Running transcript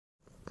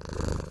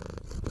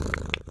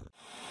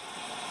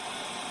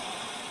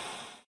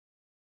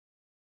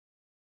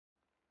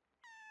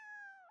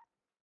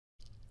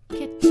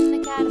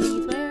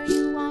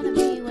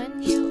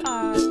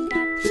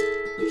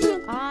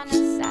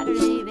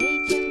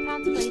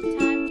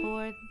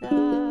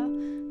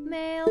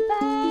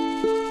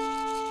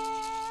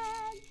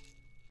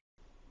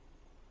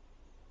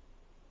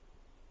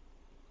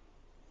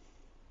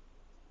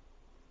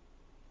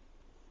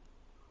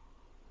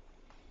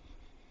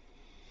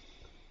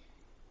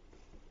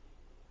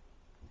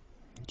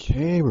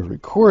Okay, we're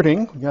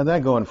recording. We got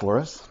that going for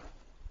us.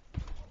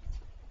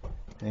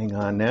 Hang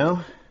on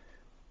now.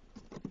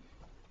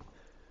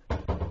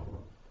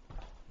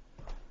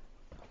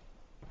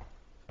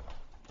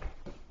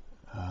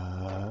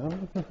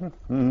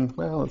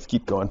 Well, let's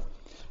keep going.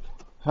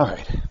 All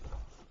right.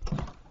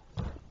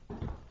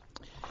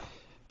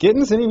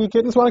 Kittens, any of you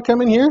kittens want to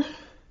come in here?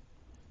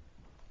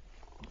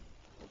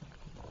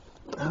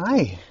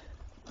 Hi.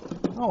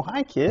 Oh,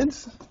 hi,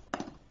 kids.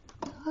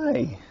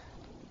 Hi.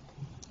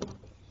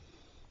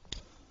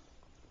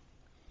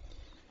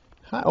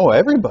 Hi. Oh,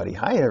 everybody.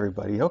 Hi,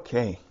 everybody.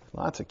 Okay,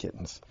 lots of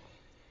kittens.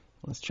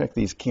 Let's check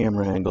these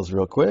camera angles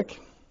real quick.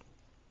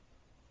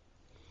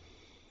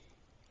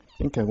 I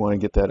think I want to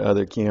get that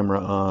other camera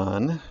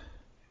on.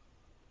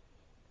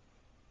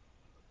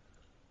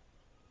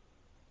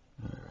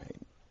 All right.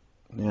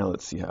 Now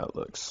let's see how it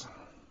looks.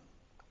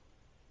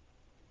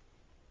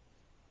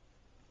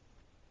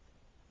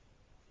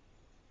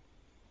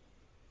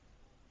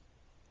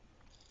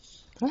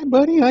 Hi,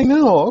 buddy. I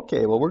know.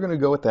 Okay, well, we're going to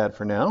go with that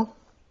for now.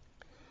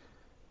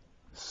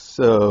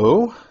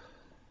 So,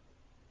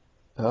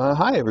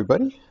 hi,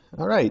 everybody.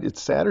 All right,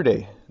 it's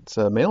Saturday. It's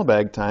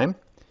mailbag time.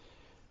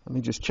 Let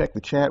me just check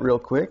the chat real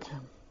quick.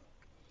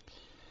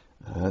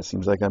 It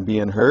seems like I'm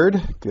being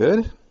heard.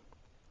 Good.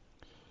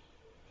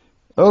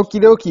 Okie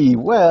dokie.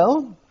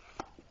 Well,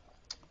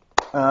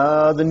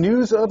 the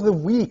news of the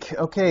week.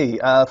 Okay,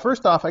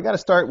 first off, I got to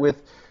start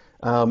with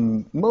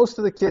most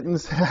of the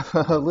kittens have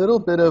a little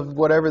bit of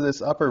whatever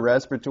this upper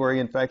respiratory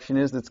infection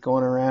is that's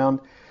going around.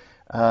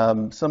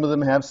 Some of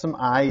them have some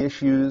eye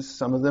issues.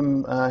 Some of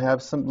them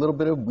have some little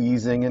bit of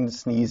wheezing and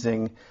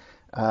sneezing.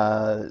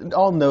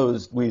 All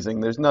nose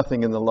wheezing. There's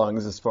nothing in the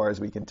lungs as far as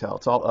we can tell.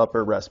 It's all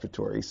upper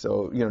respiratory,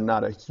 so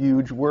not a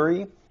huge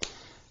worry.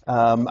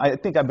 I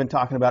think I've been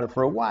talking about it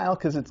for a while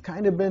because it's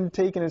kind of been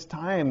taking its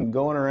time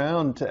going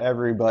around to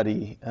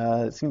everybody.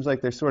 It seems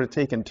like they're sort of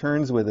taking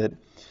turns with it.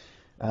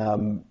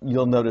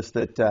 You'll notice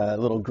that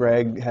little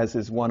Greg has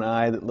his one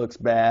eye that looks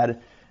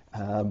bad,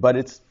 but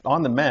it's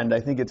on the mend. I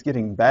think it's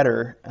getting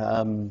better.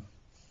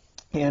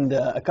 And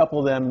a couple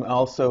of them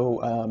also,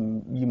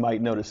 you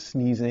might notice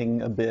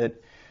sneezing a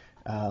bit.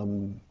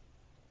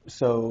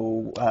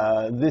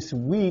 So this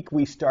week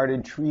we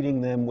started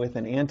treating them with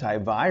an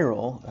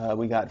antiviral.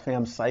 We got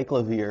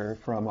famciclovir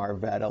from our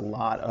vet, a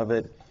lot of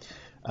it,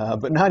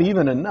 but not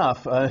even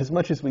enough. As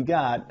much as we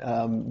got,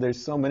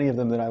 there's so many of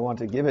them that I want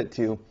to give it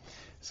to.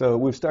 So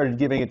we've started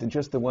giving it to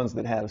just the ones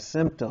that have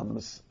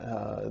symptoms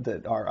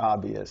that are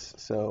obvious.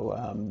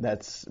 So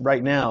that's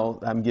right now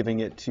I'm giving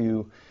it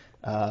to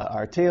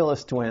our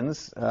tailless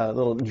twins,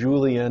 little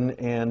Julian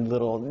and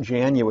little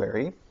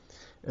January,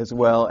 as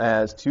well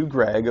as to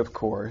Greg, of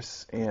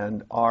course,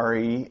 and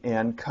Ari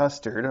and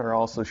Custard are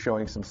also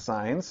showing some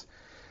signs.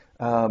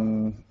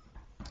 I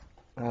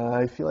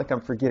feel like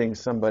I'm forgetting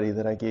somebody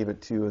that I gave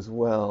it to as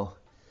well.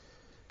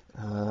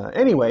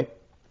 Anyway,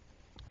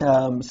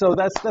 so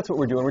that's what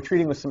we're doing. We're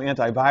treating with some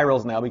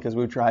antivirals now because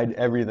we've tried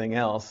everything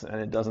else and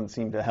it doesn't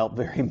seem to help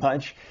very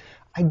much.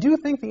 I do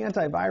think the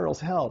antivirals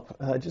help,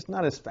 just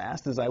not as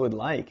fast as I would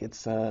like.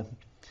 It's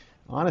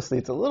honestly,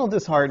 it's a little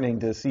disheartening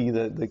to see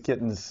the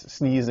kittens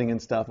sneezing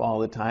and stuff all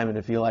the time and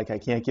to feel like I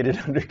can't get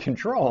it under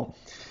control.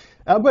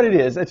 But it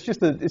is. It's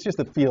just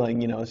a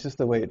feeling, It's just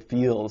the way it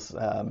feels.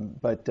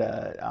 But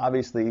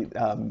obviously,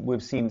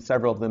 we've seen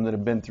several of them that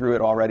have been through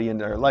it already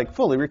and are like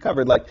fully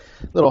recovered. Like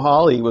little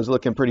Holly was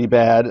looking pretty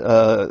bad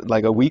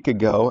like a week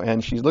ago,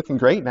 and she's looking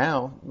great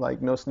now.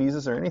 Like no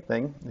sneezes or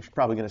anything. She's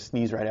probably going to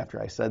sneeze right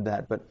after I said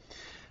that, but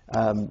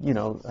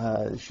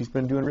she's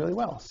been doing really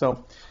well.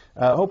 So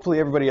hopefully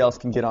everybody else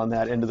can get on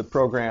that end of the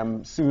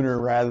program sooner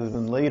rather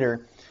than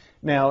later.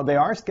 Now, they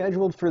are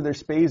scheduled for their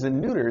spays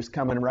and neuters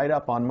coming right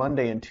up on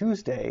Monday and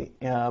Tuesday.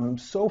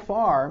 So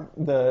far,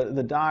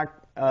 the doc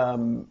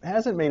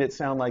hasn't made it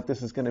sound like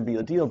this is going to be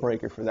a deal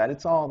breaker for that.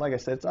 It's all, like I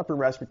said, it's upper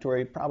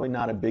respiratory, probably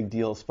not a big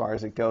deal as far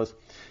as it goes.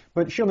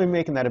 But she'll be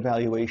making that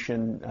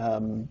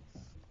evaluation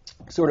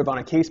sort of on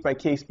a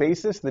case-by-case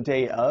basis the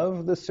day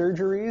of the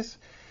surgeries.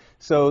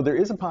 So there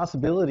is a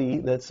possibility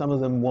that some of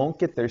them won't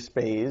get their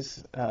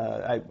spays.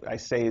 I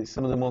say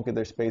some of them won't get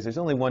their spays. There's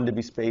only one to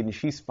be spayed, and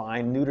she's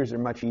fine. Neuters are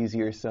much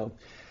easier, so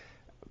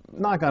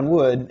knock on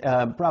wood,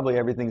 probably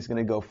everything's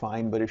going to go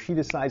fine. But if she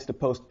decides to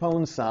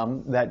postpone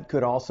some, that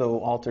could also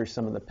alter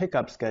some of the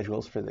pickup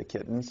schedules for the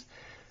kittens.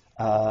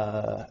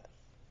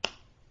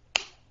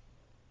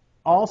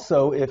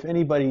 Also, if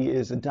anybody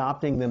is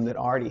adopting them that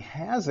already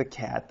has a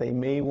cat, they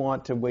may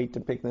want to wait to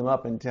pick them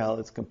up until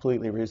it's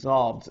completely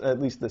resolved.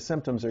 At least the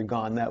symptoms are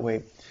gone. That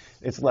way,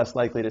 it's less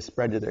likely to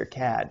spread to their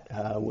cat.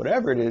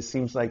 Whatever it is,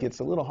 seems like it's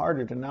a little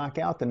harder to knock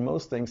out than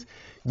most things.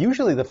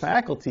 Usually the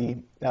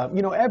faculty,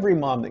 every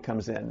mom that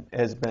comes in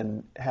has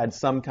had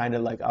some kind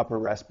of like upper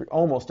respiratory,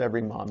 almost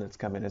every mom that's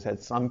come in has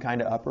had some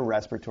kind of upper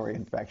respiratory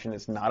infection.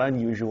 It's not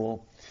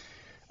unusual.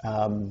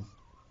 And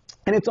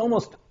it's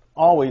almost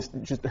always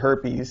just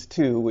herpes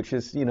too, which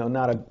is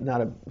not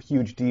a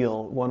huge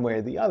deal one way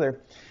or the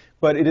other.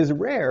 But it is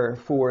rare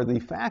for the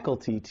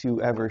faculty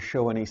to ever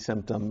show any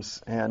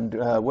symptoms, and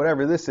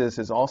whatever this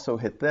is also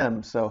hit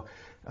them. So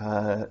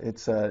it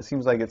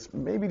seems like it's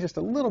maybe just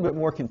a little bit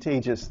more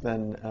contagious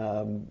than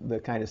the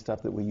kind of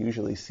stuff that we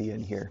usually see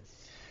in here.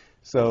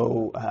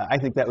 So I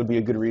think that would be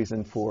a good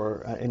reason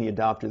for any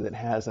adopter that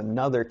has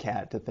another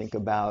cat to think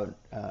about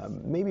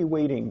maybe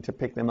waiting to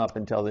pick them up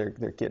until their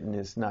kitten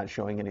is not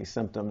showing any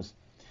symptoms.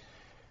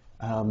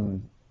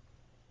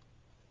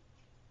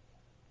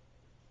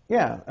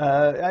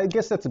 I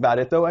guess that's about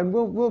it, though, and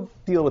we'll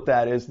deal with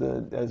that as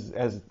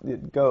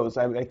it goes.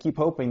 I keep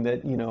hoping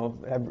that, you know,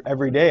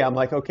 every day I'm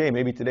like, okay,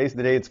 maybe today's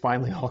the day it's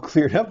finally all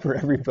cleared up for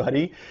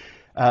everybody.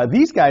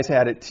 These guys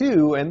had it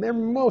too, and they're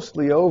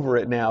mostly over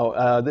it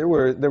now. There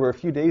were a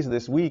few days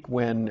this week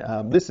when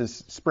this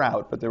is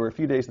Sprout, but there were a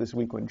few days this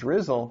week when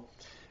Drizzle,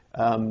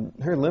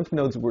 her lymph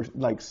nodes were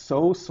like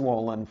so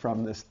swollen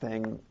from this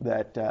thing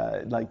that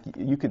like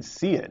you could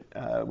see it,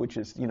 which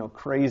is, you know,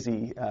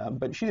 crazy.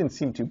 But she didn't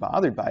seem too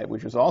bothered by it,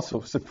 which was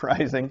also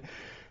surprising.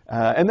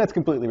 And that's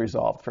completely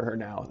resolved for her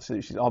now. So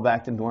she's all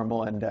back to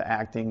normal and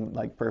acting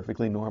like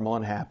perfectly normal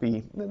and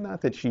happy. Not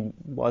that she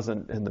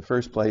wasn't in the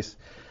first place.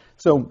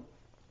 So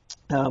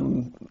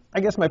I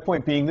guess my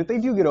point being that they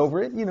do get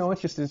over it. You know,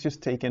 it's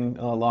just taken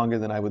longer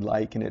than I would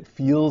like, and it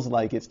feels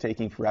like it's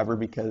taking forever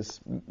because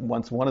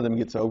once one of them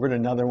gets over it,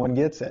 another one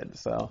gets it.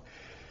 So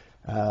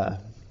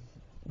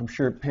I'm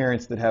sure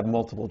parents that have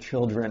multiple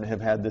children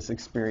have had this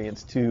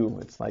experience too.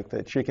 It's like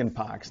the chicken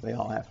pox; they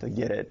all have to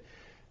get it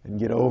and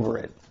get over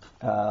it.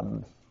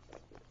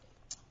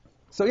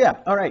 So yeah,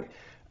 all right.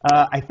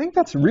 I think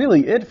that's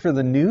really it for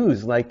the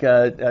news. Like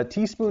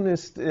Teaspoon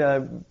is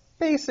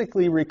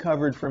basically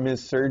recovered from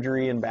his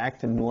surgery and back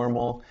to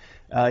normal.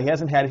 He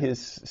hasn't had his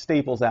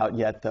staples out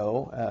yet,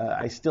 though.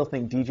 I still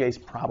think DJ's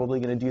probably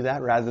going to do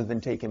that rather than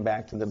take him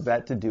back to the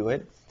vet to do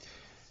it.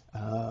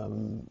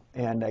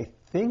 And I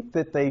think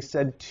that they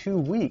said 2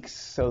 weeks,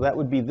 so that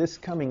would be this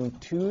coming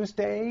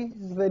Tuesday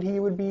that he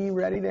would be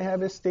ready to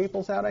have his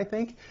staples out, I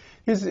think.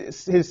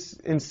 His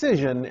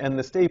incision and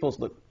the staples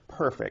look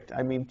perfect.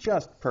 I mean,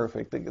 just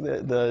perfect.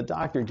 The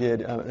doctor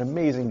did an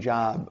amazing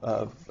job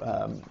of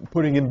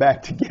putting him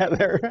back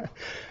together.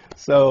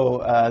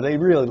 So they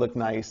really look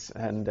nice,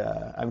 and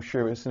I'm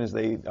sure as soon as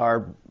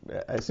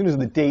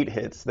the date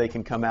hits, they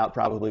can come out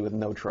probably with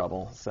no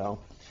trouble. So,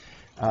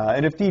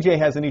 and if DJ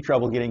has any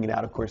trouble getting it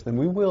out, of course, then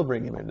we will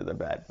bring him into the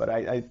vet. But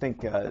I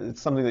think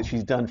it's something that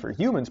she's done for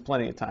humans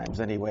plenty of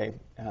times anyway.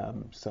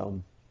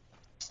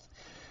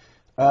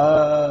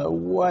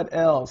 What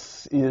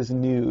else is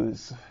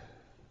news?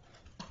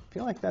 I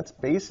feel like that's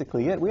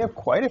basically it. We have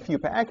quite a few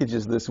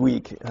packages this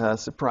week,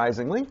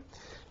 surprisingly,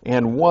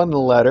 and one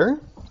letter.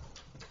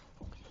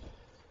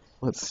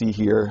 Let's see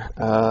here.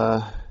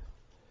 I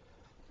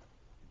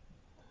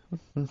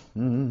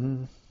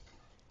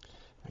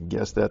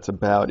guess that's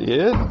about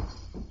it.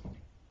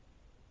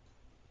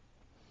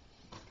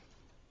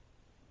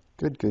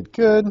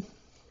 Good.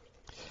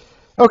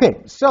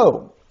 Okay,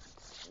 so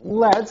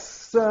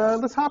let's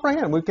hop right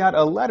in. We've got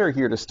a letter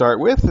here to start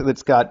with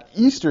that's got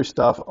Easter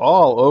stuff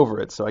all over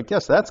it, so I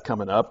guess that's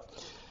coming up.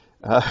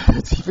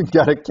 It's even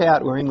got a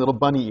cat wearing little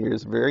bunny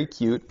ears, very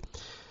cute.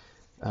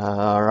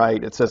 All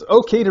right, it says,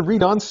 okay to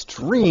read on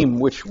stream,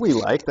 which we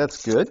like,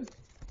 that's good.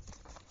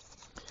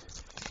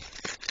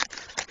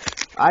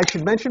 I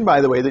should mention,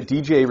 by the way, that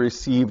DJ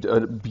received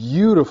a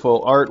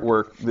beautiful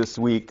artwork this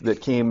week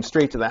that came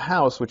straight to the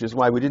house, which is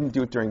why we didn't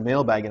do it during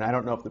Mailbag, and I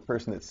don't know if the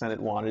person that sent it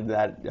wanted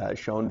that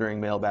shown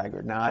during Mailbag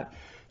or not.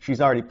 She's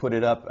already put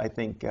it up, I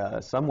think,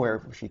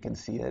 somewhere she can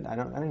see it. I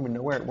don't even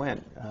know where it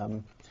went,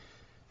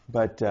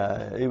 but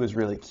it was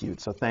really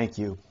cute, so thank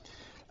you.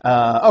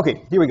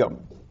 Okay, here we go.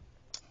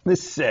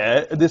 This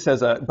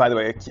has, by the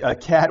way, a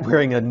cat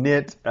wearing a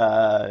knit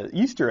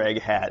Easter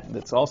egg hat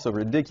that's also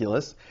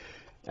ridiculous.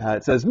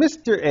 It says,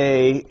 Mr.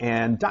 A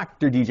and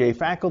Dr. DJ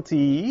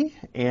faculty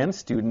and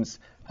students,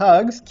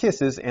 hugs,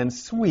 kisses, and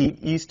sweet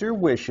Easter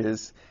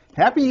wishes.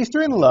 Happy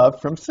Easter and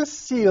love from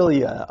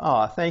Cecilia.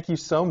 Aw, thank you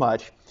so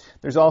much.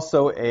 There's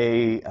also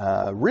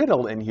a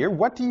riddle in here.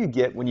 What do you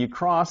get when you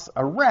cross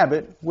a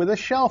rabbit with a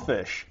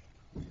shellfish?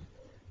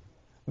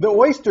 The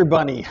oyster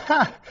bunny.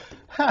 Ha!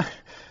 Ha!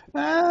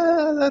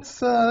 That's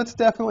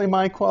definitely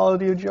my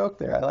quality of joke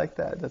there. I like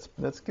that.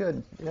 That's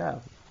good. Yeah.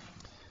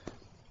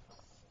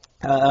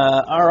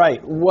 All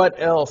right, what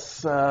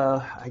else?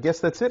 I guess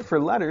that's it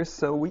for letters,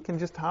 so we can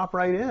just hop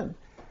right in.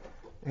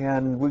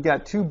 And we've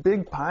got two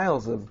big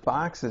piles of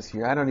boxes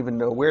here. I don't even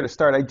know where to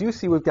start. I do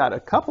see we've got a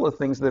couple of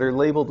things that are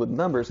labeled with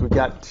numbers. We've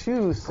got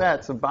two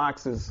sets of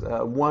boxes,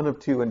 1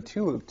 of 2 and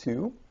 2 of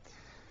 2.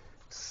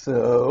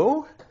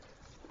 So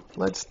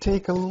let's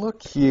take a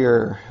look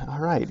here. All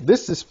right,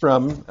 this is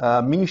from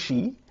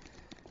Mishi.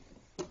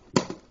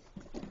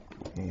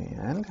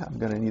 And I'm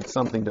going to need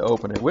something to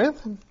open it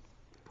with.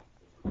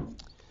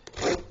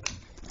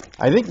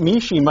 I think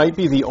Mishi might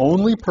be the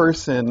only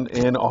person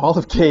in all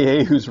of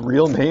KA whose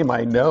real name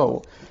I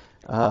know.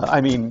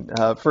 I mean,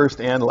 first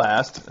and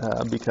last,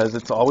 because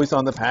it's always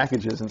on the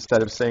packages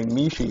instead of saying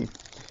Mishi.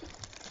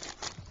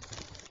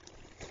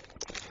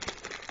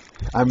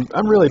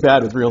 I'm really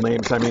bad with real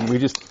names. I mean,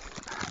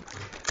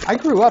 I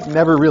grew up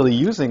never really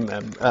using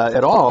them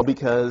at all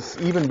because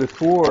even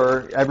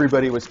before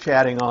everybody was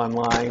chatting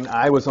online,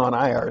 I was on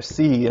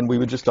IRC and we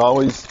would just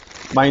always,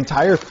 my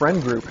entire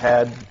friend group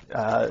had,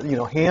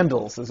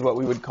 handles is what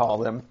we would call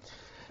them,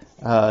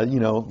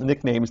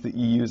 nicknames that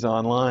you use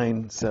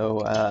online.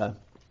 So I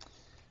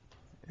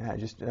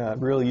just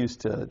really used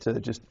to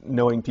just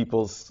knowing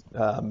people's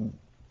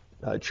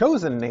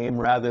chosen name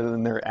rather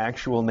than their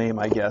actual name,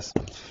 I guess.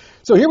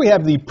 So here we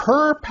have the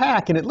per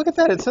pack, and look at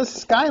that, it says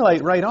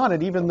Skylight right on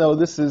it, even though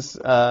this is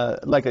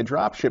like a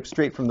drop ship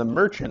straight from the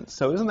merchant.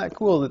 So isn't that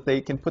cool that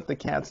they can put the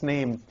cat's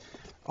name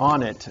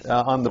on it,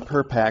 on the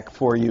per pack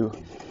for you?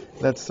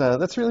 That's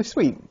really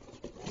sweet.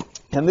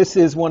 And this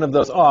is one of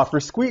those, for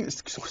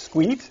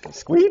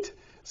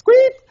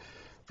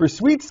for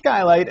sweet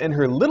Skylight and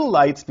her little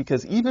lights,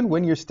 because even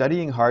when you're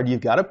studying hard,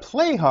 you've got to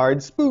play hard.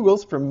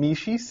 Spoogles from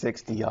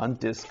Mishi60 on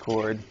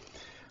Discord.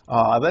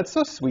 Aw, that's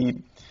so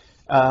sweet.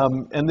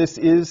 And this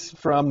is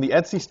from the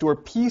Etsy store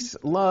Peace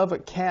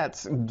Love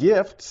Cats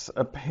Gifts,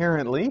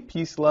 apparently.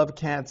 Peace Love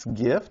Cats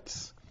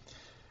Gifts.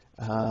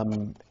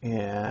 Yeah,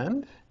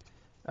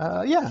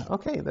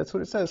 okay, that's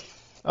what it says.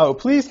 Oh,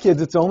 please,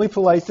 kids, it's only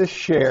polite to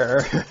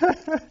share.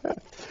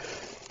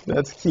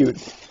 That's cute.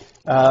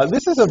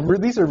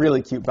 These are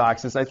really cute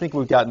boxes. I think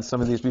we've gotten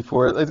some of these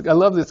before. I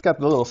love that it's got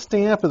the little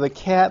stamp of the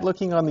cat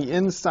looking on the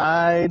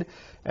inside,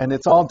 and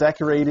it's all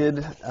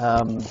decorated,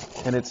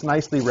 and it's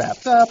nicely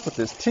wrapped up with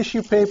this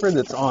tissue paper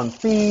that's on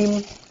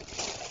theme.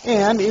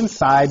 And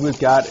inside we've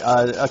got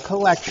a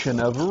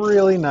collection of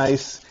really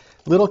nice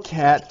little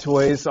cat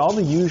toys, all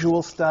the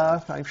usual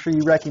stuff. I'm sure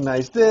you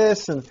recognize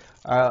this. And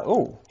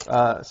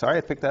sorry,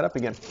 I picked that up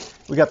again.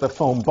 We got the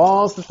foam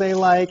balls that they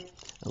like,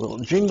 a little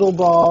jingle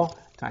ball,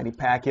 tiny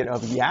packet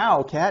of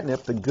Yow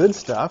catnip, the good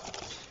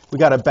stuff. We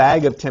got a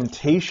bag of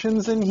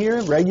Temptations in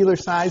here, regular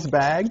size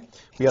bag.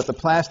 We got the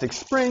plastic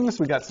springs.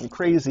 We got some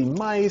crazy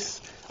mice,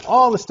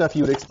 all the stuff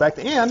you would expect,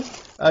 and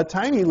a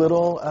tiny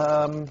little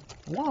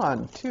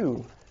wand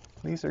too.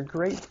 These are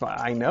great fun.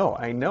 I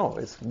know,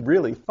 it's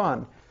really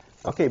fun.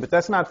 Okay, but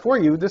that's not for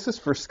you. This is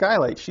for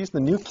Skylight. She's the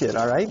new kid,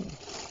 all right?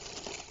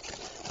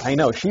 I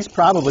know, she's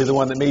probably the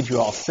one that made you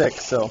all sick,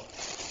 so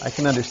I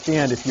can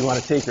understand if you want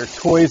to take her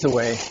toys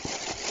away.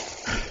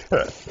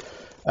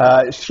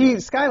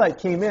 Skylight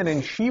came in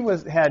and she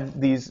had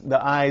the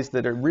eyes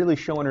that are really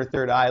showing her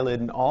third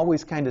eyelid and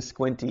always kind of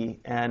squinty,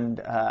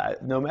 and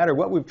no matter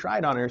what we've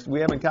tried on her,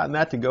 we haven't gotten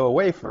that to go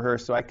away for her,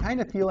 so I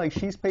kind of feel like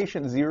she's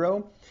patient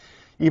zero,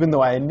 even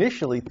though I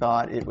initially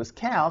thought it was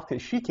Cal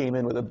because she came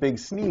in with a big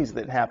sneeze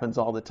that happens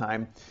all the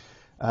time.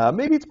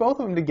 Maybe it's both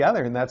of them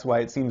together, and that's why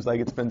it seems like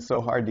it's been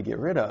so hard to get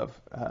rid of.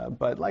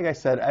 But like I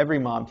said, every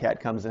mom cat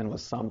comes in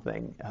with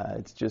something.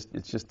 It's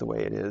just the way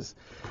it is.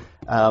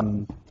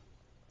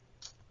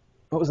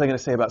 What was I going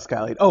to say about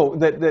Skylight? Oh,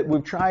 that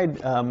we've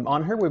tried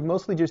on her. We've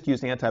mostly just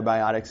used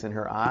antibiotics in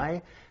her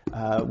eye.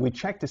 We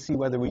checked to see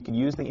whether we could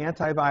use the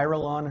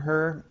antiviral on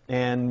her,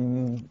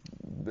 and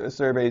the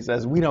survey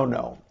says we don't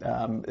know.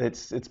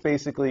 It's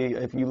basically,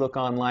 if you look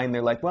online,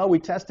 they're like, well, we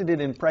tested it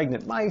in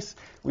pregnant mice,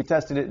 we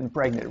tested it in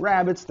pregnant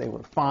rabbits, they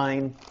were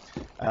fine.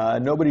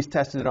 Nobody's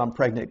tested it on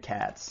pregnant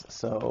cats,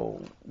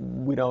 so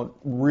we don't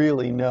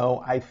really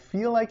know. I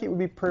feel like it would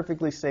be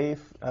perfectly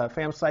safe.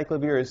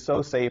 Famciclovir is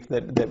so safe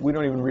that we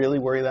don't even really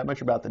worry that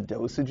much about the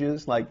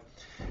dosages. Like,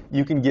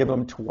 you can give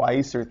them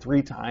twice or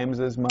 3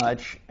 times as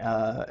much,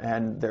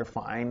 and they're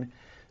fine.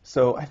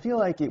 So I feel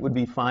like it would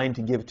be fine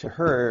to give to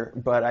her,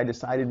 but I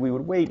decided we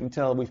would wait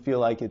until we feel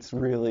like it's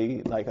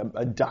really like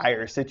a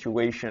dire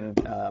situation,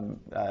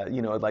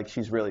 like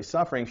she's really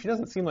suffering. She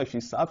doesn't seem like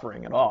she's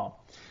suffering at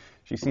all.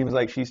 She seems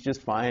like she's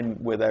just fine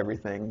with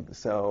everything.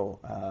 So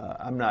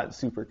I'm not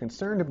super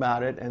concerned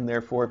about it, and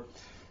therefore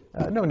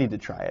no need to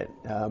try it.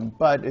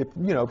 But if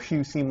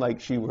she seemed like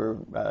she were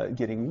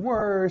getting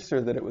worse or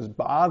that it was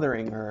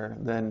bothering her,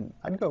 then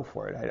I'd go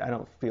for it. I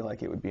don't feel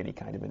like it would be any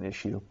kind of an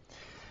issue.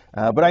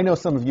 But I know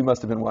some of you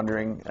must have been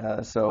wondering,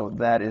 so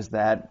that is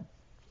that.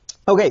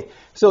 Okay,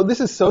 so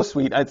this is so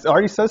sweet. It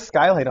already says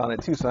Skylight on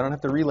it, too, so I don't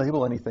have to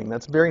relabel anything.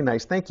 That's very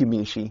nice. Thank you,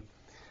 Mishi.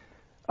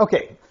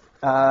 Okay,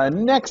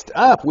 next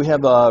up, we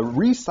have a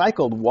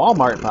recycled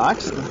Walmart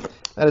box.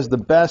 That is the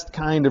best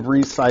kind of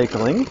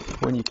recycling,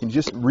 when you can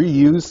just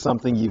reuse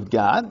something you've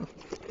got.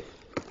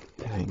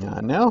 Hang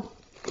on now.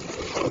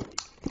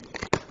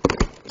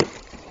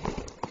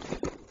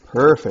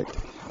 Perfect.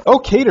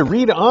 Okay to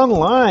read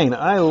online.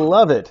 I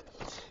love it.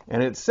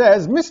 And it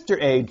says, Mr.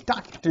 A,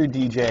 Dr.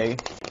 DJ,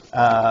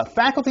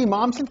 faculty,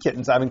 moms, and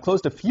kittens, I've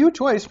enclosed a few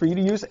toys for you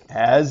to use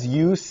as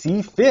you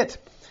see fit.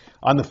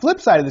 On the flip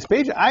side of this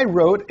page, I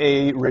wrote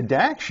a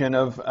redaction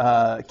of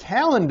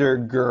Calendar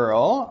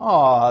Girl.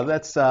 Aw,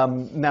 that's,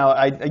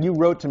 you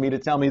wrote to me to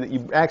tell me that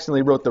you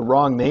accidentally wrote the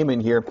wrong name in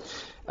here.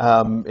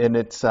 And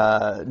it's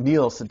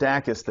Neil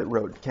Sedakis that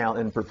wrote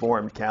and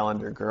performed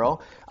Calendar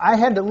Girl. I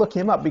had to look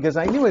him up because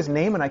I knew his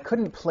name and I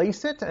couldn't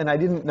place it, and I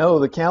didn't know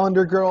the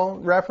Calendar Girl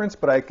reference,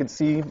 but I could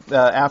see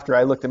after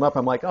I looked him up,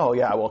 I'm like, oh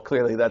yeah, well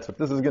clearly that's what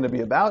this is going to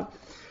be about.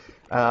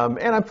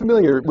 And I'm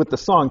familiar with the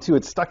song, too.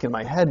 It's stuck in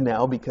my head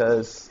now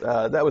because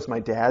that was my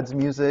dad's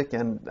music,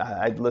 and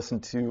I'd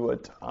listened to a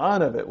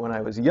ton of it when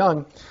I was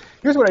young.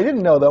 Here's what I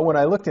didn't know, though. When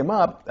I looked him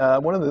up,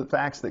 one of the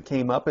facts that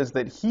came up is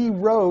that he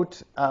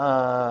wrote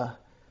the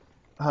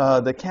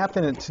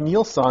Captain and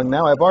Tennille song.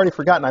 Now, I've already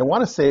forgotten. I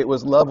want to say it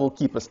was Love Will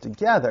Keep Us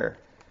Together.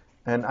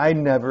 And I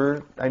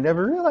never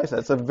realized that.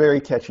 It's a very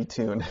catchy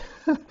tune.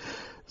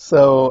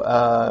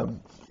 So,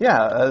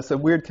 it's a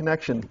weird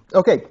connection.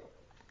 Okay.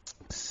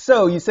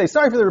 So you say,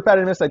 sorry for the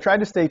repetitiveness. I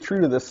tried to stay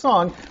true to this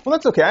song. Well,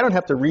 that's okay. I don't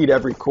have to read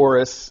every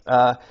chorus.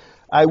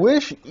 I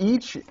wish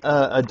each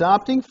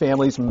adopting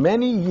families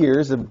many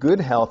years of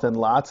good health and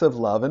lots of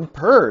love and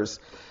purrs.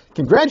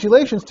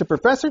 Congratulations to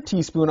Professor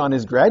Teaspoon on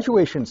his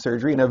graduation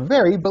surgery and a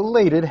very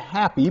belated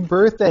happy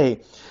birthday.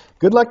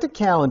 Good luck to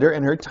Calendar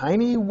and her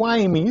tiny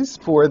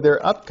Wimies for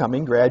their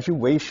upcoming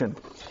graduation.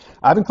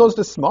 I've enclosed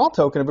a small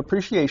token of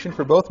appreciation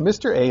for both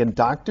Mr. A and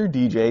Dr.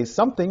 DJ,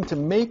 something to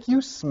make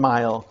you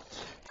smile.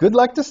 Good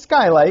luck to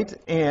Skylight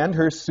and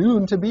her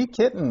soon-to-be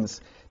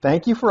kittens.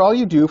 Thank you for all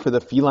you do for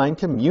the feline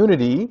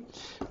community.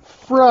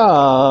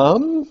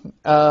 From,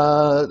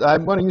 I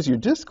want to use your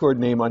Discord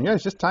name on here. I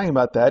was just talking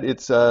about that.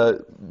 It's,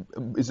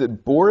 is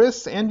it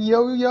Boris and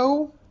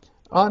Yo-Yo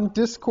on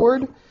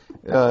Discord?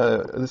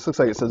 This looks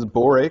like it says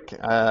Boric.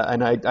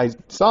 And I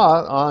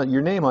saw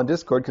your name on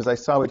Discord because I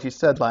saw what you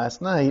said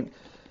last night.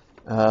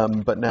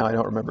 But now I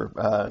don't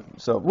remember.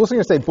 So we're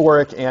going to say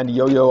Boric and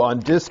Yo-Yo on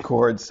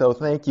Discord. So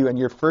thank you. And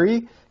your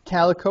furry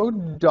calico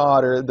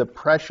daughter, the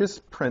precious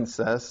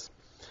princess.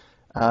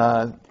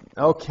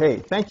 Okay,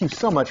 thank you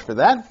so much for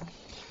that.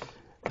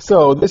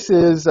 So this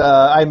is,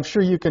 I'm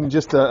sure you can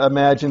just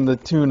imagine the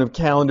tune of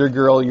Calendar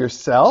Girl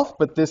yourself,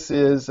 but this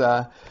is,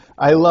 I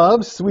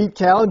love Sweet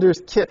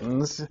Calendar's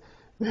kittens.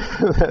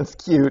 That's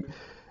cute.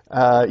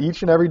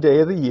 Each and every day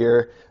of the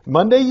year.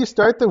 Monday you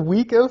start the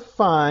week of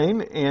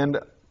fine, and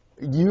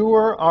you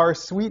are our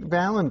sweet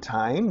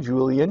Valentine,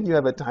 Julian. You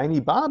have a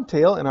tiny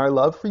bobtail, and our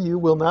love for you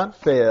will not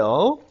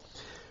fail.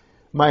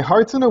 My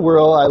heart's in a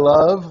whirl. I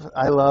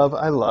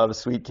love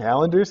Sweet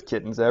Calendar's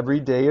kittens every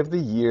day of the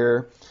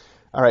year.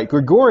 All right,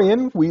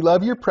 Gregorian, we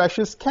love your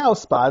precious cow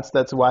spots.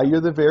 That's why you're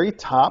the very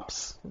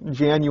tops.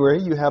 January,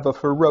 you have a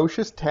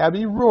ferocious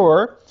tabby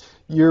roar.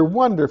 You're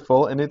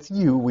wonderful, and it's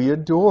you we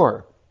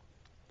adore.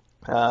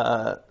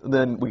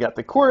 Then we got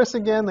the chorus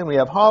again. Then we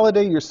have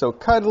Holiday, you're so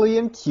cuddly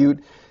and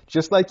cute,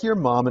 just like your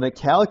mom in a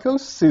calico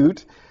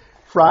suit.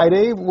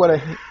 Friday, what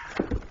a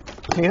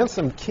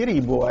handsome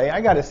kitty boy.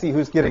 I got to see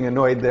who's getting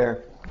annoyed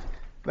there.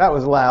 That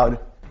was loud.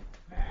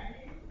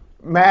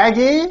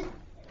 Maggie?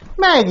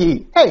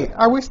 Maggie! Hey,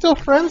 are we still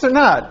friends or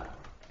not?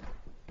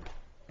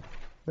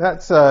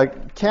 That's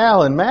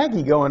Cal and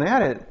Maggie going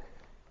at it.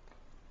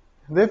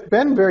 They've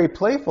been very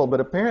playful, but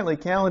apparently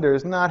Calendar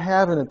is not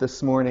having it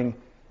this morning.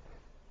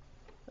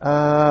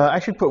 I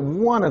should put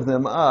one of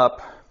them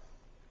up.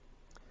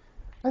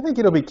 I think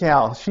it'll be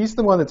Cal. She's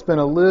the one that's been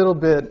a little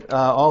bit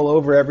all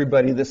over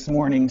everybody this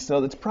morning,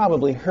 so it's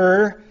probably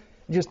her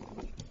just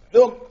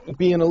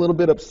being a little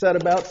bit upset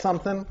about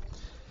something.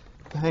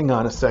 Hang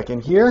on a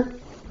second here.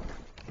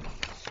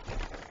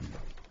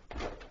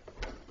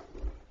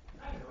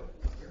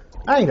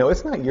 I know,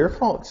 it's not your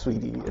fault,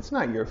 sweetie. It's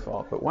not your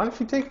fault, but why don't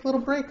you take a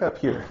little break up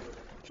here?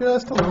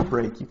 Just a little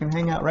break. You can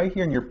hang out right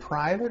here in your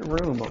private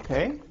room,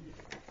 okay?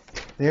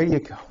 There you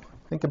go.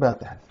 Think about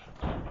that.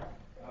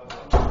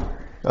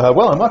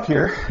 While I'm up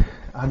here,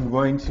 I'm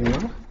going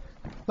to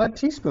let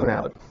Teaspoon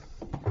out.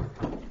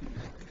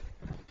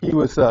 He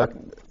was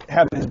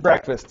having his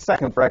breakfast,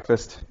 second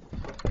breakfast.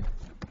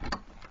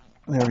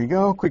 There we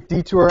go. Quick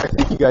detour. I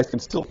think you guys can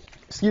still,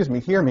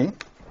 hear me.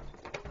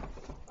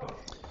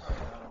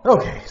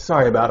 Okay,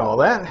 sorry about all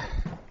that.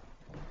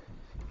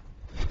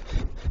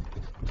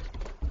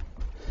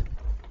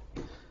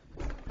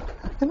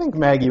 I think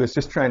Maggie was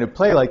just trying to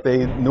play like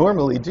they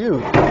normally do.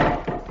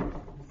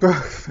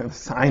 The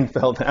sign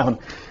fell down.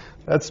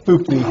 That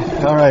spooked me.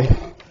 All right.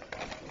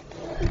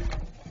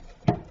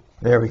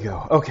 There we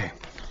go. Okay.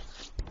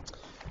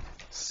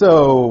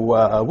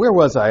 So, where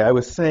was I? I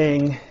was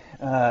saying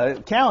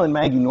Cal and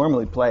Maggie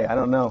normally play. I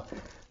don't know.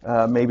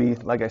 Maybe,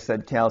 like I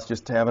said, Cal's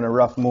just having a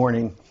rough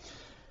morning.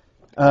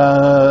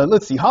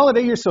 Let's see.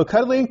 Holiday, you're so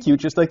cuddly and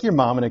cute, just like your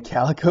mom in a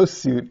calico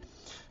suit.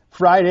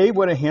 Friday,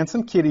 what a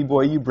handsome kitty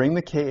boy. You bring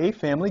the KA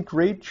family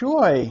great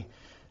joy.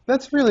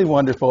 That's really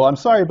wonderful. I'm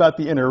sorry about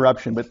the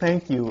interruption, but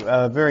thank you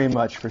very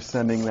much for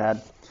sending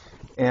that.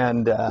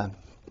 And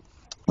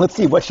let's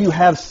see what you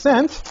have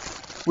sent.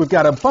 We've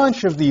got a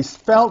bunch of these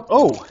felt.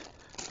 Oh.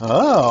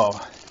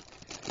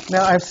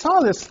 Now I saw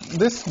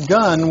this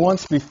gun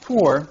once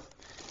before.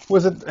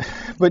 Was it?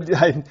 But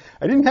I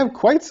didn't have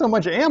quite so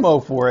much ammo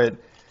for it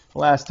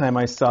last time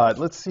I saw it.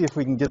 Let's see if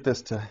we can get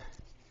this to.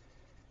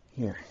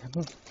 Here,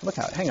 look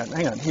out. Hang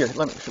on. Here,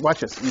 let me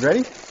watch this. You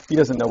ready? He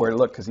doesn't know where to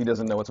look because he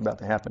doesn't know what's about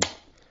to happen.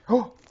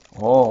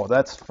 Oh,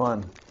 that's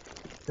fun.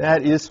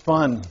 That is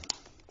fun.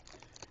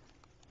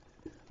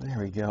 There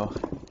we go.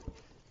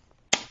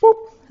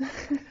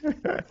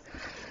 Boop.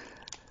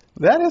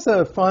 That is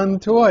a fun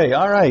toy.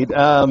 All right.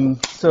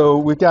 So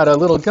we've got a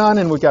little gun,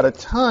 and we've got a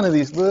ton of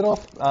these little,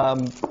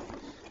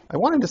 I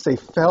wanted to say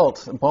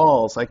felt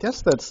balls. I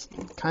guess that's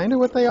kind of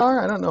what they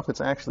are. I don't know if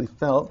it's actually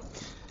felt.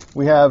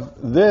 We have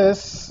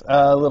this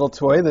little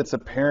toy that's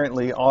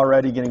apparently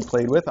already getting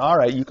played with. All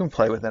right, you can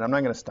play with it. I'm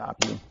not going to stop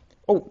you.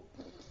 Oh.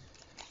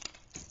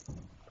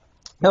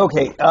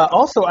 Okay.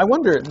 Also, I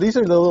wonder, these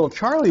are the little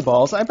Charlie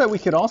balls. I bet we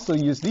could also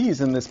use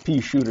these in this pea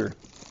shooter.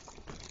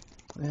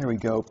 There we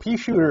go. Pea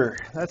shooter.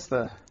 That's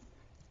the...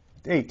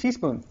 Hey,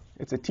 teaspoon.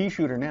 It's a tea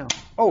shooter now.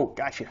 Oh,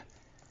 gotcha.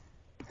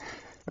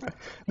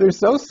 They're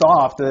so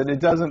soft that it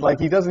doesn't, like,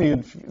 he doesn't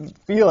even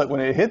feel it when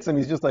it hits him.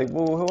 He's just like,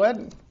 well, what?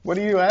 What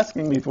are you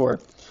asking me for?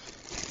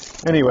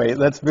 Anyway,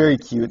 that's very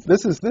cute.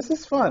 This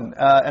is fun.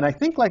 And I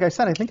think, like I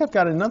said, I think I've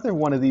got another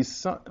one of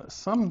these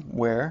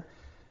somewhere.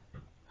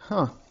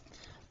 Huh.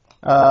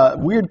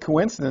 Weird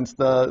coincidence.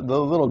 The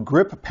little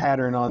grip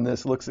pattern on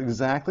this looks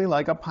exactly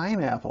like a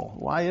pineapple.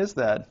 Why is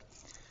that?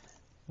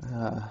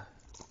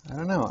 I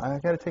don't know. I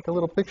got to take a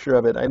little picture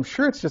of it. I'm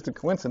sure it's just a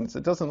coincidence.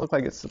 It doesn't look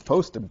like it's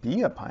supposed to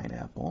be a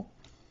pineapple,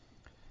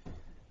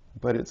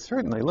 but it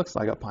certainly looks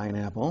like a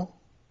pineapple.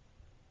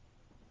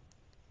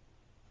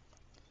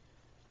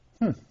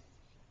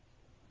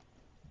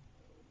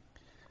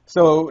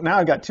 So now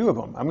I've got two of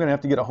them. I'm going to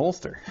have to get a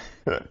holster.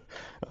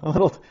 A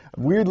little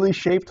weirdly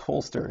shaped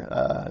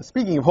holster.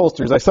 Speaking of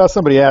holsters, I saw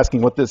somebody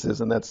asking what this is,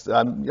 and that's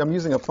I'm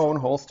using a phone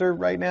holster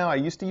right now. I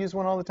used to use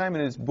one all the time,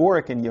 and it's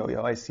Boric and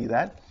Yo-Yo. I see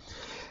that.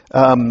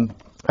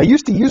 I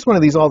used to use one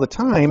of these all the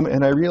time,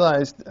 and I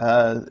realized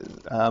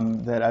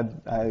that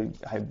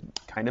I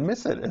kind of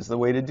miss it as the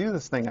way to do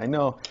this thing. I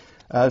know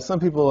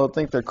some people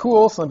think they're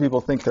cool, some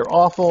people think they're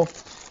awful,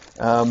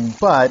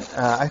 but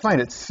I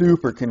find it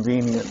super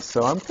convenient,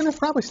 so I'm going to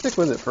probably stick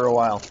with it for a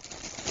while.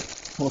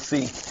 We'll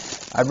see.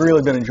 I've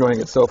really been enjoying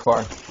it so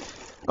far.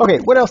 Okay,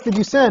 what else did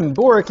you send?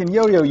 Boric and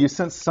Yo-Yo, you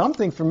sent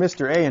something from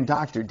Mr. A and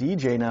Dr.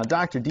 DJ. Now,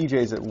 Dr.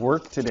 DJ's at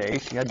work today.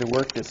 She had to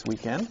work this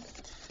weekend.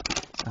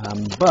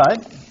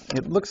 But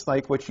it looks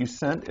like what you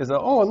sent is a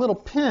little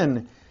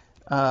pin,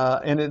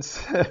 and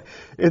it's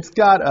it's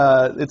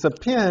a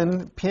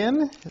pin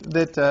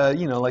that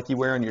like you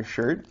wear on your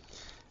shirt,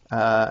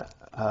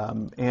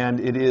 and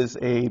it is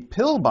a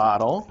pill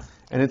bottle,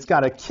 and it's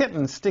got a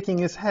kitten sticking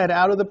his head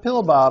out of the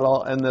pill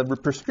bottle, and the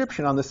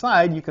prescription on the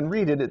side, you can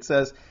read it. It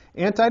says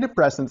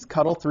antidepressants,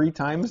 cuddle 3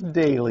 times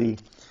daily.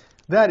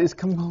 That is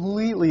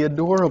completely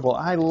adorable.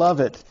 I love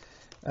it.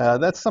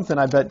 That's something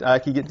I bet I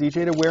could get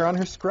DJ to wear on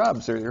her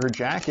scrubs or her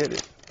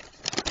jacket.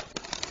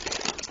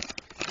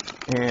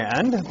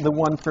 And the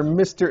one from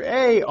Mr.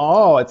 A,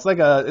 it's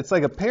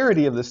like a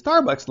parody of the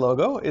Starbucks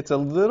logo. It's a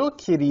little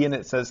kitty, and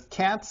it says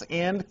cats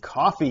and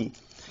coffee,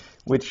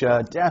 which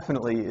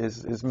definitely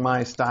is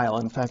my style.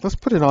 In fact, let's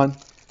put it on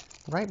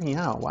right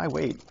meow. Why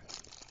wait?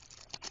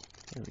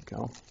 There we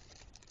go.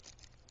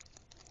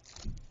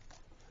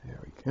 There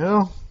we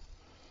go.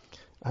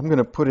 I'm going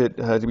to put it,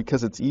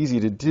 because it's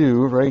easy to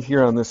do, right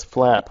here on this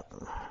flap.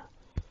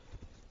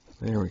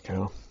 There we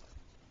go.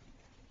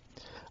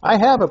 I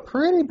have a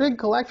pretty big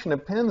collection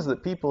of pins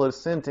that people have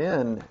sent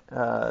in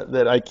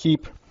that I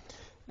keep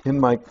in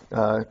my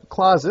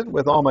closet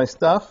with all my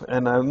stuff,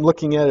 and I'm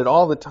looking at it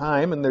all the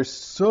time, and they're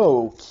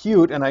so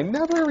cute, and I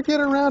never get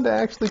around to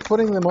actually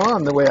putting them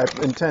on the way I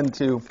intend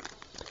to.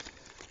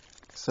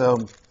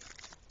 So,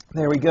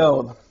 there we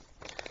go.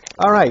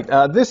 All right,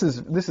 this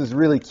is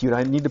really cute.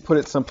 I need to put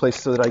it someplace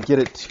so that I get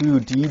it to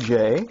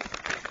DJ.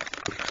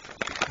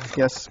 I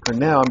guess for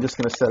now I'm just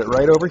going to set it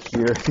right over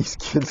here. These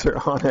kids are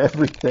on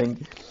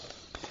everything.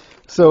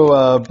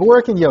 So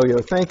Boric and Yo-Yo,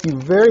 thank you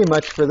very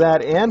much for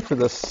that and for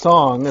the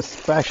song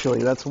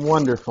especially. That's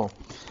wonderful.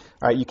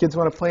 All right, you kids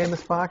want to play in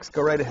this box?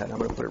 Go right ahead. I'm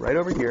going to put it right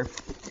over here.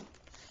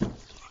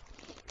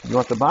 You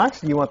want the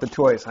box or you want the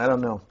toys? I don't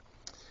know.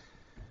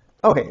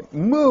 Okay,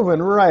 moving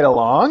right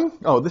along.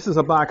 Oh, this is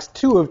a box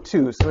 2 of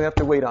 2, so we have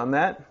to wait on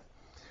that.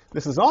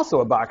 This is also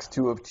a box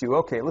 2 of 2.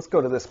 Okay, let's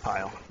go to this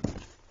pile.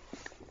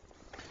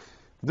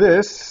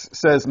 This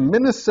says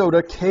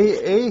Minnesota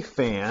KA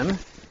fan,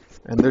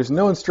 and there's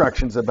no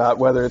instructions about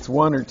whether it's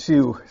 1 or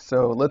 2,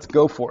 so let's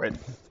go for it.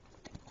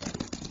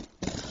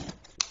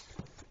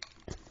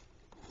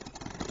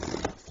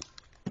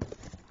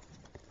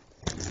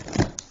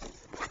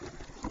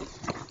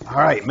 All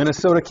right,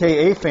 Minnesota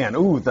KA fan.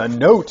 Ooh, the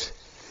note.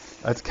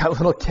 It's got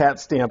little cat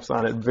stamps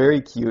on it.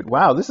 Very cute.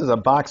 Wow, this is a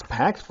box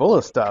packed full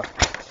of stuff.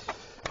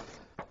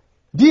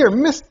 Dear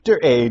Mr.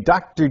 A,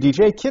 Dr.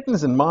 DJ,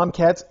 kittens and mom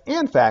cats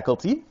and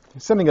faculty,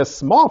 sending a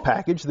small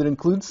package that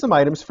includes some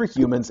items for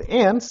humans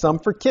and some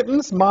for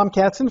kittens, mom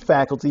cats, and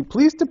faculty.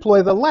 Please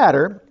deploy the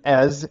latter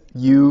as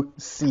you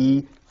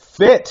see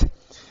fit.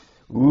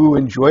 Ooh,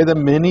 enjoy the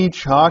mini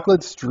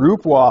chocolate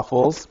Stroop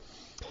waffles.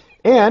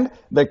 And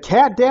the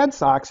cat dad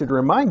socks to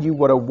remind you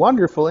what a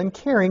wonderful and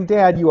caring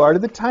dad you are to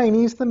the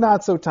tinies, the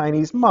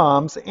not-so-tinies,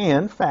 moms,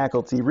 and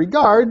faculty.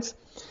 Regards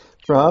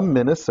from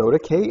Minnesota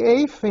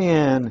KA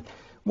fan.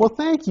 Well,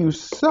 thank you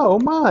so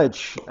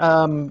much.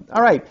 All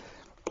right.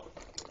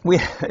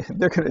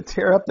 They're going to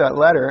tear up that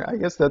letter. I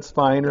guess that's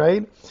fine,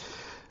 right?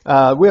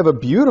 We have a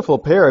beautiful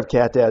pair of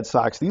Cat Dad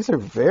socks. These are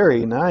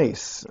very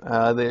nice.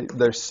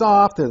 They're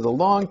soft, they're the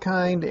long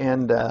kind,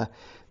 and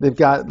they've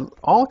got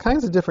all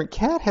kinds of different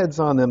cat heads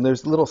on them.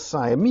 There's little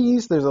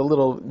Siamese, there's a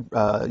little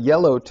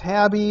yellow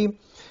tabby,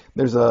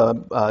 there's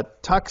a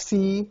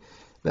tuxie.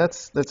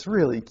 That's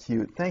really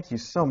cute. Thank you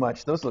so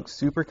much. Those look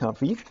super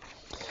comfy.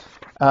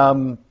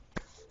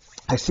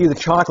 I see the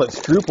chocolate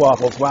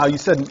stroopwafels. Wow, you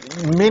said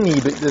mini,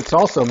 but it's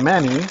also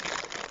many.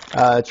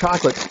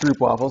 Chocolate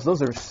stroopwafels.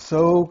 Those are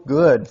so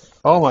good.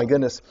 Oh my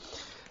goodness.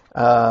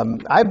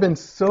 I've been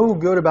so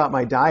good about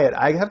my diet.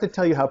 I have to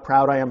tell you how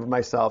proud I am of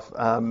myself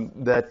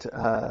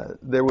that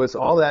there was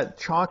all that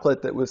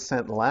chocolate that was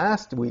sent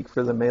last week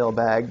for the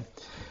mailbag.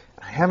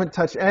 I haven't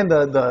touched, and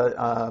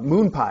the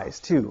moon pies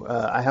too.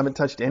 I haven't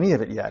touched any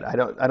of it yet. I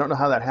don't know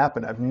how that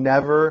happened. I've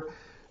never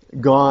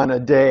gone a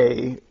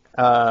day,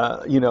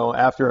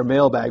 after a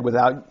mailbag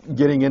without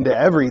getting into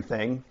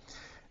everything.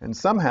 And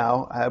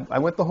somehow, I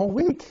went the whole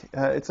week.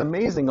 It's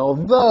amazing.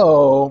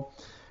 Although,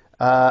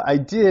 I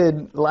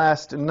did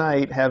last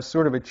night have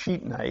sort of a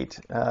cheat night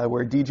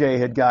where DJ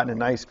had gotten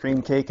an ice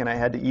cream cake and I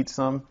had to eat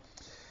some.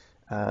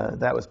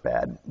 That was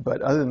bad.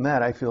 But other than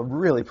that, I feel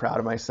really proud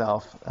of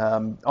myself.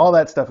 All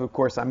that stuff, of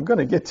course, I'm going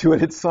to get to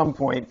it at some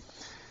point.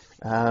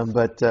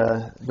 But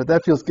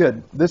that feels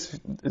good. This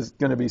is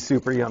going to be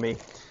super yummy.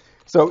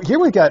 So here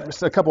we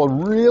got a couple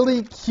of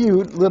really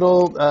cute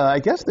little, I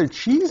guess they're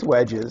cheese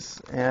wedges,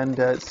 and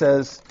it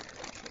says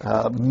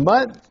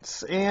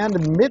Mutts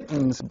and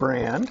Mittens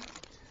brand.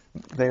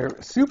 They're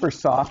super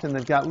soft, and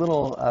they've got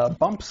little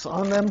bumps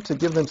on them to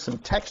give them some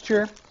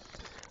texture.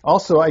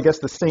 Also, I guess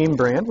the same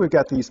brand. We've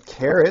got these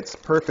carrots,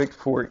 perfect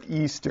for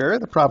Easter.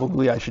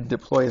 Probably I should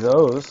deploy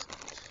those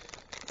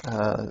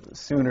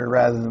sooner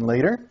rather than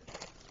later.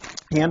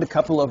 And a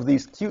couple of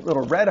these cute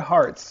little red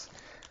hearts.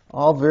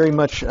 All very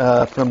much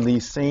from the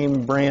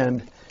same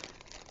brand,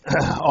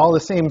 all the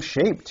same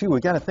shape, too.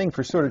 We got a thing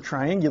for sort of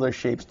triangular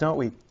shapes, don't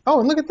we? Oh,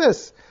 and look at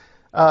this.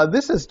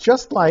 This is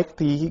just like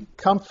the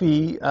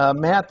comfy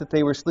mat that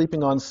they were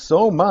sleeping on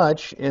so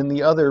much in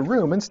the other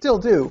room, and still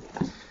do.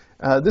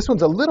 This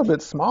one's a little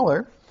bit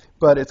smaller,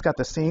 but it's got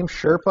the same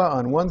Sherpa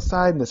on one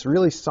side, and it's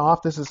really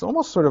soft. This is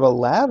almost sort of a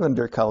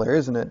lavender color,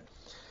 isn't it,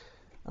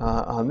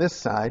 on this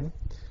side.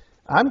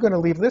 I'm going to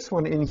leave this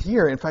one in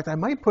here. In fact, I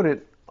might put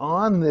it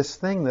on this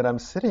thing that I'm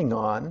sitting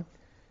on.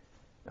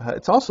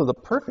 It's also the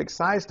perfect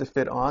size to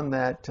fit on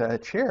that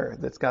chair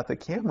that's got the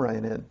camera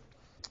in it.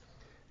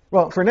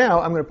 Well, for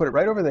now, I'm going to put it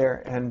right over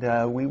there,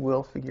 and we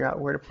will figure out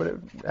where to put it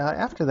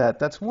after that.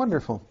 That's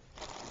wonderful.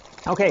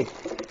 Okay,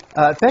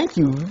 thank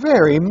you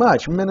very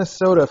much,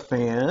 Minnesota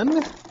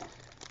fan.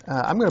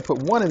 I'm going to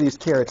put one of these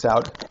carrots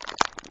out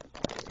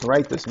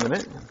right this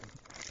minute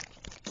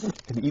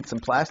and eat some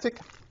plastic.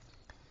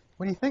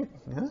 What do you think?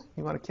 Huh?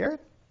 You want a carrot?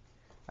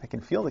 I can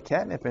feel the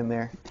catnip in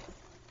there.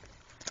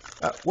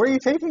 Where are you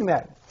taking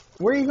that?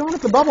 Where are you going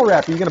with the bubble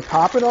wrap? Are you going to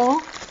pop it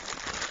all?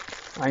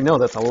 I know,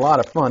 that's a lot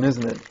of fun,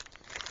 isn't it?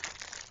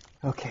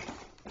 Okay.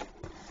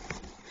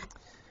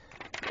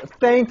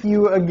 Thank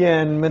you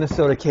again,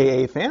 Minnesota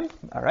KA fan.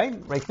 All right,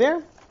 right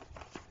there.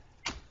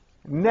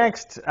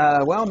 Next,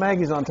 well,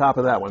 Maggie's on top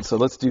of that one, so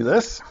let's do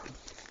this.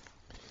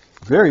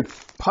 Very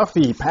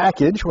puffy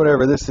package,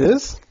 whatever this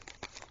is.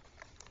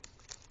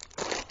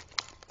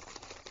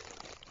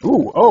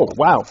 Ooh, oh,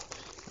 wow.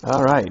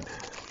 All right.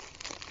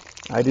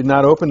 I did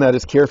not open that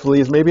as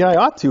carefully as maybe I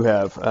ought to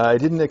have. I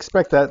didn't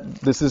expect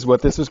that this is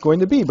what this was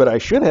going to be, but I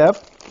should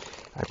have.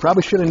 I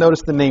probably should have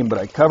noticed the name, but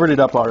I covered it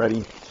up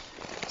already.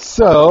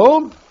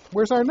 So,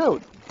 where's our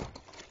note?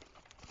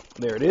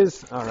 There it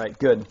is. All right,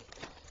 good.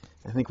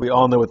 I think we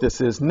all know what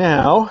this is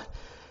now.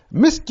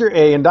 Mr.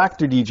 A and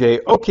Dr.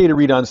 DJ, okay to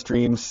read on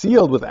stream,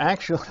 sealed with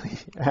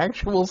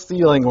actual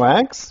sealing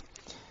wax.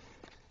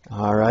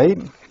 All right.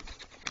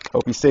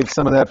 Hope you saved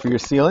some of that for your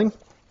sealing.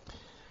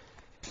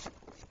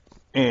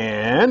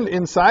 And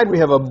inside we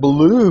have a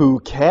blue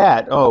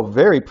cat. Oh,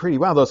 very pretty.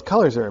 Wow, those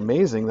colors are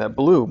amazing, that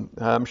blue.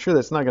 I'm sure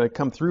that's not going to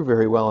come through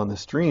very well on the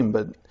stream,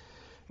 but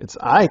it's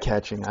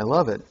eye-catching. I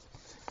love it.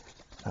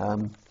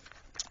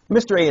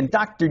 Mr. A and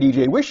Dr.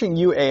 DJ, wishing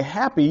you a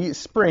happy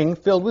spring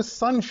filled with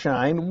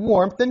sunshine,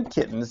 warmth, and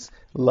kittens.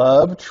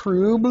 Love,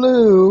 True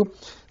Blue.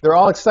 They're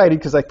all excited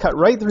because I cut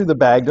right through the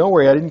bag. Don't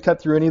worry, I didn't cut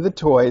through any of the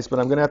toys, but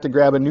I'm going to have to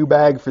grab a new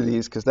bag for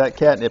these because that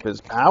catnip is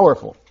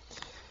powerful.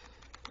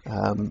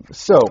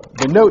 So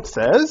the note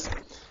says,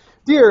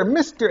 Dear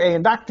Mr. A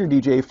and Dr.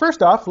 DJ,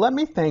 first off, let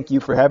me thank you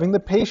for having the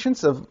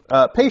patience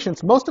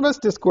most of us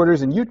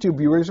Discorders and YouTube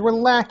viewers were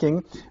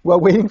lacking while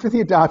waiting for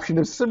the adoption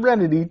of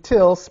Serenity,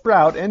 Till,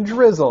 Sprout, and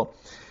Drizzle.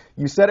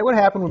 You said it would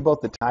happen when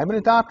both the time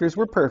and adopters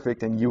were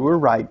perfect, and you were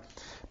right.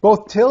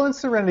 Both Till and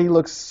Serenity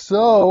look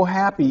so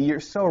happy. You're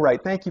so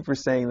right. Thank you for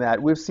saying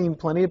that. We've seen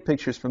plenty of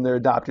pictures from their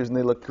adopters, and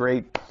they look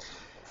great.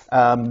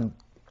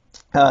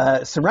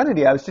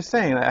 Serenity, I was just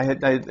saying,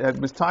 I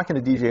was talking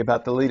to DJ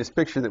about the latest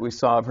picture that we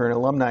saw of her in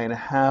Alumni and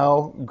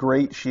how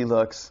great she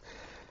looks.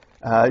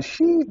 I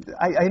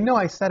know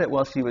I said it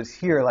while she was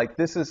here, like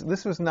this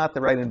was not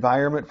the right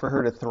environment for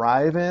her to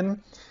thrive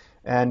in.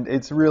 And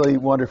it's really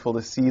wonderful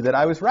to see that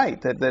I was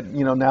right, that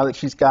you know, now that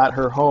she's got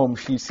her home,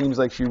 she seems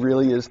like she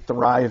really is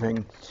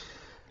thriving.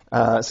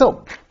 Let's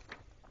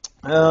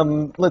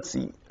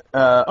see.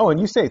 And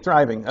you say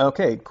thriving.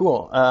 Okay,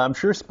 cool. I'm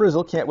sure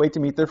Sprizzle can't wait to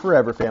meet their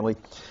forever family.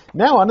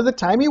 Now on to the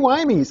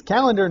timey-wimeys.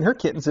 Calendar and her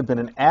kittens have been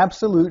an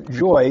absolute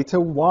joy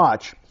to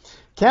watch.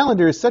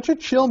 Calendar is such a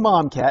chill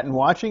mom cat, and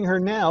watching her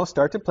now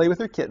start to play with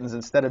her kittens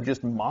instead of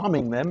just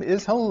momming them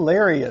is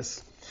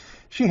hilarious.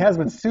 She has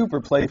been super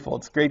playful.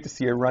 It's great to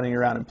see her running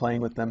around and playing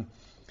with them.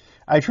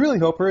 I truly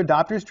hope her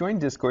adopters join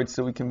Discord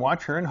so we can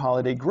watch her and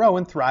Holiday grow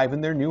and thrive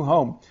in their new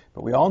home.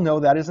 But we all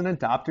know that is an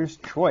adopter's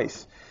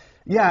choice.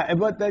 Yeah,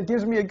 but that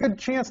gives me a good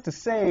chance to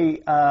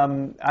say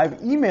I've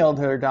emailed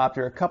her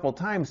adopter a couple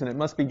times and it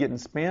must be getting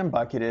spam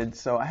bucketed,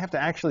 so I have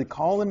to actually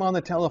call them on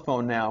the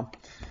telephone now,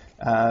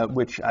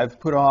 which I've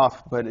put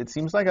off, but it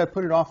seems like I've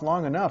put it off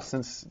long enough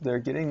since they're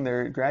getting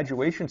their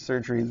graduation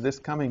surgery this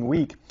coming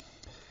week.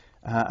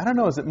 I don't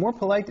know, is it more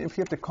polite if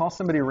you have to call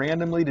somebody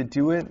randomly to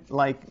do it,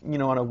 like, you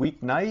know, on a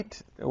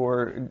weeknight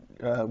or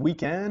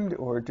weekend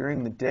or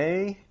during the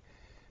day?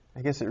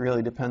 I guess it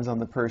really depends on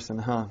the person,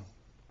 huh?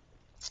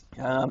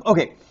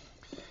 Okay,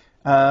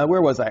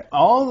 where was I?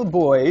 All the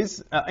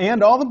boys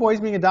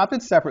being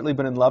adopted separately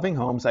but in loving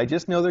homes. I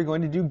just know they're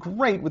going to do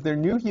great with their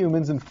new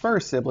humans and fur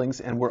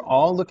siblings, and we're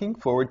all looking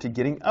forward to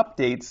getting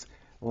updates.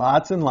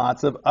 Lots and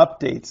lots of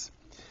updates.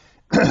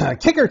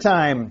 Kicker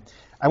time!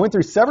 I went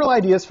through several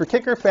ideas for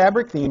kicker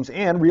fabric themes,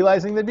 and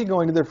realizing they'd be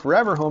going to their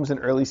forever homes in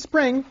early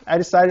spring, I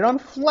decided on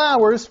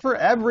flowers for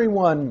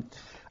everyone.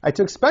 I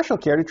took special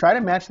care to try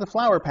to match the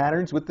flower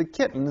patterns with the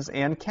kittens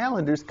and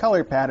Calendar's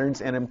color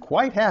patterns, and am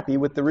quite happy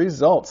with the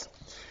results.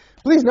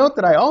 Please note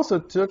that I also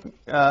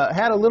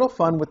had a little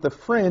fun with the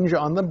fringe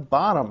on the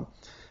bottom.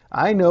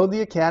 I know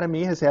the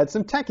Academy has had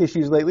some tech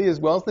issues lately, as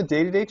well as the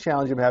day-to-day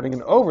challenge of having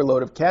an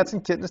overload of cats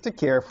and kittens to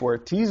care for,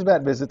 tease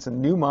vet visits,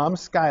 and new mom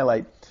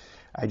Skylight.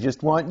 I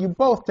just want you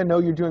both to know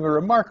you're doing a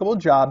remarkable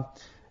job,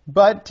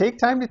 but take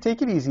time to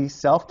take it easy.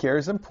 Self-care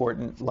is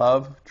important.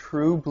 Love,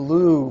 True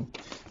Blue.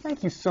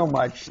 Thank you so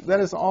much. That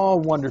is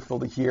all wonderful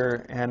to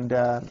hear, and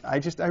I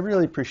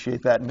really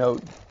appreciate that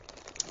note.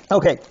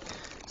 Okay,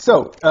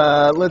 so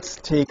let's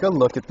take a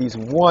look at these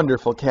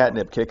wonderful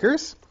catnip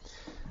kickers.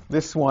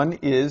 This one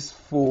is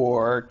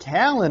for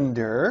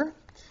Calendar.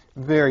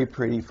 Very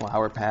pretty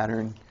flower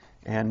pattern,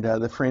 and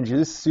the fringe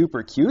is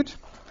super cute.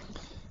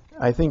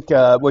 I think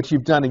what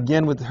you've done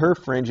again with her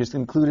fringe is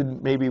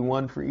included maybe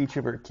one for each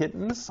of her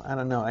kittens. I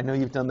don't know. I know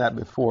you've done that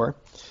before.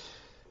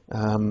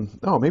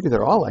 Maybe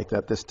they're all like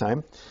that this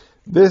time.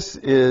 This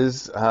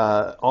is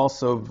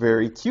also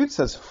very cute. It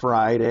says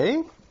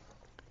Friday.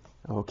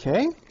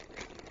 Okay.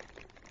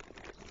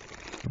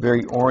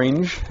 Very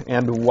orange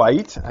and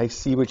white. I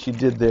see what you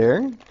did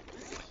there.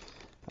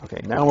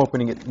 Okay, now I'm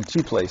opening it in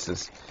two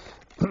places.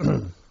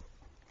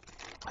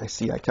 I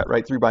see. I cut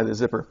right through by the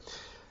zipper.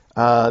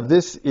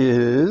 This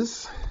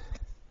is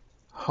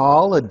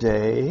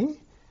Holiday,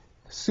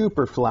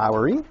 super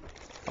flowery,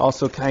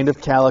 also kind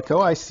of calico,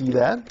 I see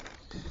that.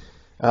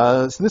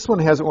 So this one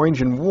has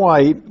orange and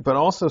white, but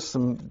also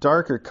some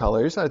darker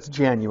colors. It's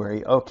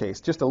January. Okay,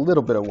 it's just a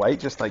little bit of white,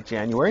 just like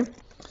January.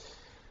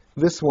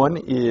 This one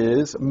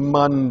is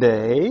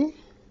Monday,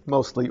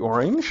 mostly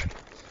orange.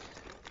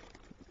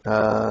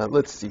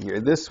 Let's see here.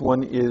 This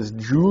one is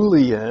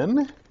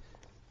Julian.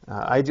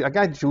 I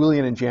got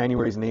Julian and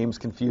January's names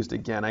confused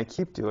again. I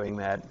keep doing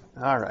that.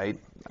 All right.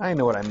 I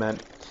know what I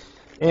meant.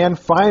 And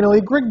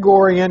finally,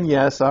 Gregorian.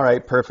 Yes, all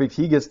right, perfect.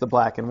 He gets the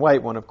black and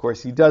white one, of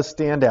course. He does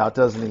stand out,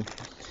 doesn't he?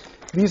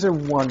 These are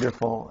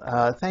wonderful.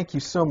 Thank you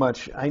so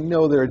much. I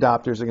know their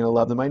adopters are going to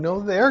love them. I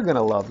know they're going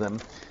to love them.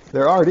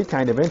 They're already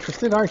kind of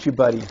interested, aren't you,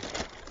 buddy?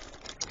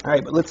 All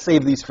right, but let's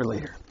save these for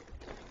later.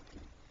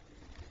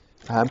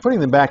 I'm putting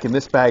them back in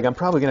this bag. I'm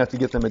probably going to have to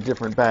get them a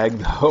different bag,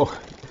 though.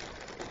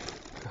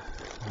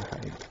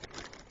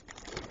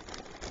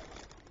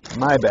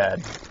 My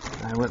bad.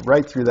 I went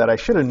right through that. I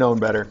should have known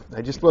better.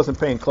 I just wasn't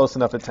paying close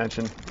enough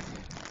attention.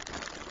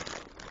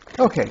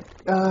 Okay,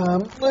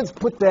 let's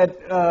put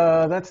that,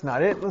 that's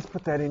not it. Let's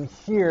put that in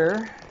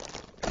here.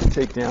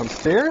 Take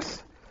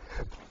downstairs.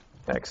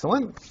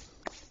 Excellent.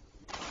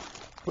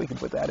 We can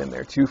put that in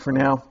there too for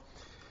now.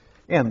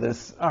 And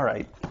this, all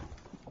right.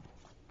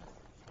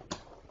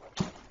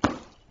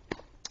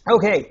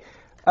 Okay,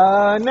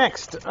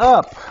 next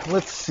up,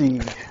 let's see.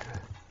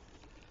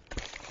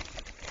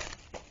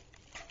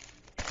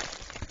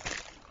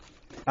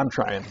 I'm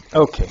trying.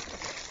 Okay.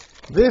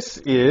 This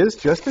is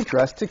just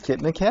addressed to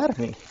Kitten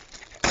Academy.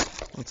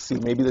 Let's see,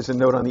 maybe there's a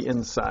note on the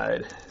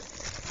inside.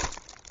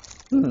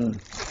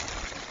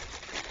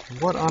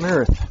 What on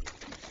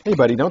earth? Hey,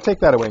 buddy, don't take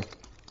that away.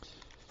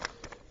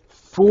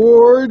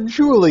 For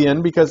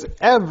Julian, because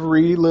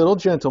every little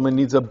gentleman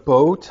needs a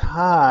bow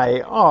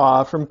tie.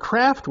 Aw, from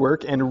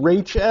Craftwork and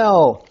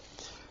Rachel.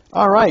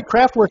 All right,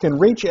 Craftwork and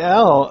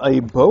Rachel, a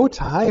bow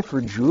tie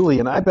for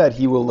Julian. I bet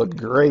he will look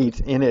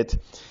great in it.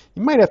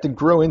 You might have to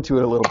grow into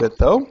it a little bit,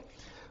 though.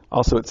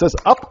 Also, it says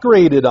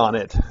upgraded on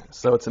it.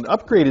 So it's an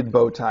upgraded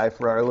bow tie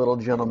for our little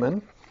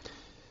gentleman.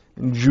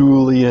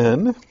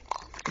 Julian.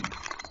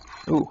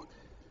 Ooh,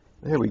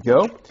 there we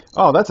go.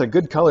 Oh, that's a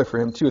good color for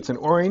him, too. It's an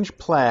orange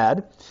plaid.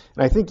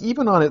 And I think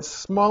even on its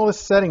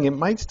smallest setting, it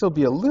might still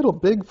be a little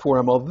big for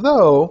him,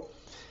 although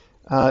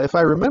if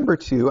I remember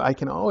to, I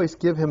can always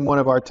give him one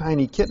of our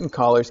tiny kitten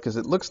collars because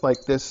it looks like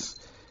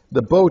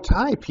the bow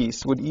tie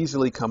piece would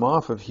easily come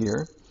off of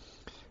here.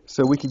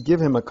 So we could give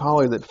him a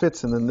collar that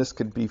fits, and then this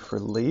could be for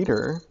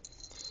later.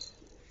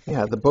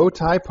 Yeah, the bow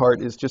tie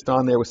part is just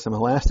on there with some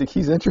elastic.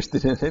 He's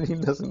interested in it. He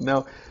doesn't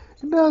know.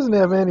 He doesn't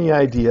have any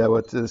idea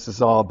what this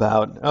is all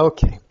about.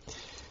 Okay.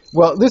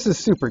 Well, this is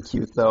super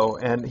cute, though,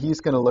 and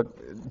he's going to look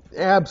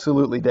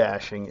absolutely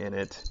dashing in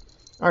it.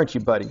 Aren't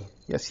you, buddy?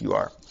 Yes, you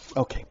are.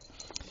 Okay.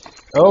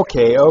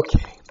 Okay. I'm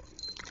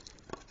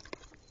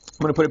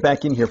going to put it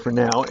back in here for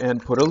now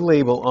and put a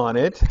label on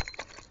it.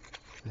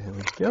 There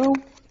we go.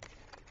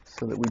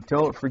 So that we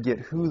don't forget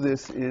who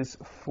this is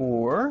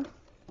for.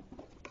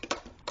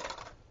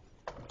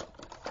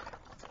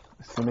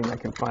 Assuming I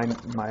can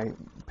find my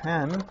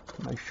pen,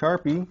 my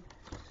Sharpie.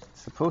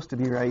 It's supposed to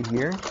be right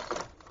here.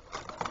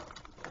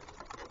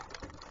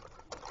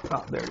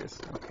 Oh, there it is.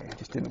 Okay, I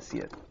just didn't see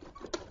it.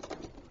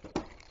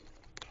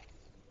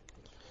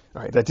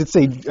 All right, I did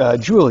say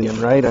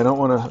Julian, right? I don't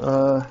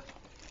want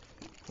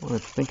to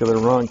think of the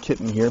wrong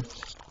kitten here.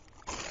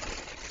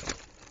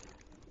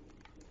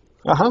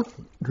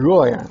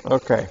 Julian.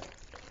 Okay.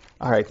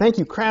 All right. Thank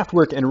you,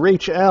 Craftwork and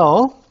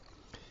Rachel.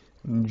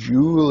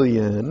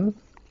 Julian.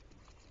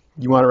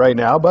 You want it right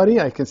now, buddy?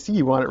 I can see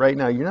you want it right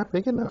now. You're not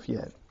big enough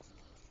yet.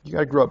 You got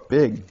to grow up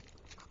big.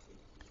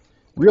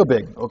 Real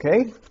big,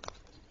 okay?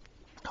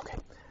 Okay.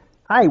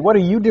 Hi, what are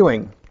you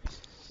doing?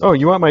 Oh,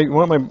 you want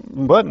my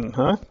button,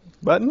 huh?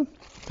 Button?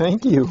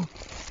 Thank you.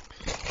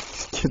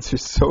 These kids are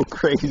so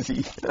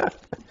crazy.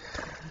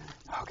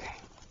 Okay.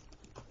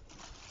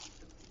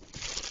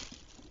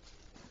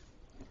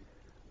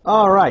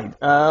 All right.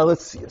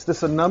 Let's see. Is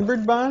this a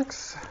numbered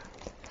box?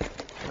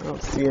 I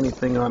don't see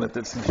anything on it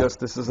that suggests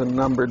this is a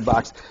numbered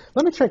box.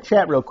 Let me check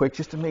chat real quick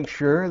just to make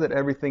sure that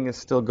everything is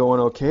still going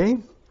okay.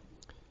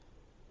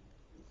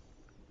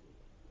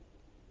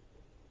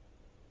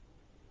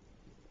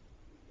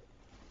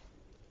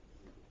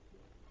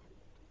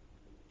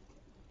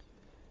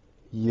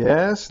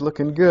 Yes,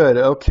 looking good.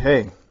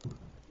 Okay.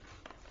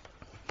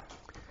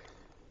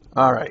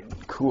 All right,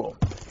 cool.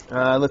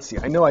 Let's see.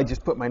 I know I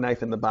just put my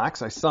knife in the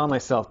box. I saw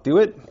myself do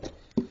it.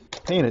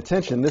 Paying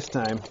attention this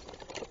time.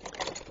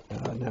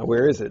 Now,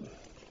 where is it?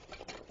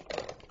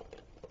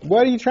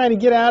 What are you trying to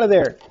get out of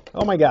there?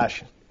 Oh, my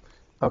gosh.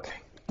 Okay.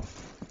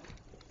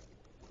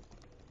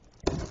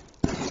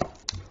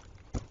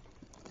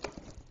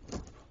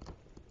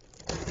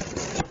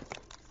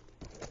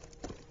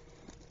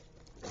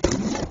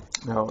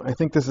 No, I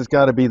think this has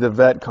got to be the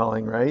vet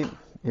calling, right?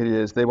 It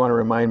is. They want to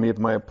remind me of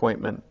my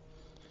appointment.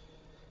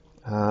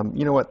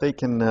 You know what? They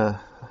can.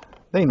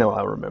 They know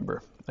I'll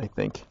remember, I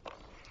think.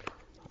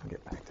 I'll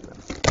get back to them.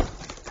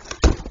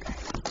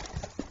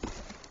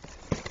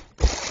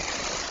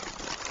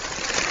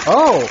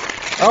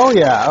 Oh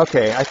yeah,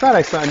 okay. I thought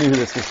I knew who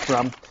this was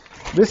from.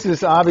 This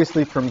is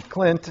obviously from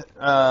Clint,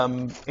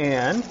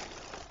 and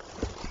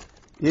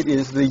it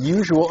is the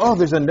usual. Oh,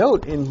 there's a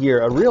note in here,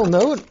 a real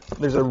note.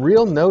 There's a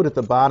real note at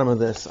the bottom of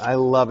this. I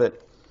love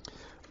it.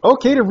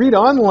 Okay to read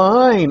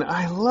online.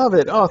 I love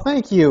it. Oh,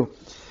 thank you.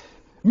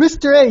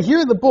 Mr. A, here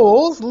are the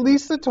bowls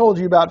Lisa told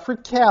you about for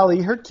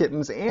Callie, her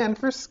kittens, and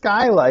for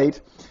Skylight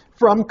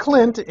from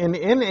Clint in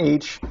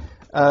NH.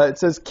 It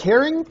says,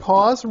 Caring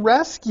Paws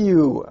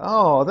Rescue.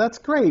 Oh, that's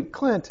great.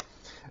 Clint,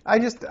 I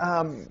just,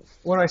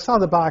 when I saw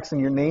the box and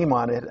your name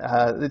on it,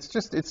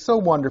 it's so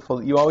wonderful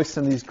that you always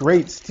send these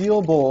great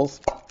steel bowls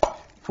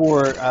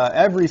for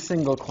every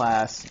single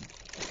class.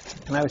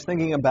 And I was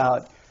thinking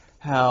about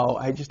how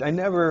I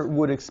never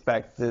would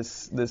expect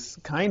this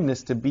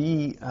kindness to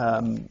be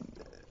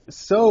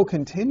so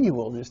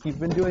continual. Just you've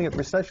been doing it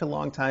for such a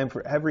long time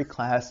for every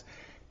class.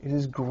 It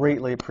is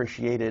greatly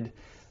appreciated.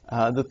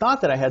 The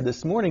thought that I had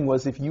this morning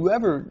was if you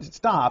ever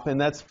stop,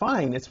 and that's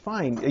fine, it's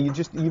fine.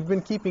 You've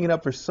been keeping it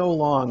up for so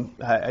long.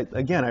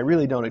 Again, I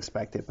really don't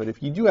expect it, but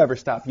if you do ever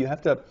stop, you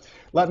have to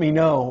let me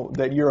know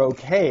that you're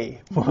okay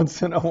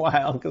once in a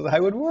while, because I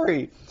would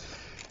worry.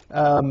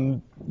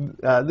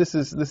 This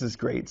is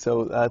great,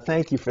 so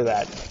thank you for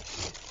that.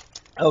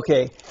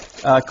 Okay,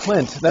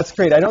 Clint, that's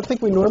great. I don't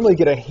think we normally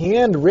get a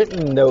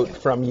handwritten note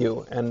from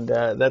you, and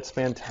that's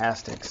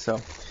fantastic. So.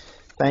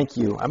 Thank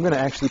you. I'm going to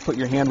actually put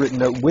your handwritten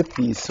note with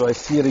these so I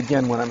see it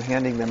again when I'm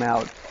handing them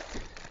out.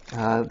 They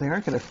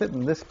aren't going to fit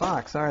in this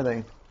box, are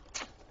they?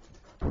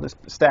 We'll just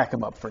stack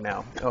them up for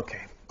now.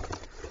 Okay. There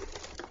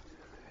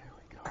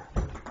we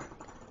go.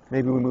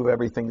 Maybe we move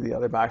everything to the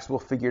other box. We'll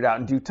figure it out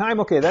in due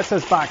time. Okay, that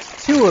says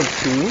box 2 of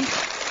 2.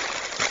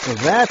 So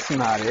that's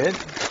not it.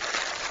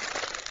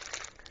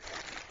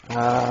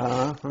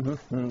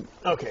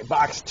 Okay,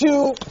 box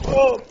 2.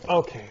 Oh,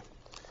 okay.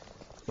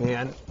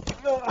 And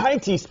hi,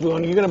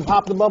 Teaspoon. You going to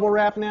pop the bubble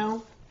wrap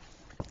now?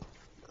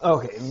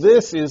 Okay,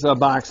 this is a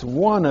box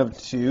 1 of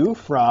 2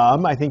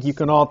 from, I think you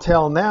can all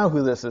tell now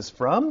who this is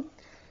from,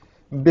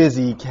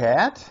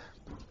 Bizzicat.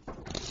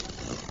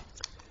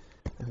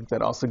 I think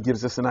that also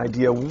gives us an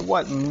idea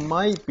what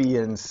might be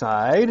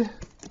inside.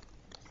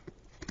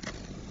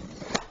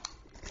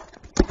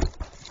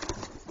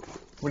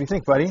 What do you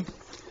think, buddy?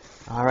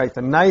 All right,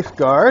 the knife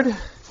guard.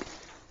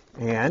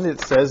 And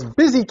it says,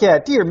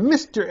 Bizzicat, dear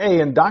Mr.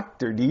 A and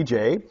Dr.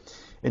 DJ,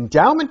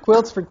 endowment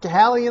quilts for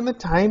Callie and the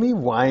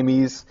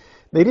timey-wimeys.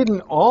 They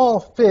didn't all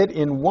fit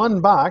in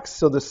one box,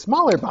 so the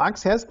smaller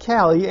box has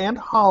Callie and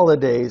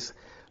holidays.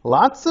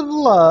 Lots of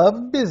love,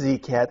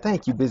 Bizzicat.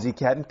 Thank you,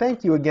 Bizzicat, and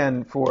thank you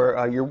again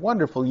for your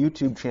wonderful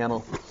YouTube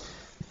channel.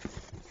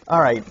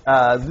 All right,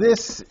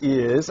 this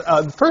is,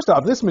 first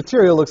off, this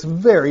material looks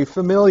very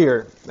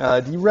familiar.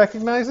 Do you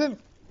recognize it?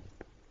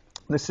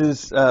 This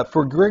is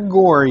for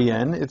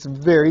Gregorian. It's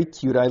very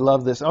cute. I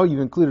love this. Oh,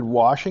 you've included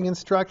washing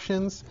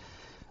instructions.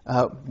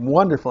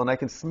 Wonderful, and I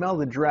can smell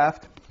the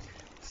draft.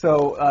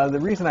 So the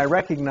reason I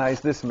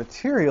recognize this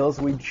material is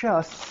we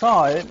just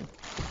saw it.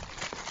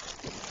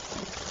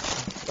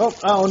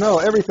 Oh no,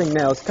 everything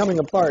now is coming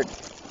apart.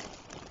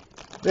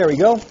 There we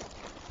go.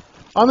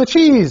 On the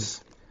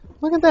cheese.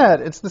 Look at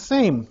that. It's the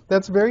same.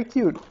 That's very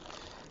cute.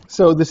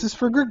 So this is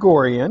for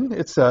Gregorian.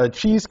 It's a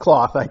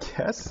cheesecloth, I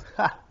guess.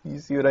 You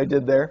see what I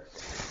did there?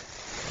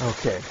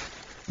 Okay.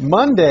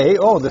 Monday,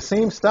 oh, the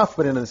same stuff,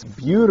 but in this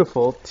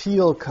beautiful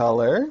teal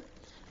color.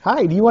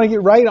 Hi, do you want to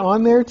get right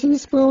on there,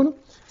 Teaspoon?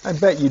 I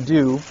bet you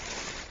do.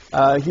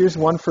 Here's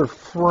one for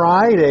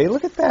Friday.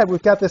 Look at that.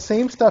 We've got the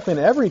same stuff in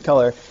every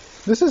color.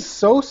 This is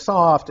so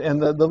soft,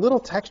 and the little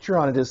texture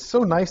on it is so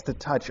nice to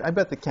touch. I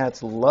bet the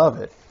cats love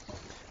it.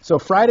 So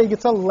Friday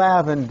gets a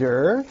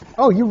lavender.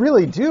 Oh, you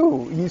really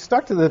do. You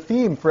stuck to the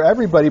theme for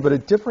everybody, but a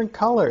different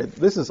color.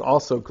 This is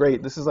also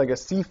great. This is like a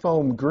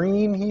seafoam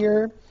green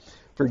here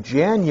for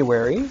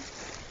January.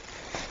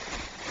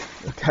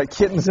 We've got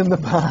kittens in the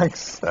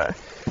box.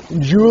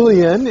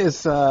 Julian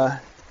is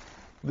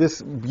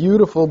this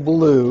beautiful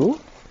blue,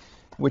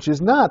 which is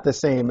not the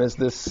same as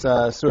this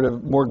sort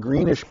of more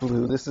greenish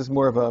blue. This is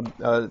more of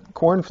a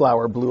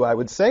cornflower blue, I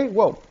would say.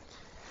 Whoa.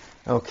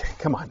 Okay,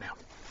 come on now.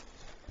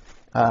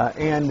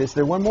 And is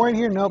there one more in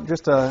here? Nope,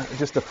 just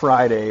a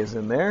Friday is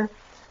in there.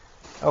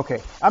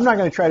 Okay, I'm not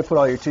going to try to put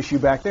all your tissue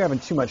back there. I'm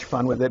having too much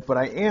fun with it, but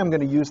I am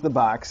going to use the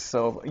box,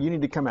 so you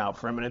need to come out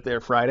for a minute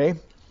there, Friday.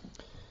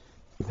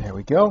 There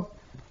we go.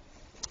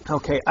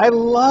 Okay, I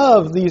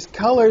love these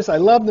colors. I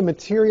love the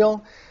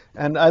material,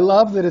 and I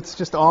love that it's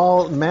just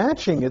all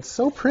matching. It's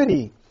so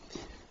pretty.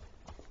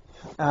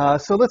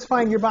 So let's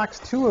find your box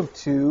 2 of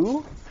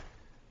 2.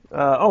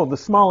 Oh, the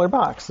smaller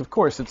box. Of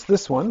course, it's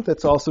this one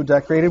that's also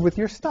decorated with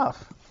your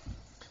stuff.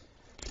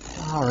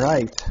 All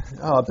right.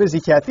 Oh,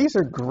 Bizzicat, these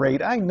are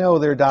great. I know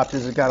their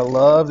adopters have got to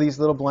love these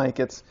little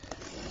blankets.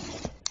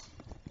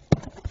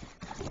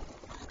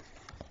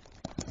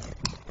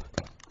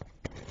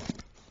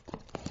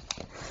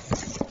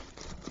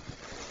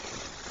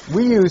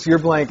 We use your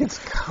blankets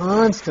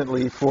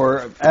constantly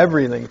for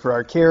everything, for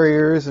our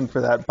carriers and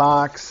for that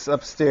box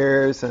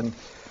upstairs and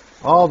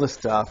all the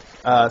stuff.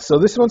 So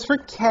this one's for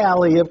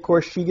Callie. Of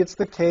course, she gets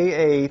the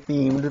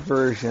KA-themed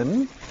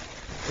version.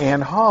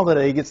 And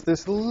Holiday gets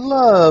this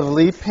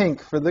lovely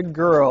pink for the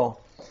girl.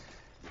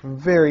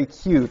 Very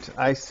cute,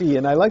 I see.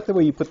 And I like the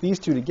way you put these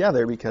two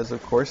together because,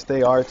 of course,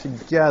 they are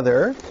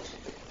together.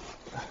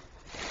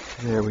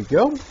 There we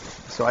go.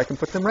 So I can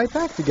put them right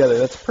back together.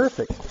 That's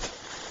perfect.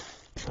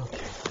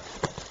 Okay.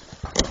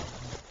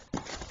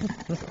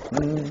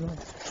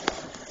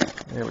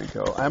 There we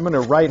go. I'm going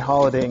to write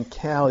Holiday and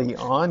Callie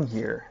on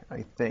here,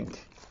 I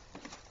think.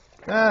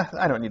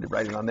 I don't need to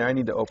write it on there. I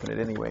need to open it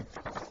anyway.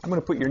 I'm going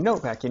to put your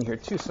note back in here,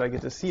 too, so I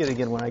get to see it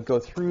again when I go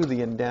through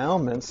the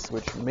endowments,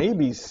 which may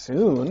be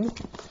soon.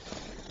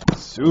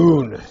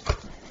 Soon.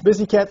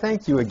 Bizzicat,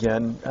 thank you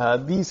again.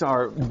 These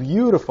are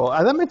beautiful.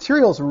 That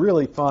material's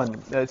really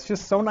fun. It's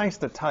just so nice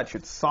to touch.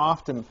 It's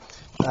soft, and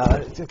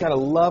it's got a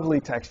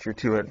lovely texture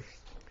to it.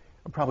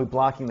 I'm probably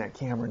blocking that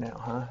camera now,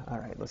 huh? All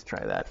right, let's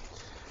try that.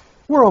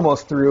 We're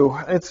almost through.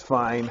 It's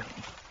fine.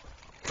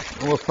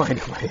 We'll find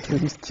a way.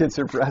 These kids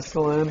are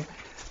wrestling.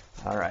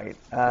 All right.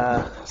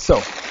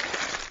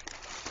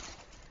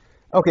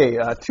 Okay,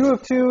 2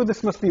 of 2.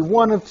 This must be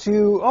 1 of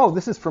 2. Oh,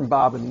 this is from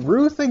Bob and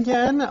Ruth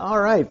again. All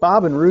right,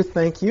 Bob and Ruth,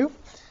 thank you.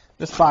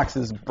 This box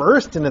is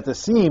bursting at the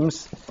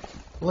seams.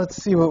 Let's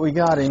see what we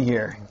got in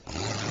here.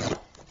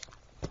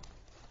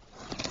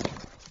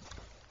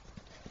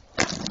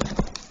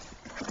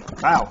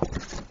 Wow,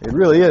 it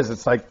really is.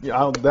 It's like,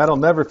 that'll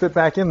never fit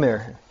back in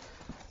there.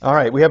 All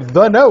right, we have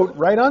the note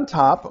right on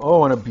top.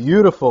 Oh, and a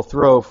beautiful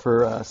throw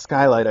for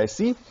Skylight, I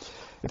see.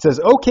 It says,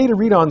 okay to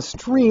read on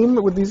stream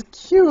with these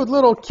cute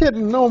little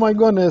kitten. Oh, my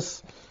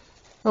goodness.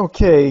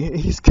 Okay,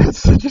 he's got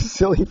such a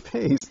silly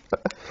face.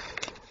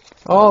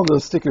 All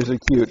those stickers are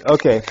cute.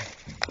 Okay.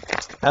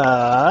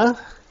 All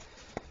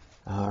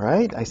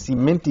right, I see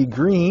minty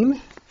green.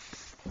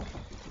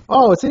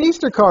 Oh, it's an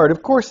Easter card.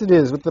 Of course it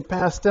is, with the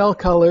pastel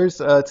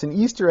colors. It's an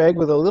Easter egg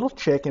with a little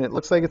chick, and it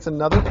looks like it's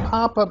another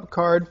pop-up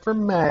card for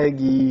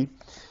Maggie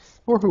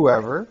or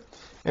whoever.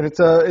 And it's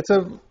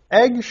a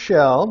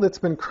eggshell that's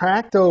been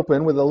cracked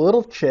open with a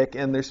little chick,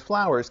 and there's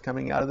flowers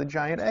coming out of the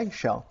giant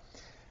eggshell.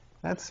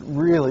 That's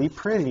really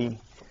pretty.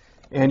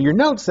 And your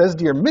note says,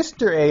 Dear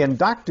Mr. A and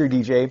Dr.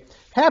 DJ,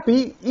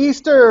 Happy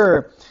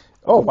Easter!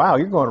 Oh, wow,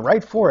 you're going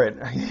right for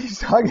it.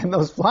 He's hugging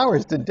those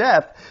flowers to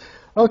death.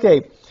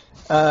 Okay,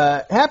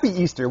 Happy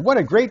Easter. What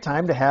a great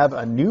time to have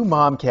a new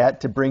mom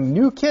cat to bring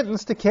new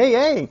kittens to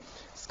KA.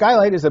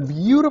 Skylight is a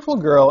beautiful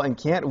girl and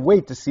can't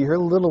wait to see her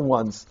little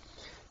ones.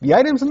 The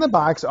items in the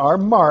box are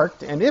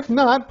marked, and if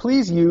not,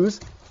 please use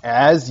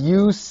as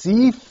you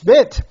see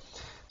fit.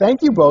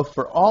 Thank you both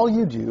for all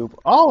you do.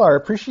 All our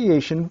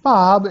appreciation,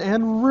 Bob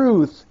and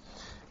Ruth.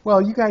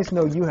 Well, you guys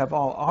know you have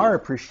all our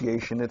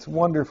appreciation. It's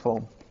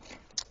wonderful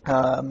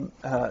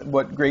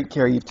what great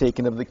care you've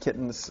taken of the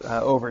kittens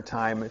over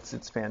time.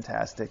 It's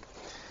fantastic.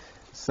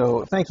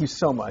 So thank you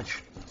so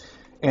much.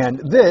 And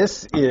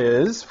this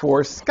is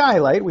for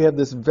Skylight. We have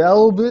this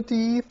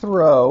velvety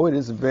throw. It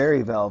is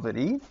very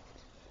velvety.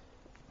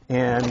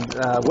 And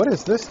what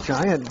is this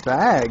giant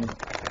bag?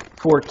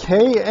 For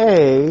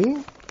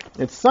KA,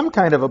 it's some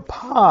kind of a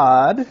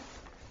pod.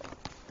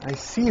 I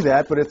see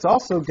that, but it's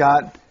also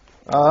got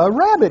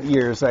rabbit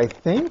ears, I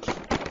think.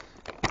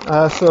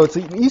 So it's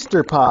an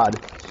Easter pod.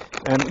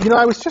 And, you know,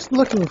 I was just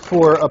looking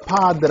for a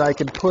pod that I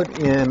could put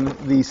in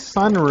the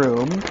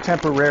sunroom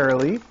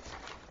temporarily,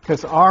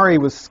 because Ari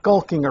was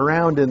skulking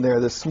around in there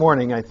this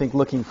morning, I think,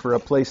 looking for a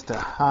place to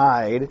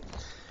hide.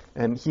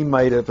 And he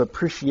might have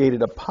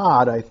appreciated a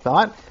pod, I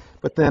thought.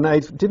 But then I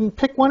didn't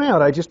pick one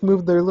out. I just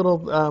moved their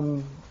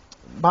little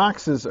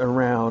boxes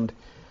around.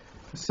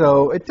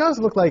 So it does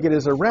look like it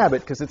is a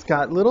rabbit because it's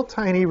got little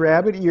tiny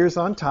rabbit ears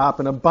on top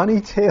and a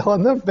bunny tail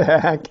on the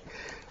back.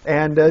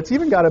 And it's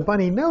even got a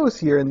bunny nose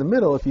here in the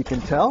middle, if you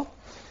can tell.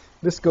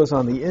 This goes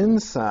on the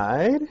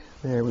inside.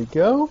 There we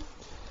go.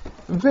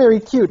 Very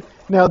cute.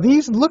 Now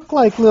these look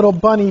like little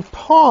bunny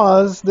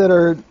paws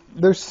they're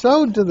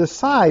sewed to the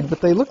side,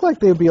 but they look like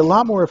they would be a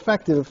lot more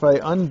effective if I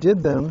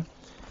undid them.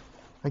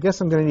 I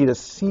guess I'm going to need a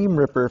seam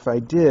ripper if I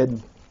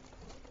did,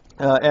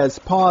 as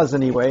paws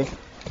anyway.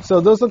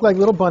 So those look like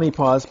little bunny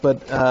paws,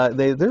 but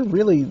they're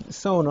really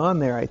sewn on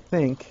there, I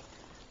think.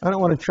 I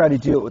don't want to try to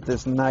do it with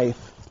this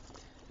knife.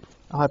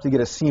 I'll have to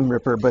get a seam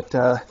ripper, but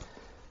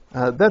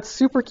that's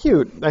super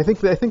cute. I think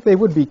they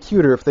would be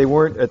cuter if they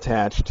weren't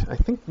attached. I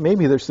think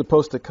maybe they're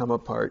supposed to come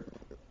apart.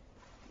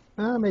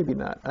 Maybe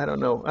not. I don't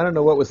know. I don't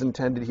know what was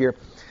intended here.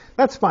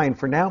 That's fine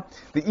for now.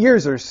 The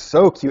ears are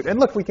so cute. And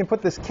look, we can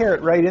put this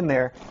carrot right in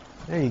there.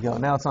 There you go.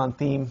 Now it's on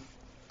theme.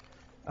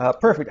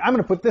 Perfect. I'm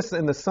going to put this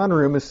in the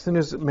sunroom as soon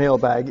as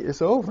Mailbag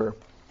is over.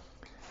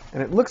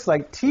 And it looks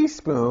like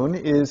Teaspoon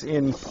is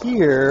in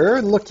here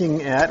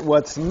looking at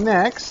what's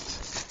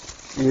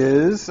next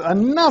is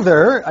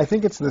another, I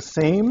think it's the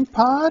same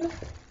pod.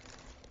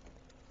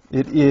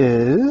 It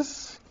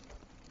is.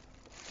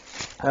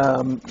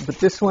 But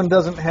this one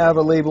doesn't have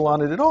a label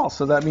on it at all,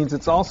 so that means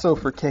it's also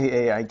for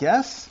KA, I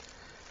guess.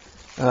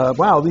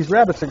 Wow, these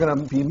rabbits are going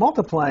to be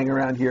multiplying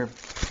around here.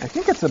 I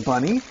think it's a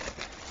bunny.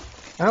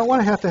 I don't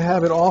want to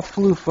have it all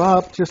floof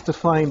up just to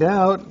find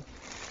out.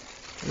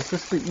 Is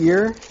this the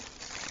ear?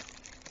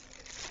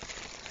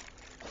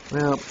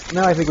 Well,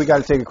 now I think we got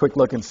to take a quick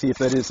look and see if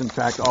that is in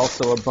fact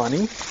also a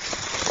bunny.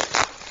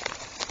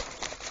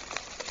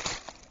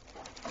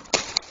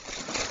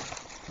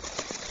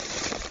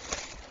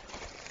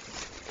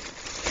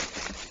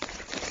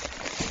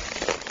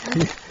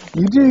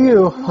 You do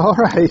you. All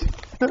right.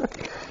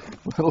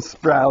 Little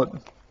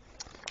sprout.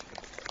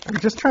 I'm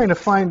just trying to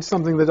find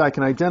something that I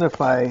can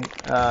identify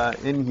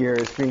in here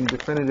as being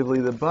definitively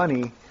the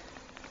bunny.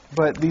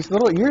 But these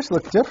little ears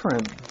look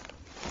different.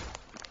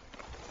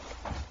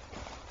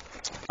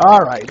 All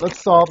right, let's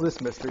solve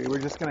this mystery. We're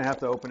just going to have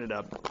to open it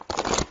up.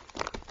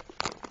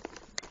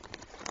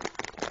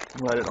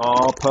 Let it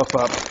all puff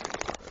up.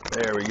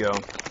 There we go.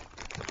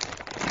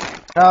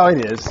 Oh,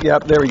 it is.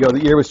 Yep, there we go.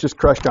 The ear was just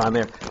crushed on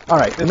there. All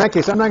right, in that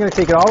case, I'm not going to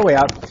take it all the way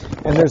out.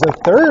 And there's a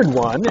third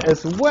one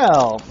as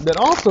well that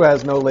also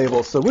has no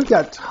label. So we've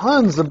got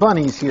tons of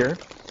bunnies here.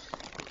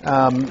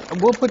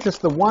 We'll put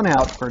just the one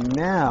out for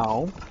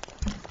now,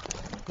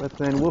 but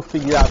then we'll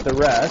figure out the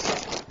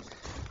rest.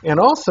 And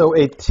also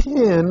a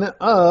tin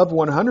of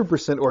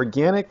 100%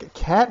 organic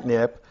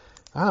catnip.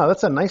 Ah,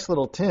 that's a nice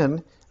little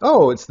tin.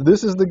 Oh,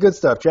 this is the good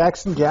stuff,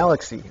 Jackson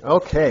Galaxy.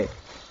 Okay.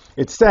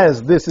 It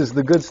says this is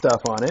the good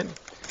stuff on it,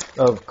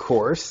 of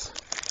course.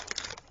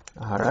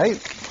 All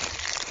right.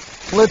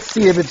 Let's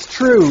see if it's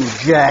true,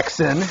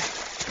 Jackson.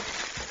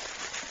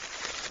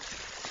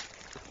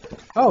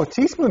 Oh,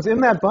 Teaspoon's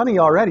in that bunny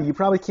already. You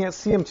probably can't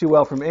see him too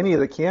well from any of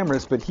the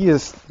cameras, but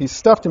he's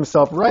stuffed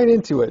himself right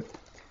into it.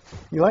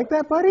 You like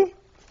that, buddy?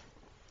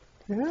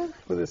 Yeah,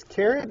 with his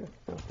carrot?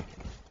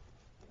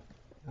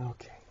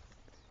 Okay.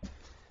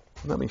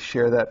 Let me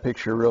share that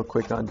picture real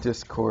quick on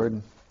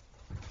Discord.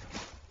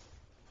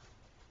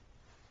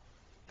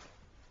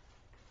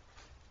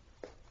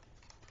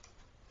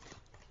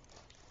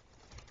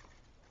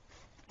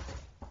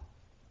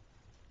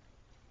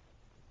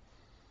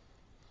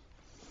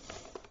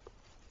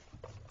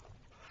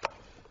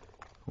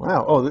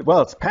 Wow. Oh,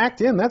 well, it's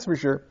packed in, that's for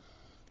sure.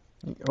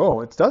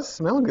 Oh, it does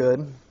smell good.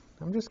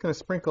 I'm just going to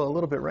sprinkle a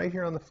little bit right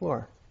here on the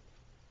floor.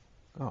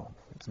 Oh,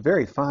 it's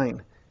very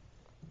fine.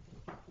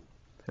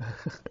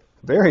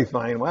 Very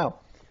fine. Wow.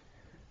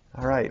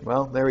 All right.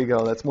 Well, there we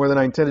go. That's more than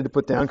I intended to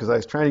put down because I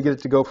was trying to get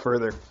it to go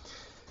further.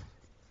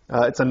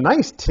 It's a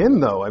nice tin,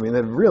 though. I mean,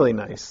 they're really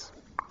nice.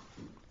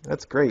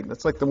 That's great.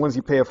 That's like the ones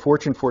you pay a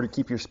fortune for to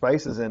keep your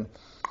spices in.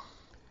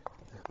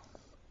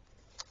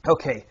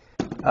 Okay.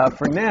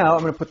 For now,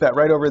 I'm going to put that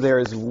right over there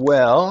as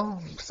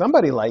well.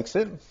 Somebody likes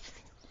it.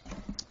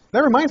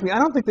 That reminds me, I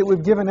don't think that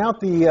we've given out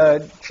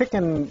the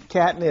chicken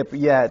catnip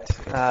yet.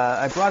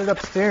 I brought it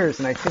upstairs,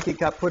 and I think it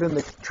got put in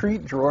the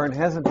treat drawer and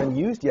hasn't been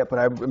used yet, but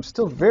I'm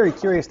still very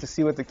curious to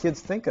see what the kids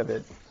think of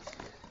it.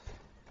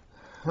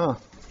 Huh.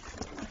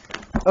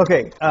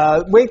 Okay,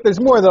 wait, there's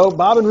more, though.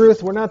 Bob and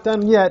Ruth, we're not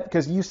done yet,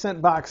 because you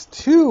sent box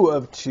 2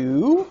 of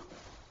 2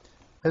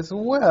 as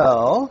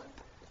well.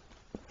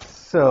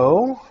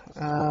 So,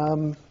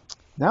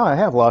 now I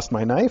have lost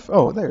my knife.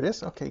 Oh, there it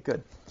is. Okay,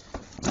 good.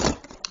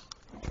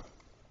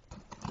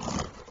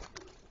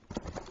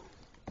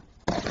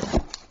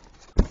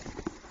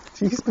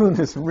 Teaspoon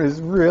is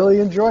really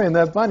enjoying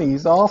that bunny.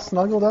 He's all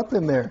snuggled up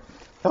in there.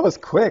 That was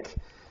quick.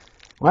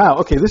 Wow,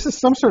 okay, this is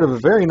some sort of a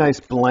very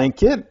nice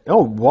blanket.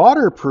 Oh,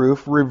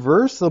 waterproof,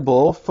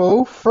 reversible,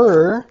 faux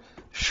fur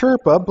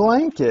Sherpa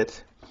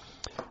blanket.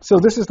 So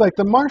this is like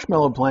the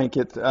marshmallow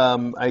blanket,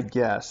 I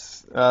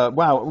guess.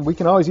 Wow, we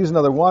can always use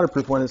another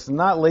waterproof one. It's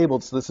not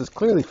labeled, so this is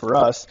clearly for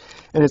us.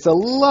 And it's a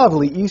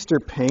lovely Easter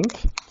pink.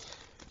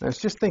 I was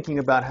just thinking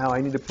about how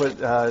I need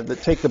to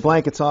take the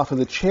blankets off of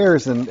the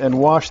chairs and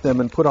wash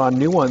them and put on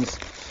new ones.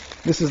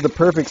 This is the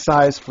perfect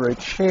size for a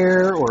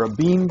chair or a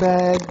bean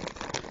bag.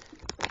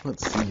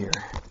 Let's see here.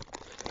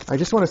 I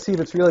just want to see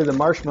if it's really the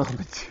marshmallow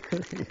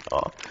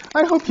material.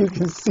 I hope you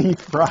can see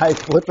Fry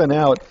flipping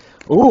out.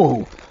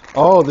 Ooh,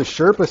 oh, the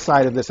Sherpa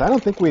side of this. I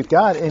don't think we've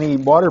got any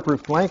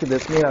waterproof blanket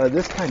that's made out of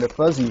this kind of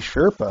fuzzy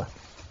Sherpa.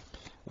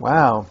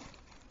 Wow.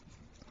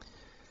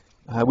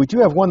 We do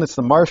have one that's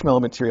the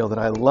marshmallow material that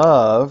I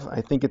love. I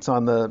think it's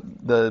on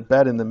the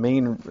bed in the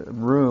main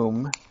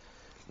room.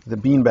 The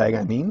beanbag,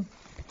 I mean.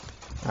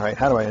 All right,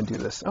 how do I undo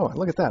this? Oh,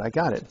 look at that. I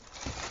got it.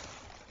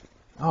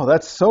 Oh,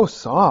 that's so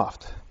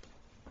soft.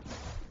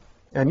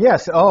 And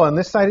yes, oh, on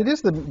this side it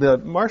is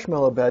the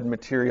marshmallow bed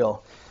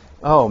material.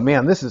 Oh,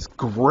 man, this is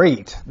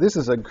great. This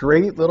is a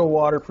great little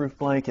waterproof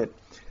blanket.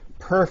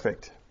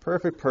 Perfect,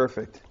 perfect,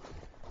 perfect.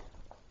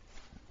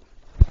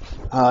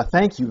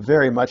 Thank you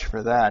very much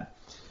for that.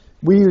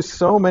 We use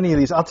so many of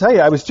these. I'll tell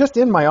you, I was just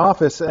in my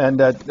office, and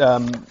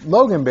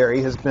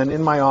Loganberry has been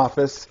in my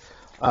office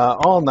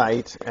all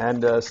night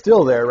and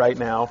still there right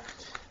now.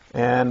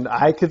 And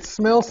I could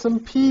smell some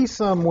pee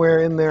somewhere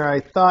in there,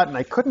 I thought, and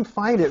I couldn't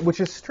find it, which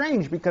is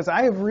strange because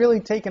I have really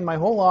taken my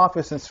whole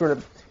office and sort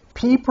of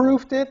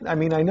pee-proofed it. I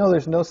mean, I know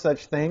there's no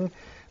such thing,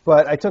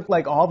 but I took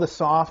like all the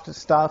soft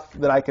stuff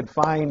that I could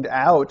find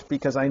out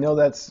because I know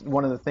that's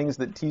one of the things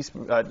that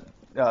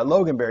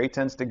Loganberry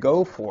tends to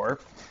go for.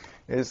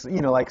 Is,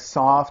 you know, like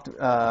soft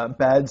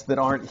beds that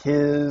aren't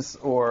his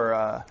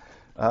or,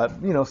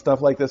 you know,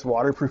 stuff like this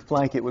waterproof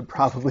blanket would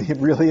probably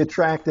really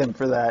attract him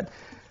for that.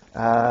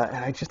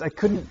 And I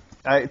couldn't,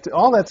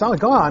 all that's all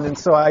gone. And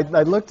so I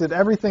looked at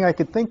everything I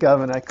could think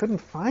of and I couldn't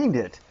find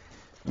it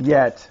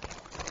yet.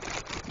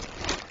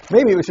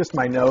 Maybe it was just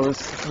my nose.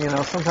 You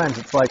know, sometimes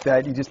it's like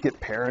that. You just get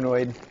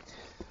paranoid.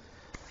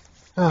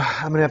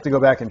 I'm going to have to go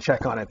back and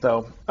check on it,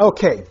 though.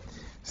 Okay.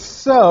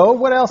 So,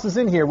 what else is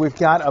in here? We've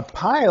got a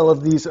pile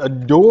of these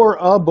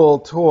adorable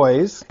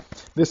toys.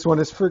 This one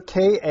is for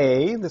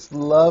K.A., this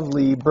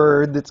lovely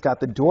bird that's got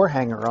the door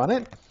hanger on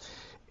it.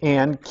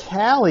 And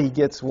Callie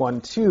gets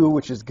one, too,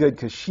 which is good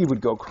because she would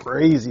go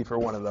crazy for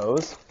one of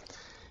those.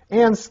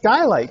 And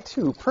Skylight,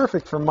 too,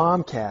 perfect for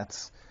mom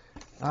cats.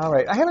 All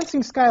right, I haven't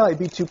seen Skylight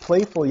be too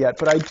playful yet,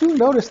 but I do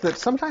notice that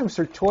sometimes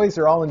her toys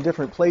are all in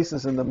different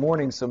places in the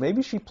morning, so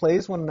maybe she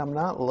plays when I'm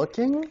not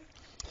looking?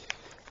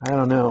 I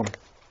don't know.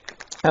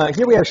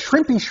 Here we have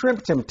Shrimpy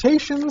Shrimp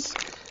Temptations.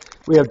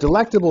 We have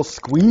Delectable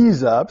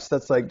Squeeze Ups.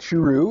 That's like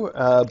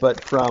Churu,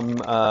 but from,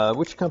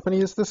 which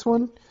company is this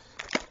one?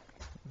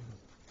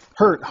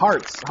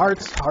 Hearts.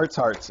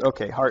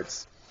 Okay,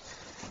 Hearts.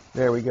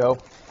 There we go.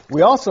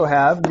 We also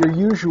have your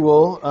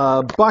usual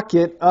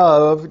bucket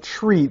of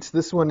treats.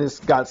 This one has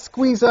got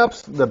Squeeze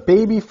Ups, the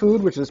baby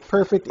food, which is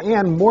perfect,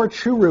 and more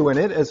Churu in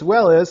it, as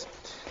well as,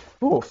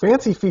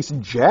 Fancy Feast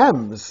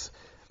Gems.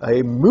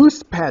 A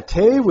moose pate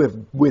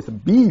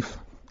with beef.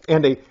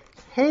 And a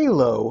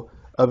halo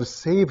of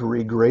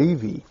savory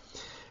gravy.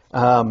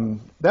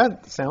 That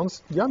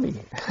sounds yummy.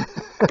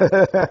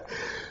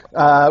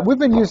 We've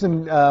been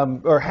using,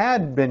 or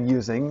had been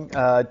using,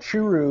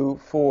 Churu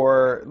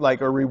for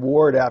like a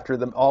reward after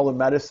all the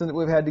medicine that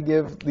we've had to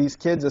give these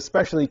kids,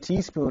 especially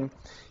Teaspoon.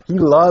 He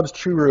loves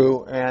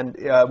Churu, and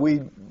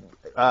we,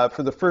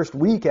 for the first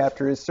week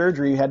after his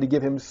surgery, had to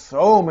give him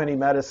so many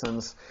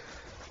medicines.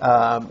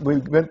 We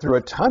went through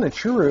a ton of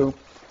Churu.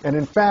 And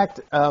in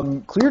fact,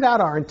 cleared out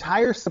our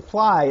entire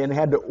supply and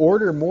had to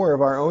order more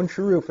of our own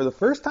churro for the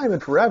first time in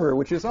forever,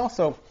 which is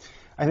also,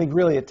 I think,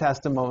 really a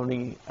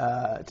testament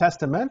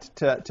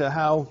to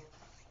how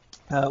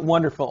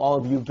wonderful all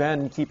of you've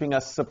been keeping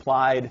us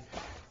supplied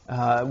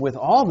with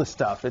all the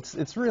stuff. It's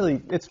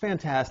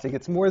fantastic.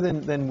 It's more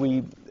than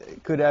we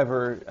could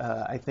ever,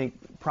 I think,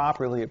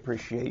 properly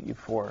appreciate you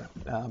for.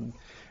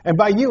 And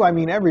by you, I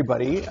mean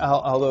everybody.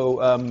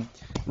 Although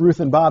Ruth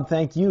and Bob,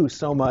 thank you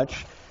so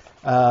much.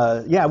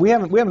 Yeah, we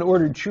haven't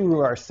ordered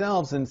churro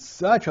ourselves in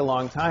such a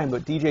long time,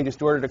 but DJ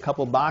just ordered a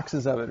couple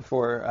boxes of it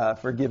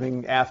for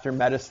giving after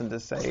medicine to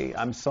say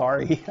I'm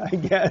sorry. I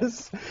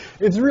guess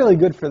it's really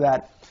good for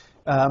that.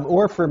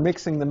 Or for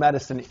mixing the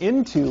medicine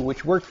into,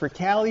 which worked for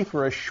Callie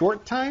for a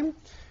short time,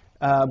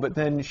 but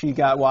then she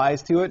got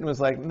wise to it and was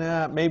like,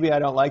 nah, maybe I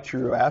don't like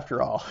churro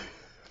after all.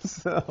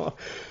 So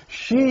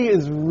she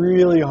is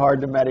really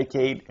hard to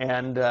medicate,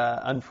 and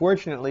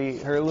unfortunately,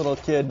 her little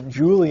kid,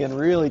 Julian,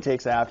 really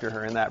takes after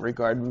her in that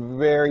regard.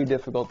 Very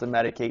difficult to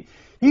medicate.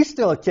 He's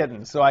still a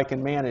kitten, so I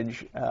can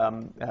manage.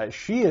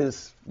 She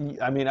is,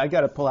 I mean, I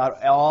got to pull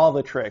out all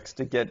the tricks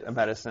to get a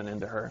medicine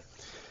into her.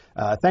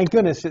 Thank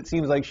goodness it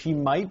seems like she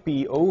might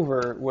be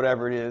over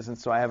whatever it is, and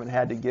so I haven't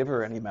had to give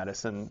her any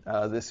medicine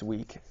this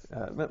week.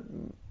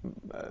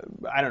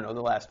 I don't know,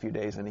 the last few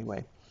days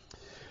anyway.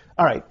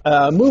 All right,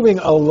 moving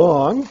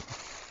along.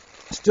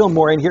 Still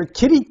more in here.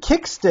 Kitty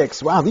kick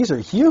sticks. Wow, these are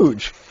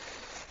huge.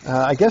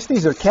 I guess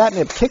these are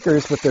catnip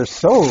kickers, but they're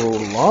so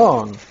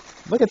long.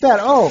 Look at that.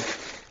 Oh,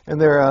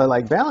 and they're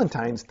like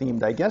Valentine's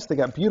themed, I guess. They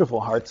got beautiful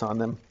hearts on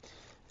them.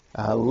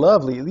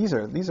 Lovely. These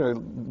are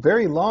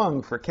very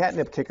long for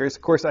catnip kickers.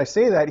 Of course, I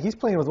say that. He's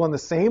playing with one the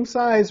same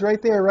size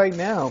right there, right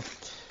now,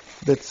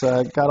 that's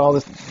got all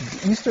this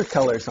Easter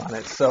colors on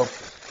it. So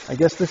I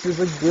guess this is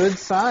a good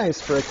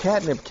size for a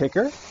catnip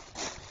kicker.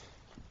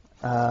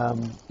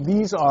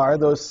 These are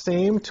those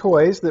same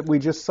toys that we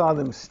just saw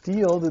them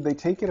steal. Did they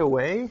take it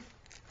away?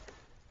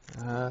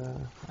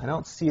 I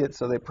don't see it,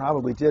 so they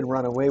probably did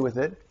run away with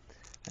it.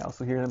 I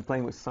also hear them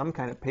playing with some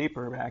kind of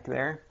paper back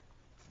there.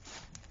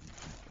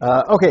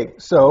 Okay,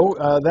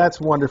 so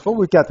that's wonderful.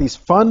 We've got these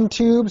fun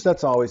tubes.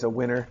 That's always a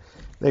winner.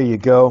 There you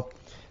go.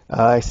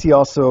 I see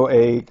also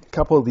a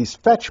couple of these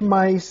fetch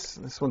mice.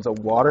 This one's a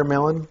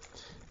watermelon.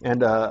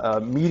 And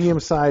a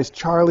medium-sized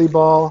Charlie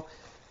ball.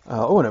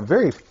 Oh, and a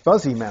very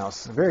fuzzy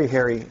mouse. Very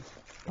hairy.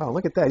 Oh,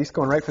 look at that. He's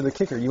going right for the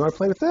kicker. You want to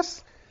play with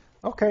this?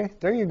 Okay,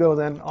 there you go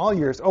then. All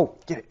yours. Oh,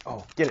 get it.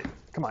 Oh, get it.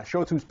 Come on,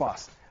 show us who's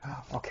boss.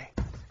 Okay.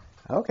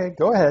 Okay,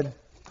 go ahead.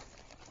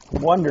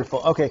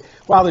 Wonderful. Okay.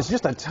 Wow, there's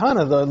just a ton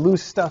of the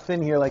loose stuff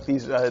in here, like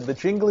these the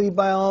jingly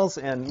bells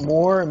and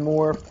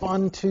more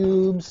fun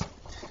tubes.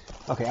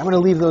 Okay, I'm going to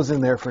leave those in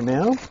there for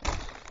now.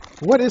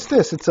 What is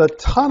this? It's a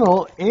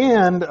tunnel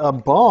and a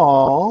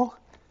ball.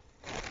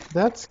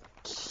 That's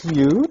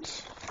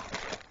cute.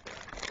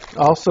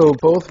 Also,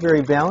 both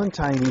very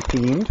Valentine-y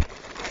themed.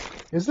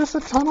 Is this a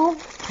tunnel?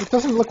 It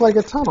doesn't look like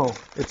a tunnel.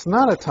 It's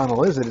not a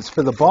tunnel, is it? It's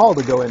for the ball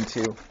to go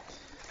into.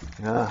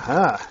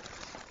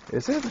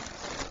 Is it?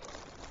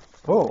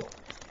 Oh,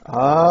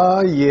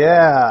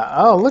 yeah.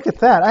 Oh, look at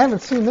that. I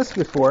haven't seen this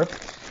before.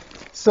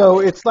 So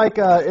it's like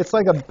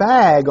a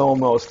bag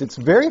almost. It's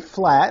very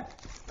flat,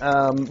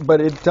 but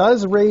it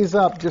does raise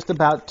up just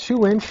about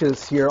 2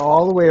 inches here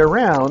all the way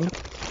around.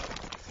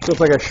 So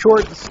it's like a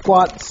short,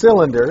 squat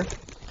cylinder.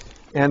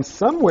 And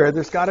somewhere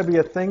there's got to be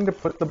a thing to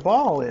put the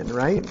ball in,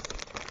 right?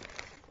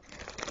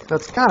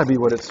 That's got to be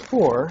what it's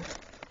for,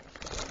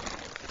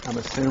 I'm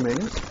assuming.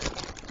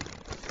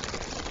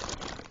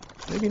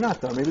 Maybe not,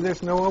 though. Maybe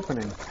there's no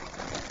opening.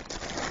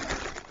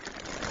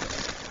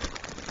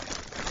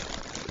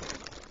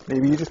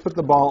 Maybe you just put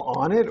the ball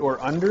on it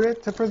or under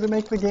it to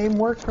make the game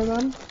work for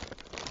them?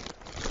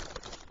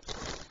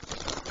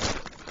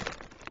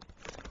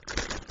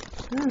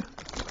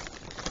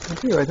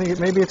 Yeah. I think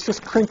maybe it's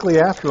just crinkly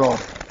after all.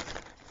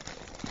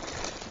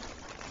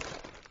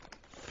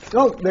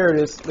 Oh, there it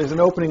is. There's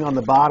an opening on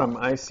the bottom.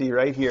 I see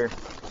right here.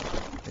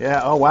 Yeah,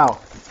 oh wow.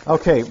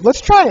 Okay,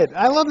 let's try it.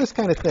 I love this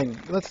kind of thing.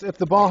 If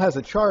the ball has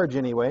a charge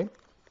anyway,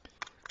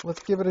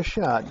 let's give it a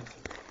shot.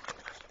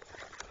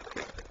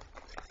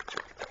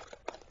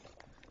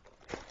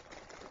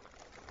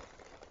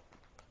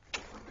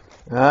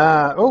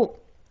 Oh.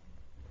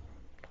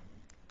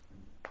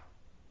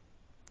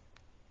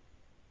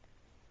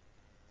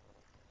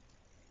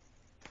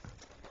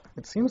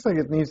 It seems like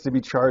it needs to be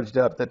charged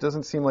up. That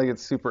doesn't seem like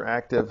it's super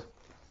active.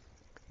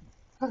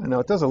 I don't know.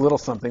 It does a little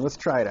something. Let's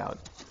try it out.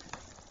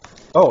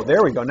 Oh,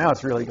 there we go. Now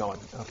it's really going.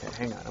 Okay,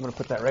 hang on. I'm going to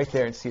put that right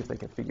there and see if they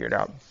can figure it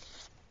out.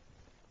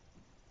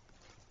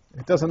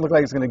 It doesn't look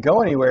like it's going to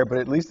go anywhere, but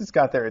at least it's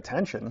got their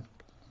attention.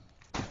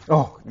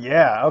 Oh,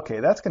 yeah.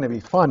 Okay, that's going to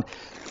be fun.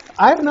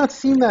 I have not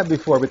seen that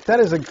before, but that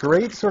is a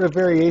great sort of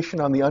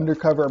variation on the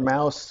undercover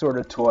mouse sort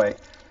of toy.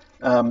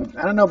 I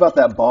don't know about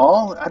that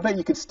ball. I bet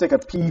you could stick a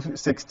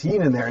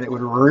P16 in there and it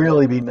would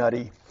really be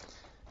nutty.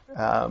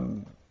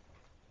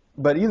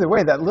 But either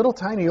way, that little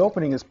tiny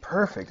opening is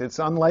perfect. It's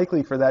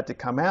unlikely for that to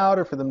come out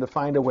or for them to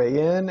find a way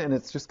in, and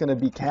it's just going to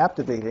be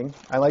captivating.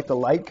 I like the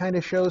light kind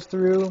of shows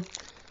through.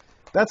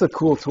 That's a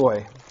cool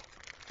toy.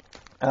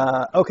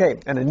 Okay,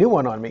 and a new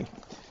one on me.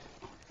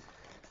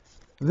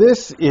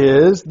 This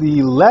is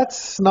the Let's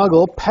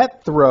Snuggle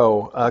Pet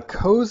Throw, a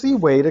cozy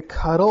way to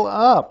cuddle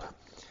up.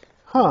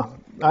 Huh.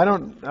 I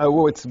don't,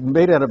 well, it's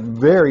made out of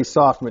very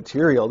soft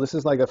material. This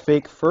is like a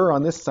fake fur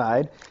on this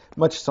side,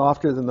 much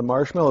softer than the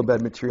marshmallow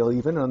bed material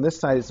even. On this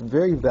side, it's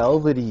very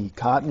velvety,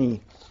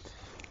 cottony.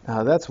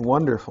 That's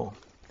wonderful.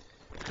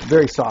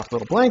 Very soft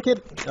little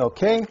blanket.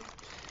 Okay.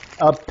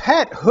 A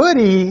pet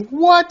hoodie.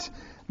 What?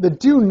 The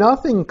Do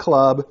Nothing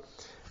Club.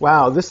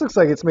 Wow, this looks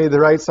like it's made the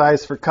right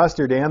size for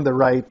Custard and the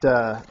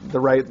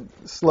right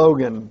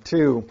slogan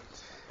too.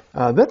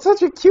 That's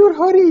such a cute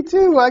hoodie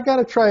too. I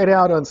gotta try it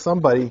out on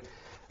somebody.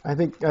 I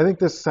think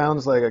this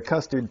sounds like a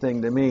Custard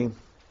thing to me.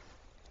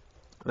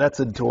 That's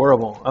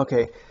adorable.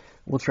 Okay,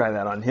 we'll try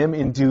that on him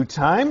in due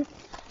time.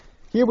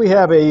 Here we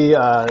have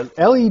a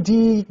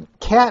LED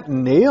cat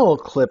nail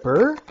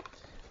clipper.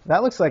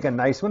 That looks like a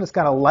nice one. It's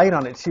got a light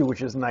on it too,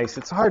 which is nice.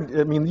 It's hard.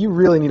 I mean, you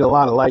really need a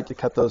lot of light to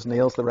cut those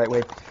nails the right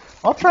way.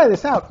 I'll try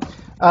this out.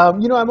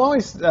 You know, I'm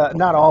always,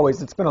 not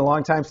always, it's been a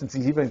long time since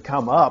he's even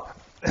come up.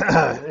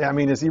 I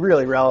mean, is he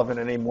really relevant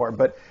anymore?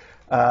 But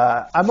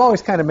I'm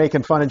always kind of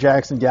making fun of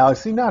Jackson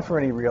Galaxy, not for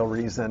any real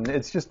reason.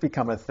 It's just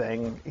become a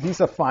thing. He's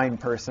a fine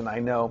person, I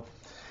know.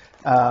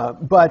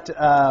 But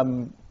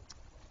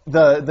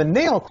the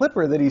nail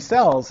clipper that he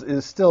sells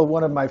is still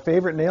one of my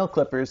favorite nail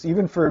clippers,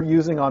 even for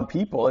using on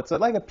people. It's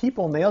like a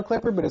people nail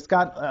clipper, but it's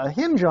got a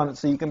hinge on it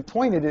so you can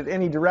point it at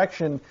any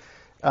direction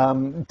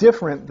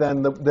different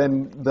than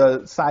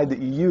the side that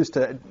you use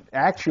to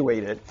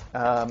actuate it,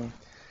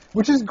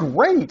 which is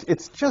great.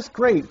 It's just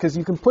great because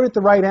you can put it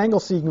the right angle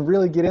so you can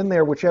really get in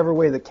there whichever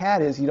way the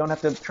cat is. You don't have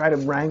to try to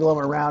wrangle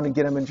them around and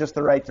get them in just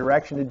the right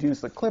direction to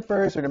use the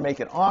clippers or to make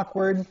it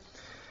awkward.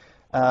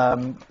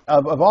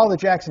 Of all the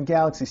Jackson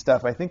Galaxy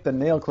stuff, I think the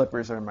nail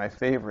clippers are my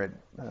favorite,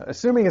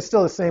 assuming it's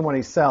still the same one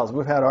he sells.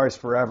 We've had ours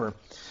forever.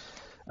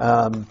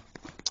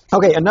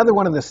 Okay, another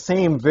one of the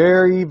same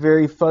very,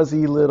 very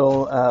fuzzy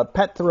little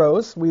pet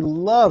throws. We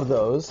love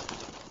those.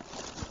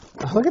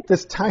 Look at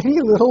this tiny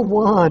little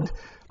wand.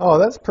 Oh,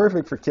 that's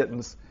perfect for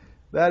kittens.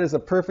 That is a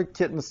perfect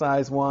kitten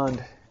size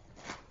wand.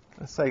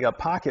 That's like a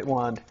pocket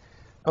wand.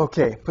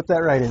 Okay, put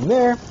that right in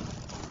there.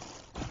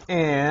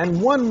 And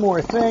one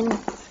more thing.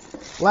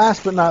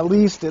 Last but not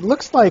least, it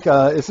looks like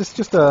is this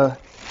just a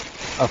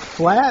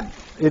flat?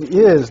 It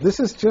is. This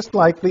is just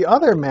like the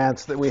other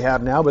mats that we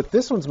have now, but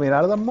this one's made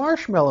out of the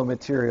marshmallow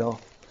material.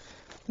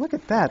 Look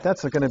at that.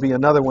 That's going to be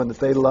another one that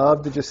they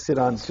love to just sit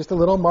on. It's just a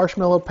little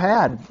marshmallow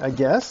pad, I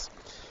guess.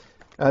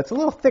 It's a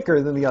little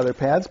thicker than the other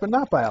pads, but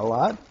not by a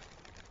lot.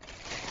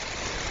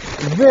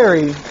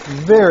 Very,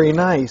 very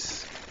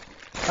nice.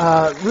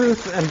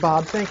 Ruth and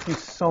Bob, thank you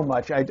so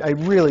much. I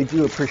really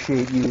do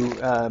appreciate you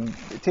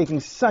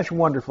taking such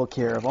wonderful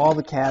care of all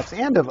the cats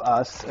and of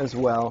us as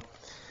well.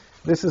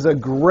 This is a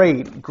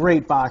great,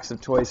 great box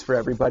of toys for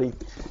everybody.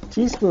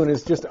 Teaspoon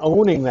is just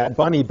owning that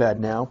bunny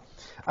bed now.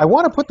 I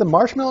want to put the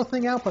marshmallow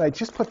thing out, but I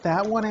just put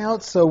that one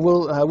out, so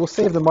we'll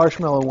save the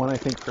marshmallow one, I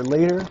think, for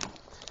later.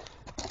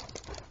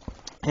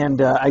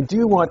 And I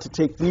do want to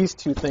take these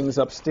two things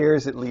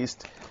upstairs at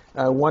least,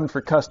 one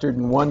for Custard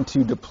and one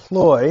to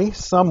deploy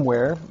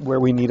somewhere where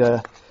we need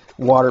a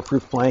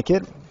waterproof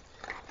blanket.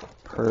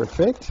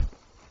 Perfect.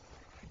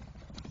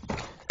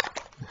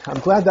 I'm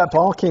glad that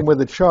ball came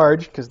with a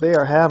charge because they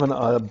are having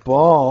a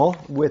ball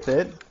with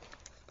it.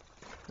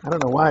 I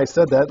don't know why I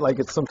said that, like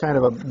it's some kind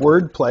of a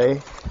word play.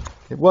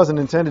 It wasn't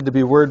intended to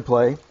be word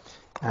play,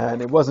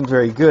 and it wasn't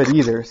very good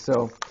either,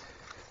 so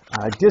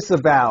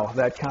disavow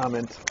that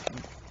comment.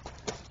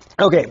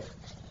 Okay,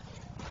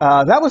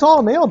 that was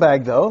all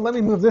mailbag though. Let me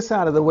move this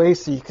out of the way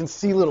so you can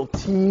see little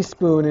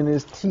Teaspoon in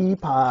his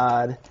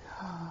TeaPod.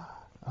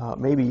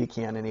 Maybe you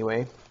can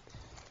anyway.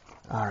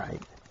 All right.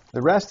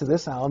 The rest of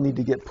this I'll need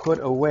to get put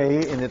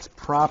away in its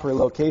proper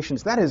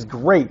locations. That is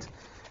great.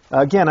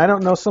 Again, I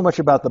don't know so much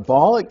about the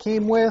ball it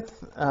came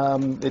with.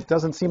 It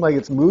doesn't seem like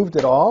it's moved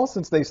at all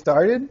since they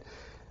started.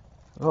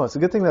 Oh, it's a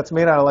good thing that's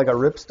made out of like a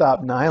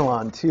ripstop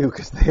nylon too,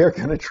 because they're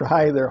going to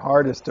try their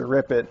hardest to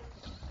rip it.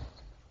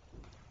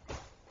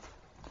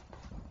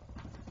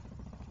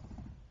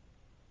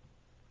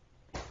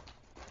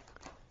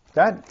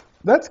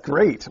 That's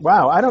great.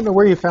 Wow, I don't know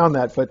where you found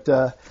that, but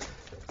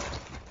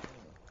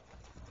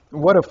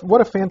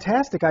what a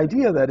fantastic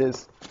idea that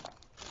is.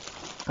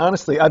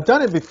 Honestly, I've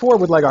done it before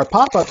with like our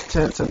pop-up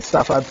tents and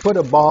stuff. I've put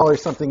a ball or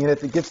something in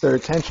it that gets their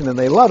attention and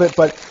they love it,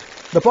 but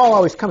the ball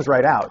always comes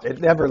right out. It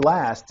never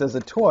lasts as a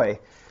toy.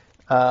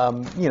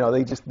 You know,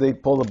 they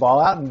pull the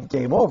ball out and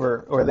game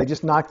over, or they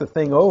just knock the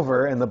thing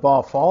over and the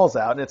ball falls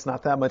out and it's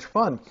not that much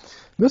fun.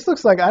 This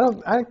looks like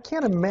I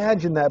can't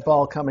imagine that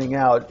ball coming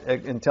out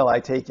until I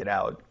take it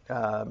out.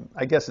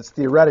 I guess it's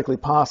theoretically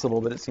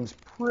possible, but it seems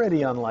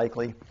pretty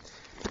unlikely.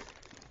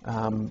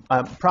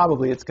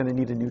 Probably it's going to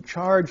need a new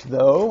charge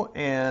though,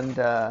 and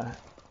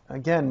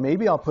Again,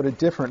 maybe I'll put a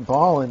different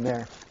ball in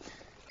there.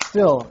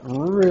 Still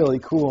really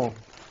cool.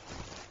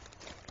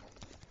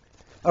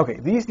 Okay,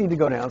 these need to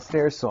go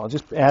downstairs, so I'll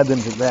just add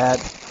them to that.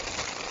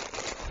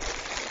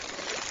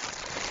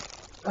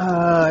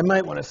 I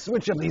might want to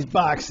switch up these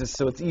boxes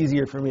so it's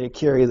easier for me to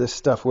carry this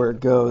stuff where it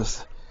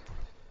goes.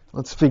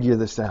 Let's figure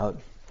this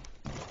out.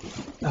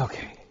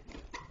 Okay.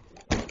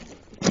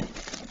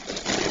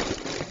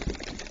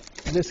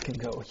 This can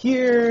go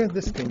here.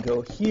 This can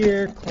go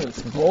here.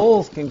 Clint's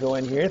bowls can go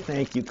in here.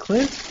 Thank you,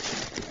 Clint.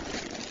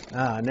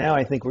 Now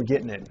I think we're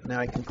getting it. Now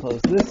I can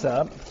close this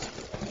up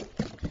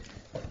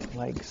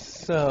like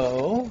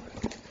so.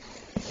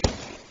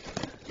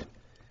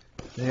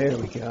 There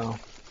we go.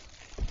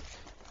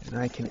 And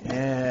I can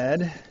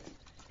add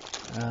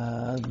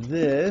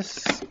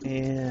this,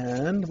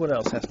 and what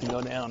else has to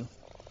go down?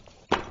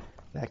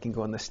 That can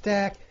go in the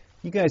stack.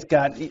 You guys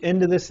got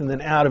into this and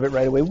then out of it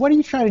right away. What are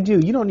you trying to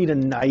do? You don't need a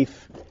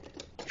knife.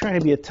 You're trying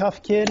to be a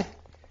tough kid?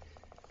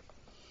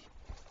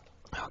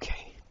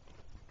 Okay.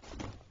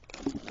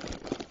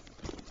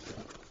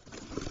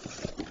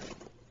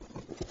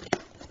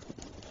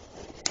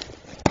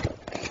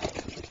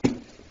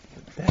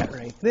 Put that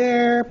right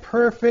there.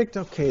 Perfect.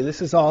 Okay,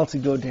 this is all to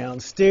go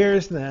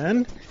downstairs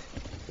then.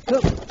 Oh,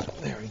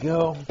 there we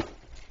go.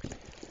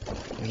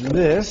 And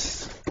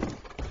this.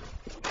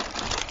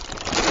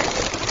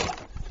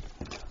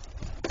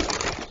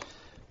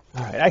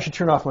 All right, I should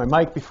turn off my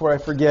mic before I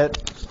forget.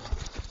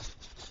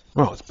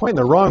 Oh, it's pointing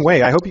the wrong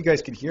way. I hope you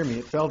guys could hear me.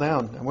 It fell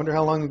down. I wonder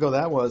how long ago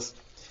that was.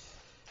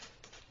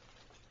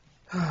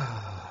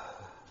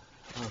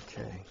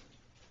 Okay.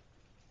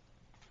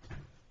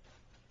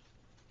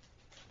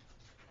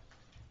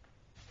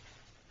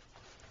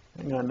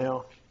 Hang on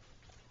now.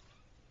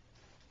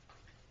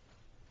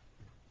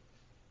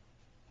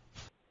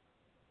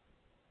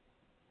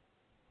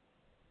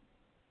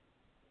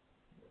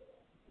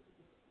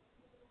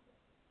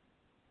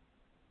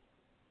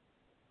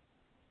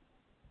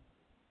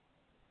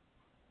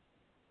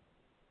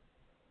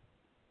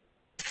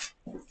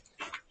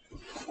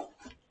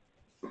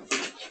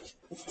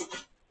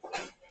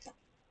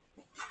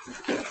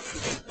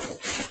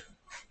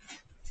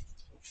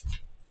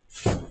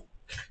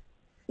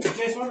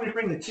 You guys want me to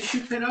bring the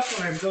tissue pit up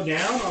when I go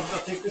down? I'll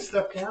take this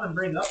stuff down and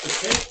bring up the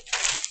pit.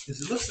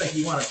 Because it looks like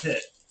you want a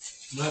pit.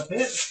 You want a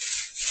pit?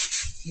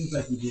 Seems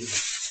like you do.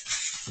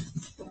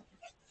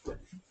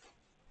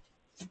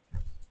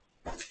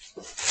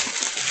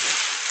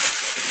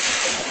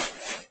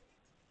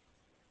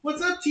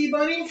 What's up,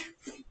 T-Bunny?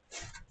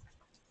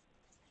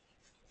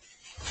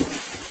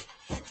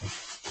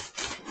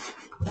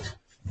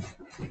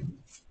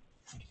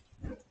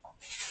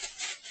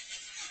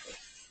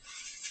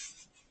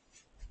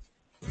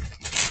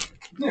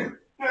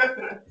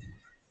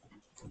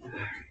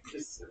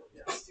 Just settle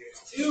downstairs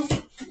too.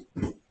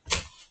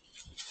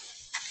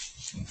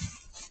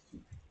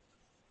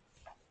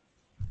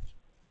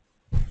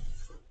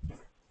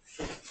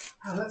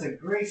 Oh, that's a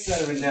great set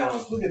of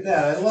endowments. Look at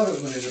that. I love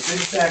it when there's a big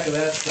stack of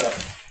that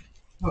stuff.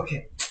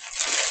 Okay.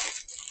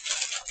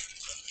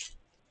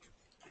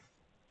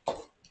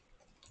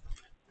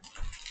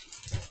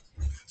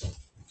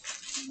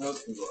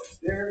 Those can go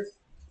upstairs.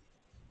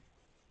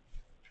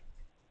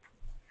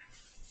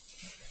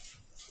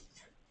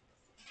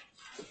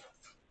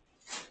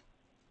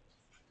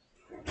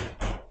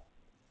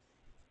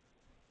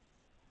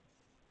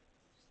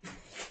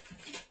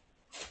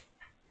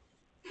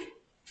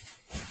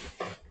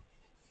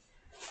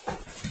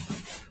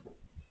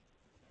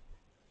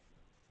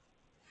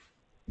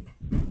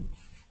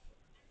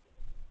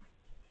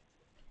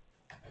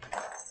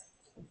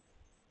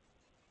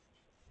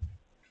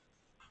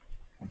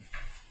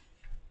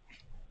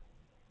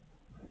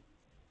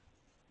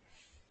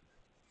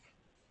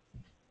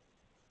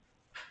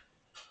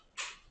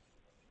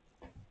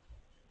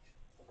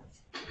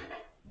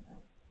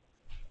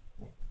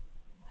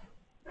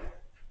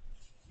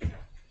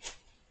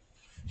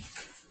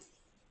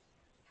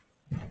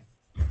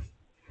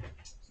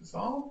 Is this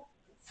all?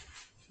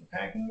 The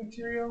packing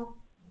material?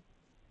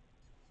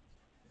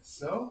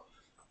 So?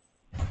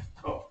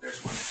 Oh,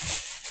 there's one.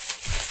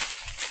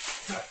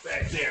 Tucked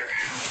back there.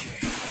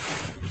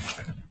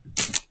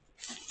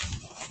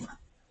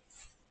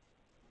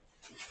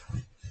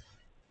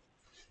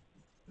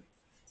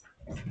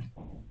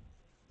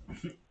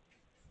 Okay.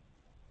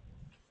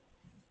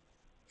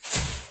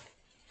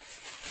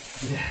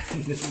 Yeah,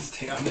 it doesn't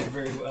stay on there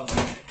very well.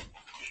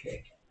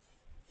 Okay.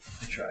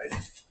 I tried.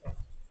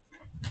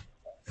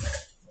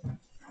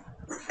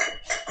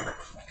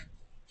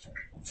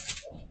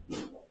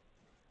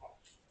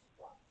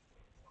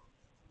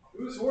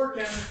 Who's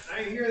working?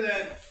 I hear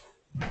that.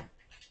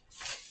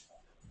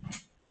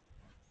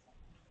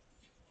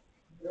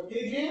 You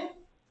okay, Jan?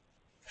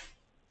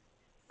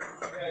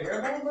 Yeah,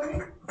 you're home, buddy?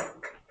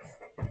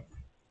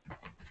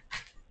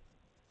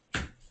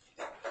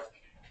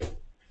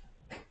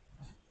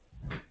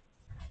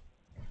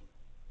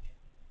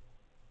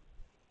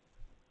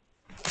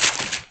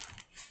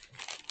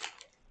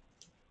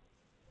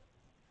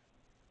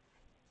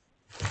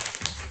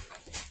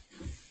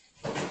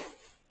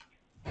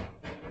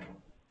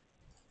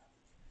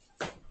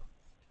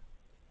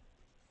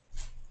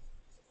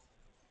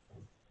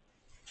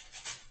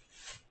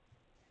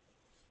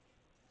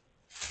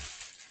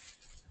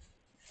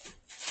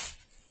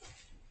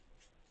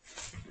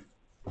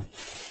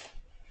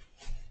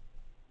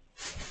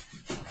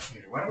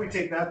 Why don't we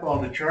take that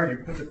ball to charge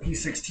and put the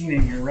P16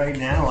 in here right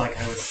now,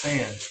 like I was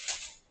saying,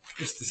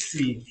 just to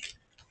see.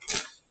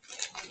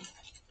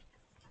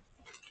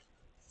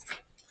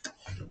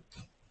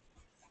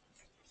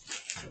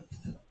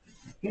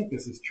 I think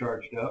this is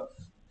charged up.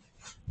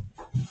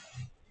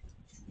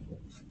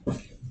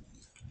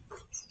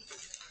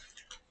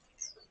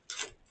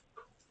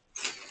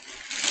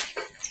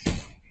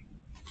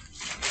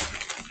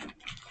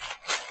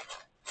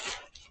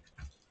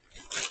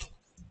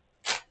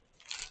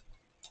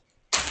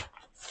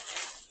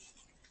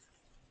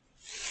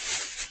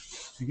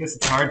 I guess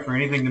it's hard for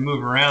anything to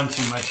move around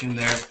too much in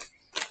there.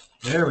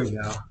 There we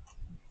go.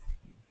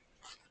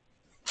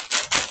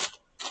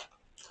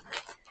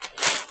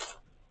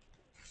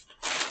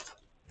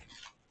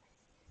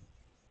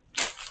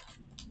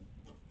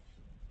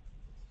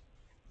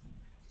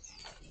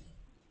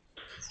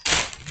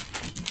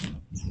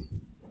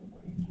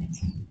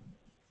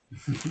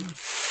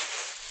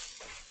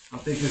 I'll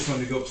take this one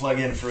to go plug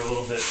in for a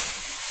little bit.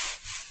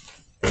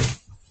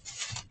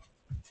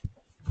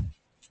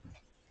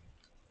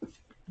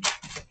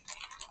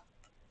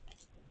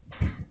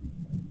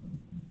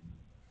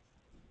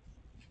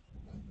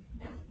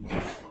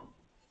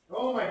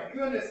 Oh my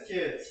goodness,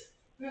 kids.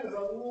 That is a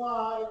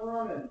lot of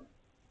running.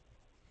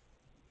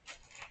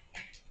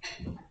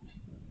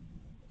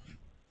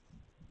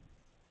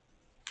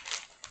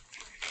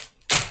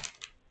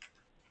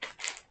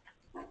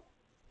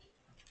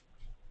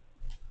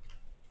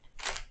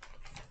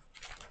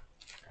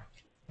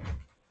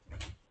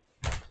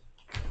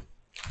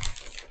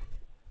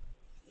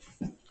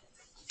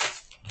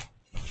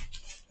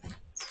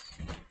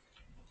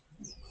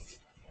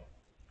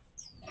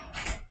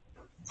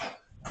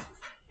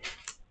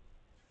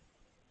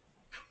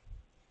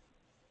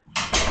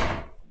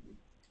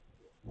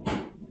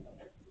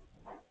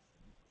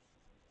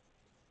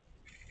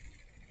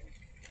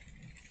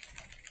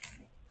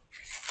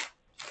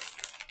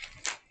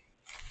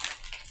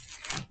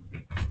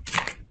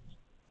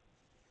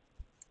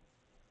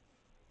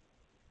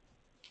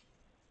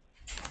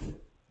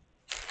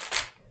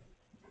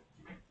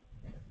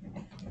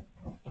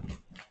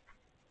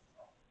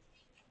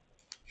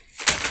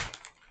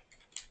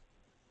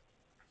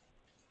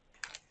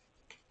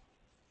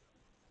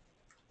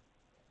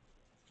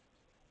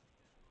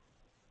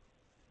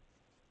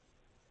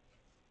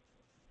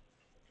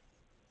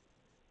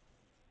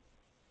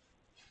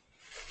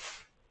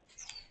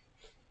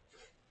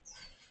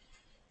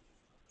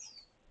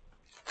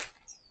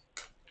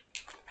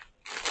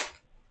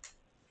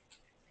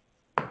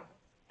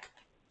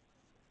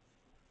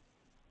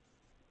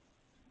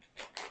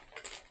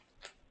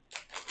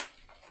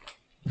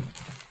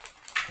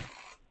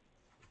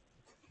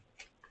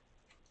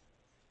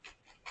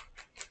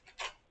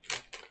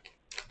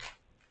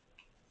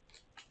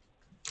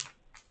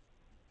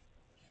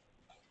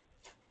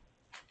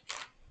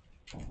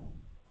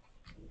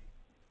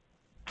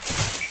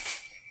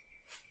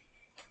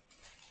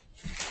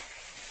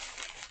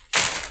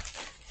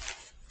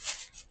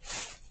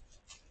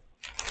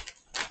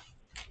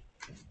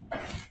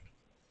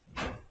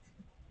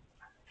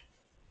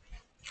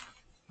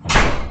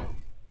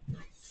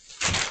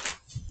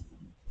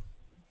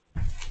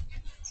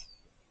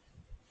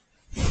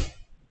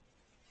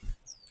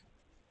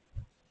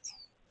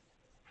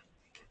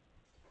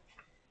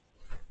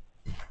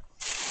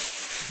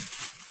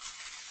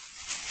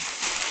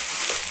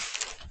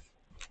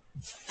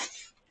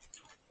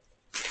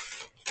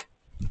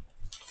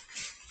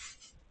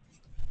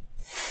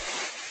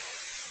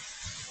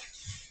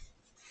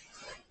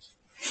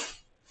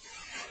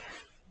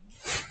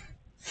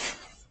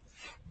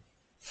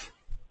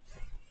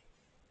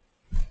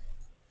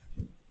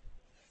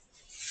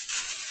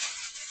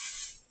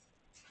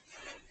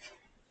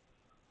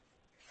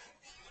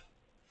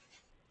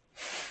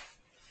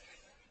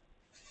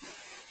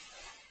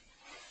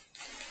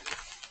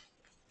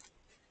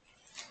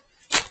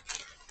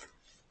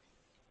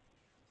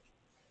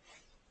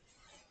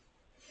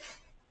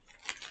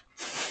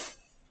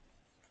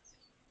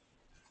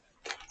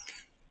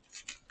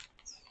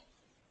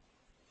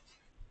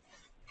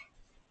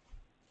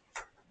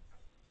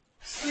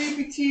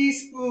 Sleepy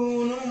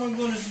teaspoon. Oh my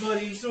goodness,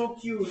 buddy. So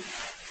cute.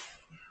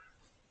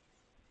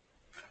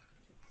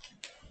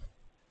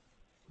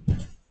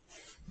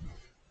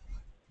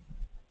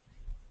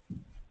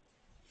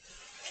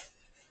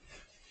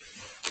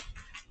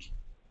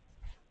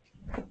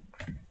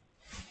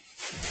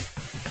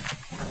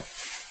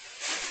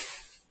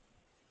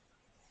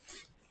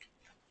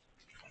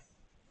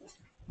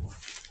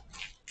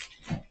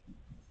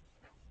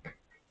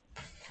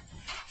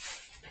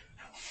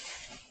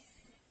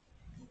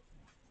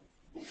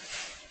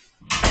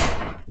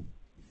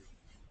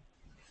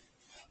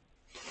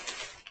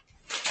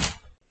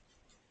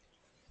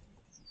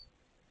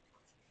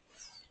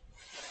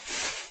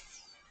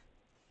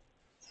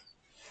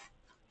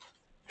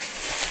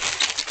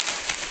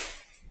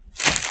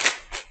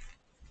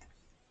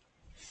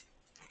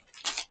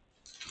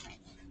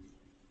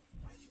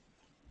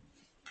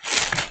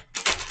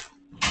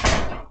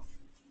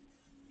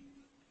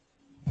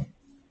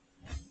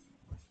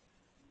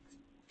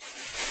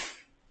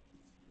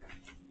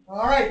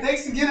 All right,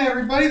 thanks again,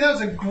 everybody. That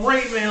was a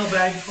great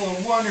mailbag full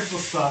of wonderful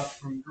stuff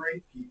from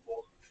great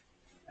people,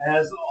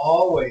 as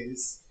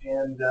always.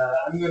 And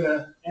I'm going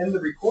to end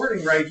the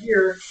recording right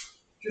here,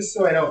 just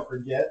so I don't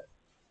forget.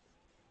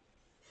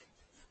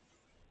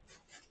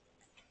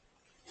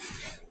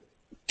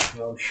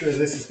 So I'm sure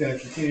this is going to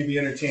continue to be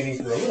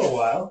entertaining for a little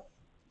while.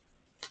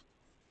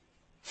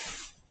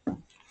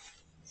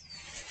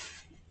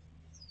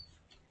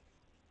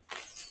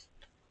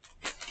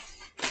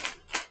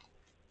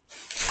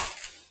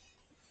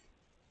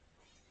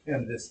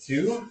 And this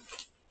too.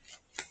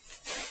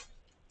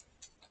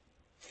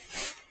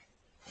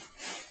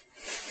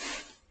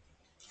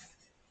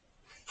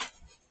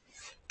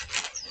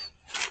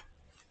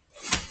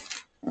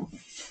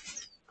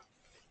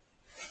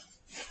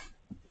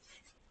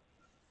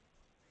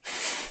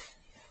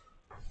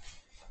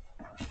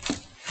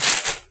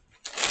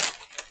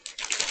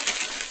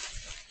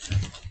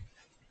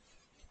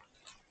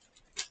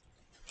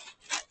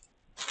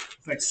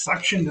 It's like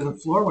suction to the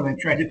floor when I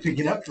tried to pick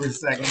it up for a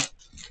second.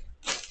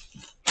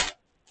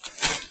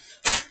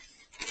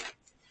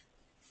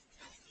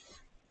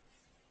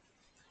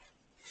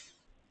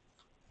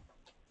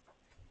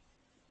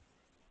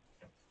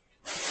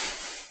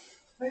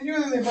 How you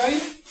doing there,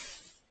 buddy?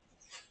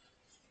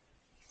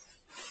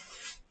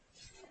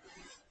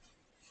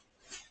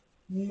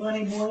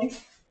 Money boy.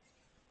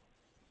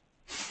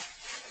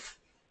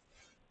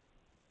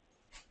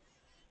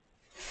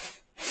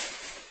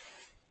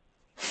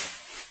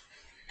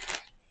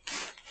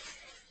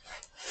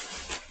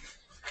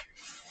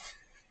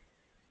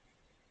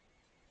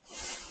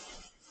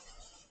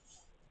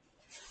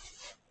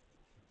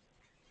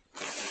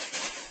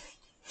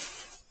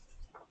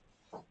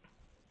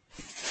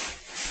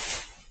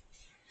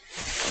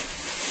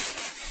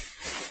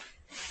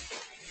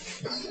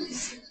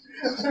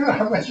 I don't know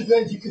how much of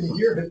that you can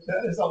hear, but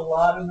that is a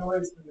lot of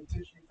noise from the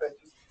tissue that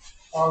just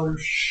all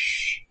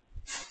shh.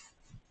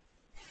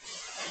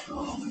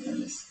 Oh my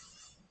goodness.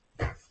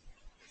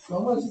 So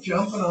much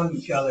jumping on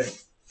each other.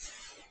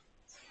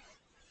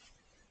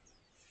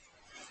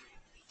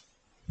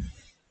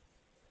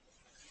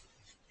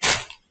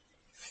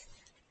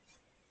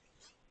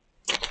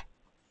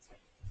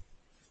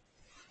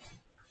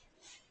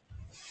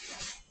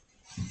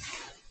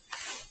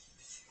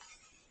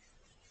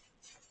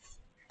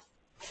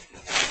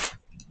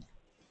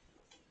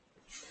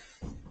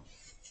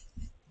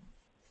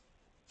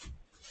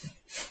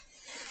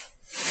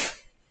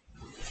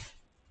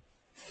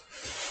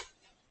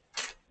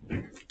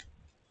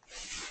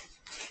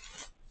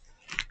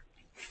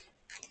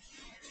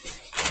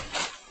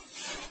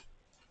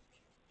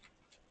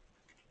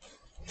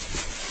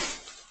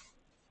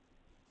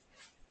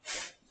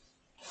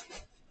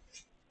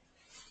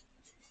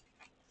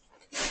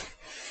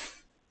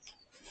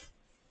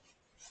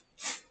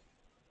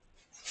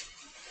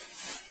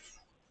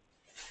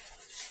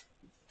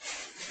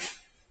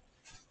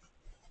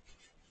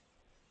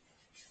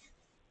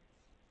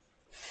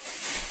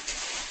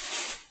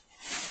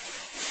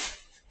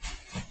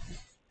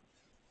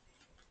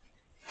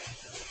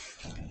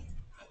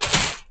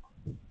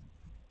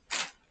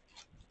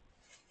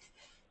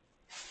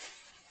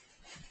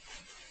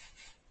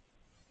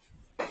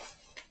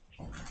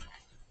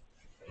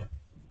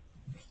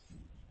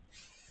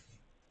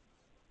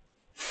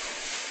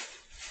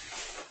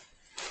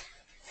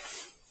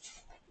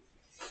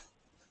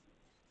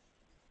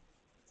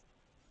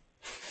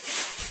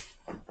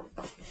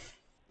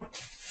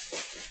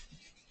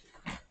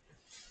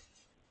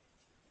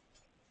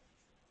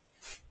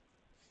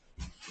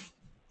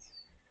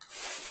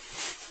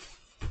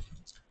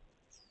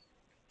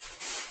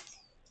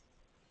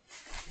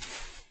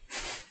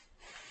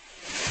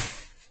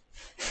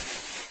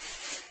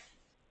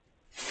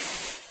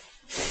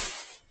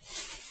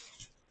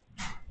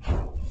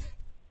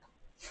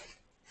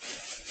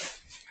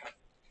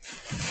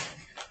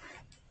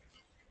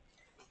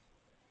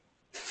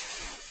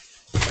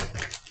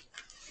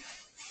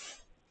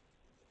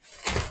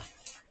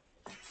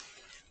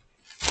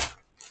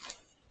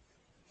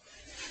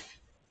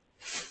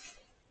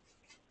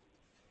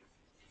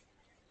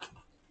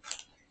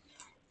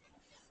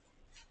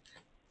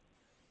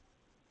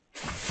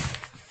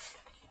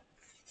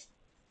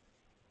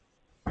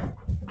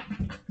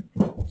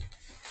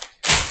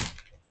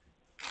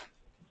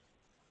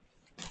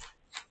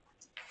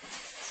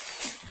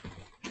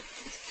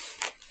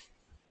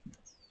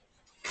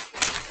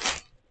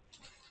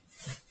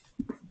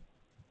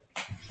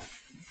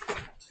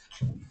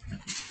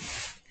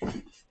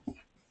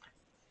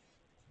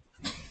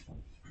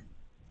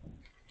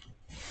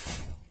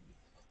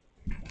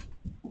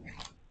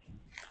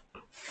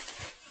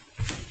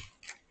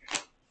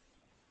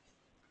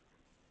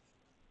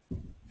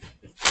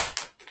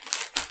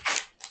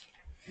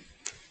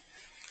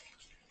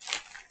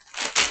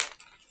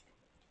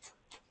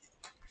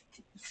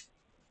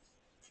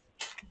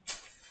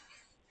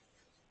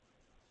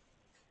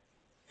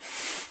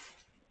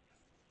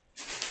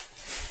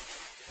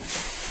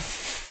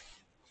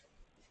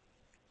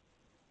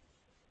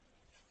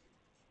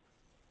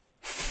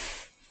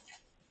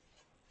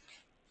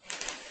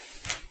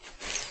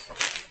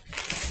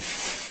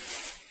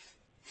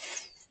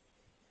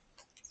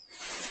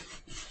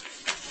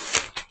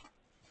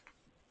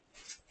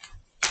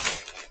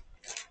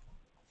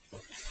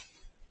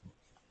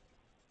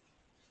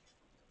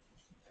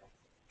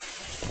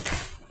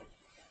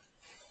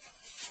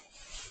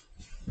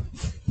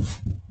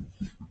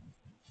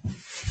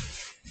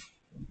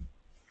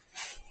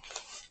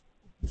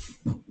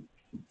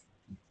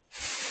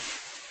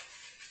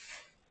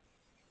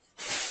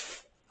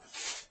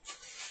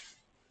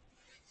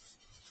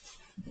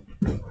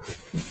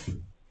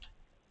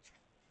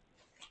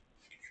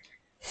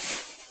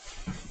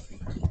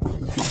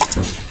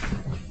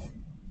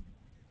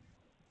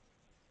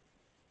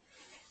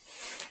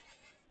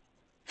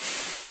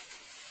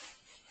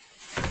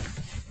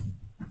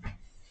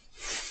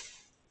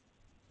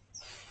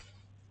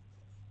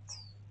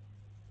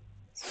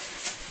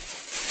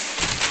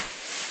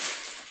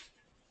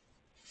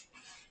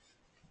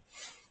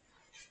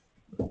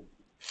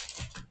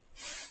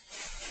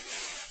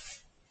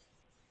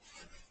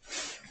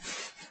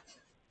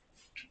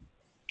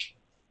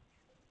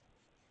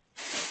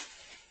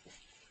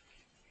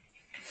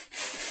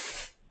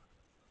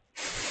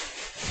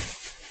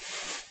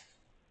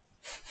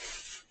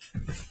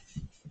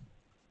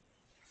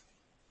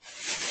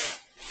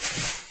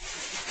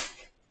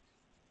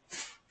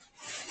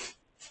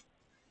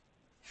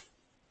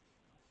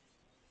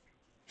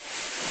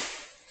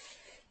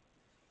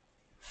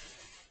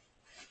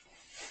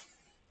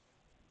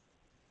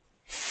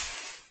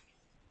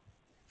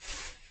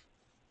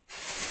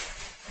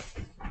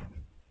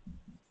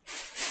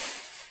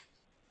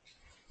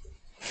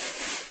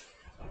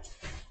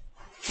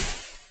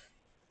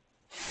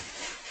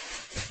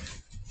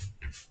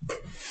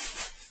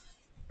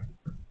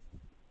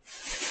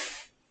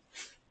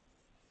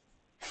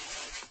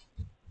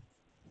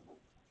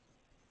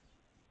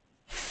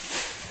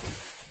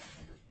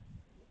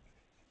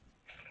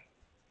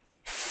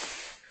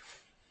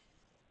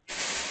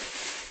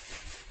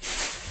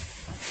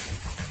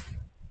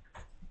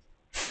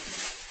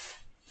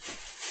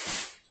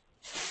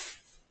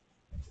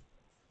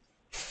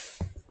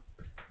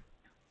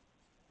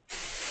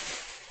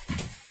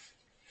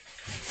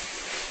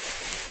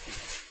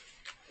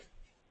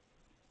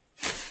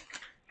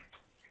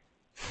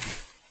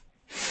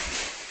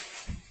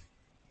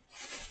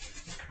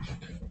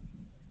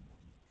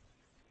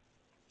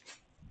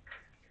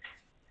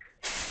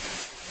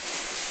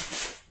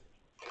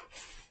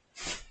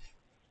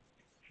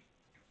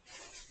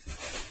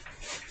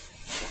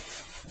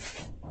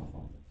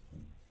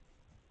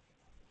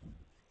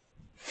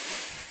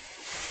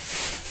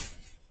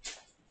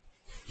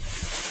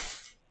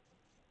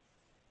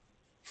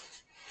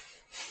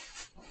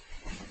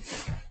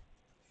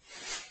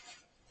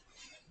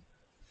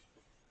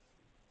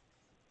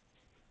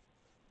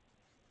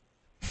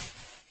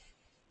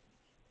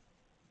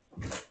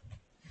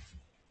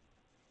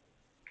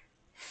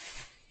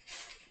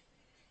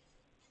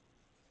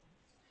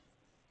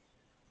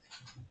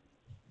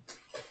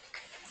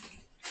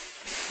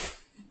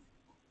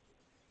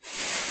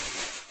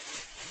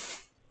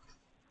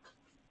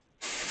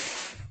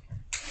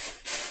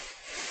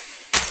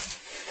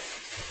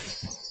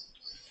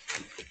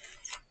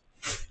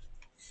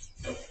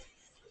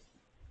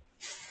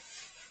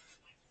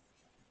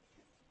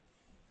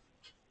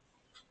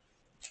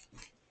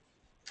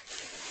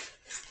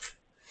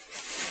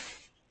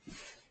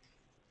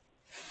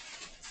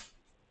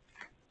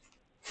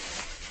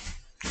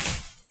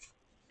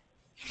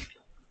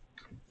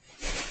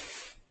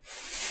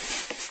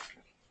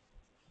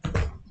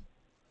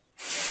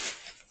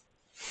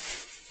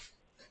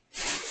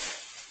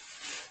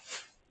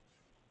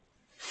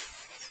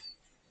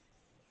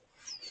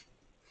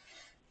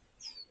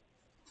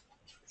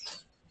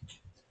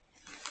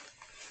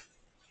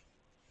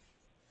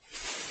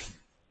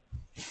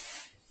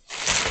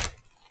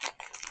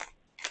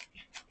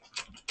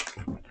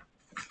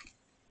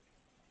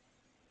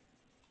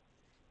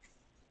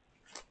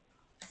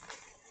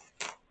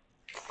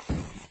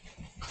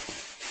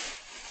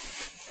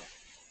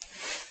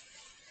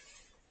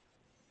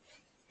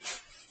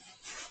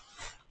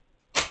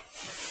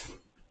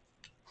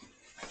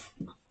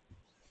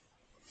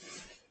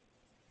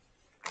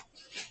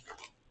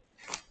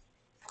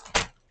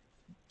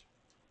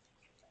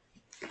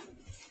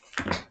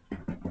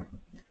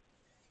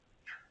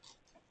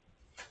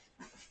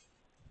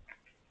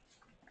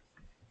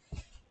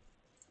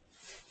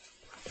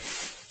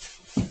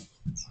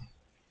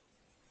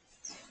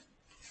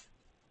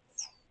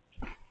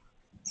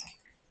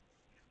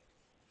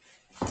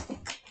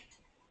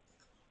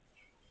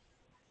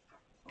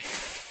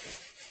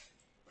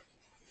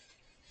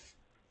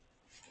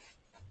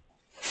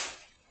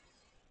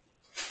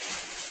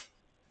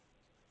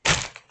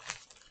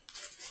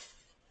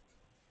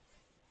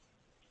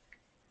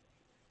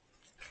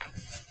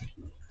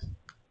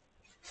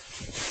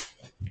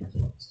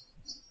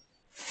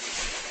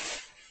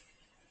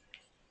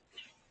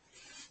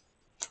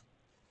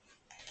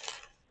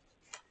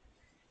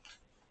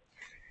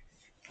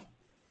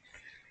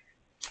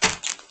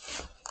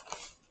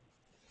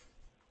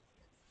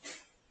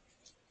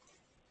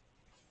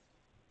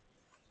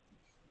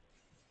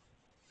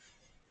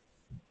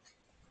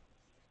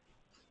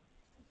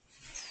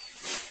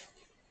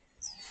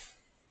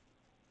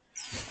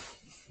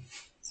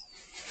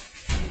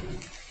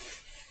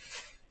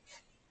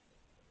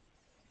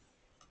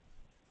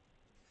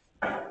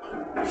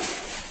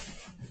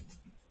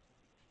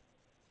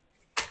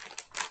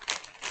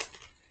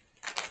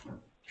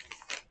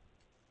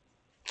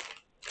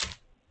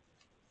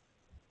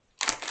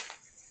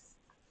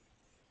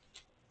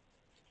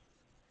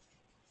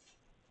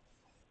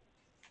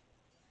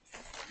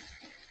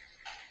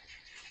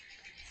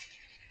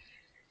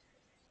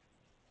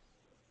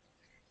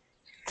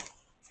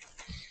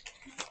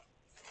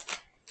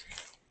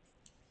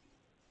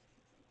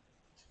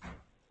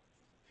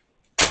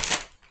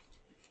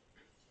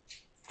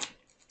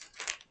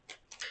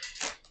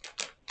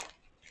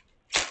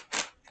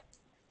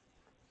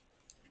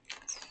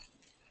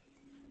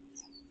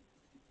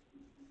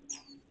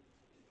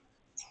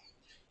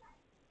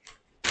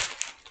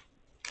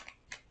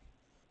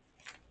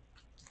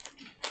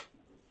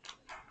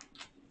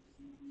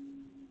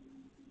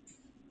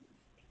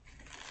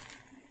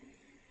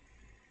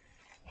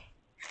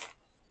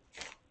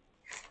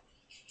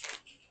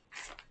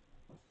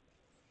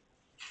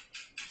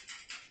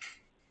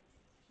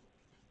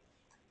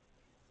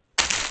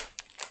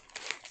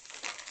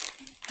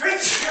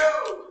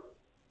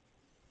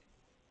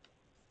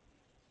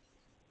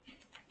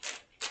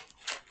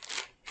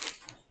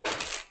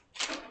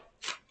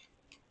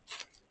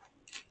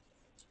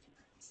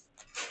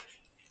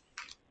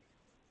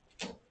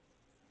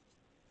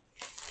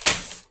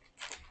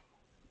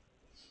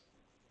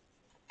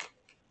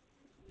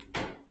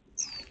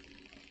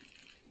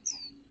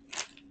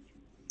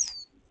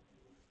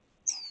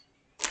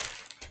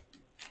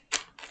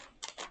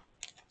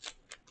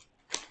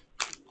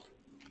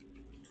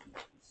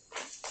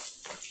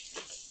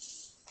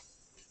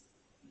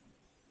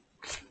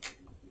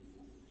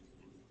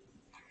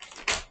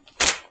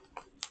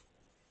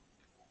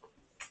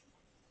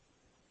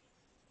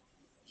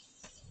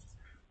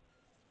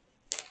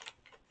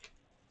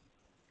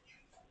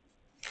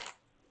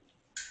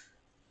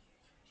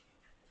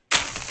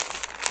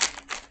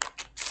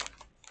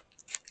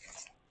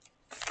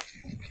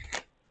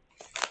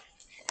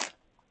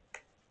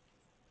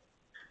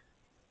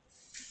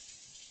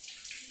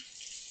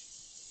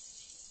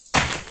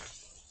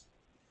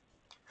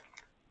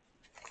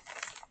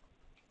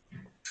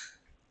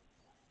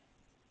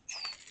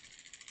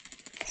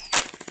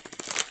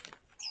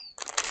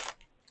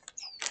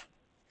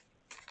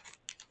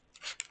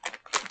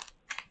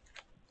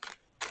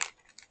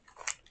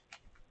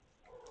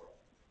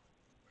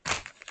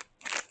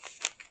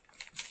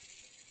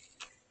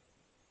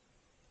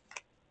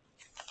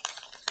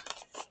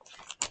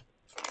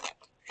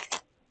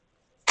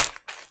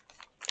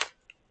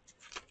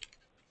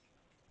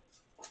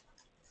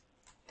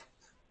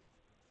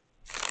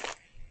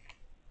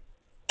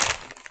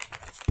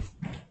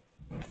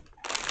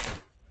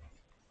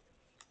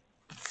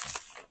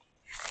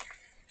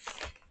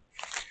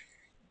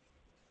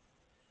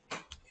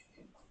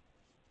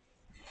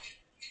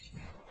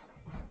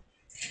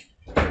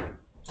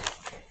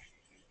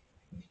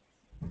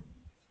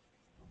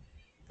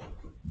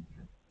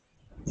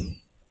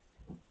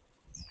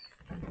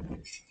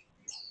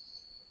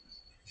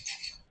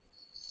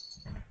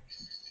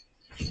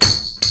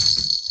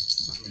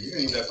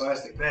 everything in that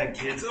plastic bag,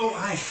 kids. Oh,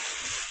 hi.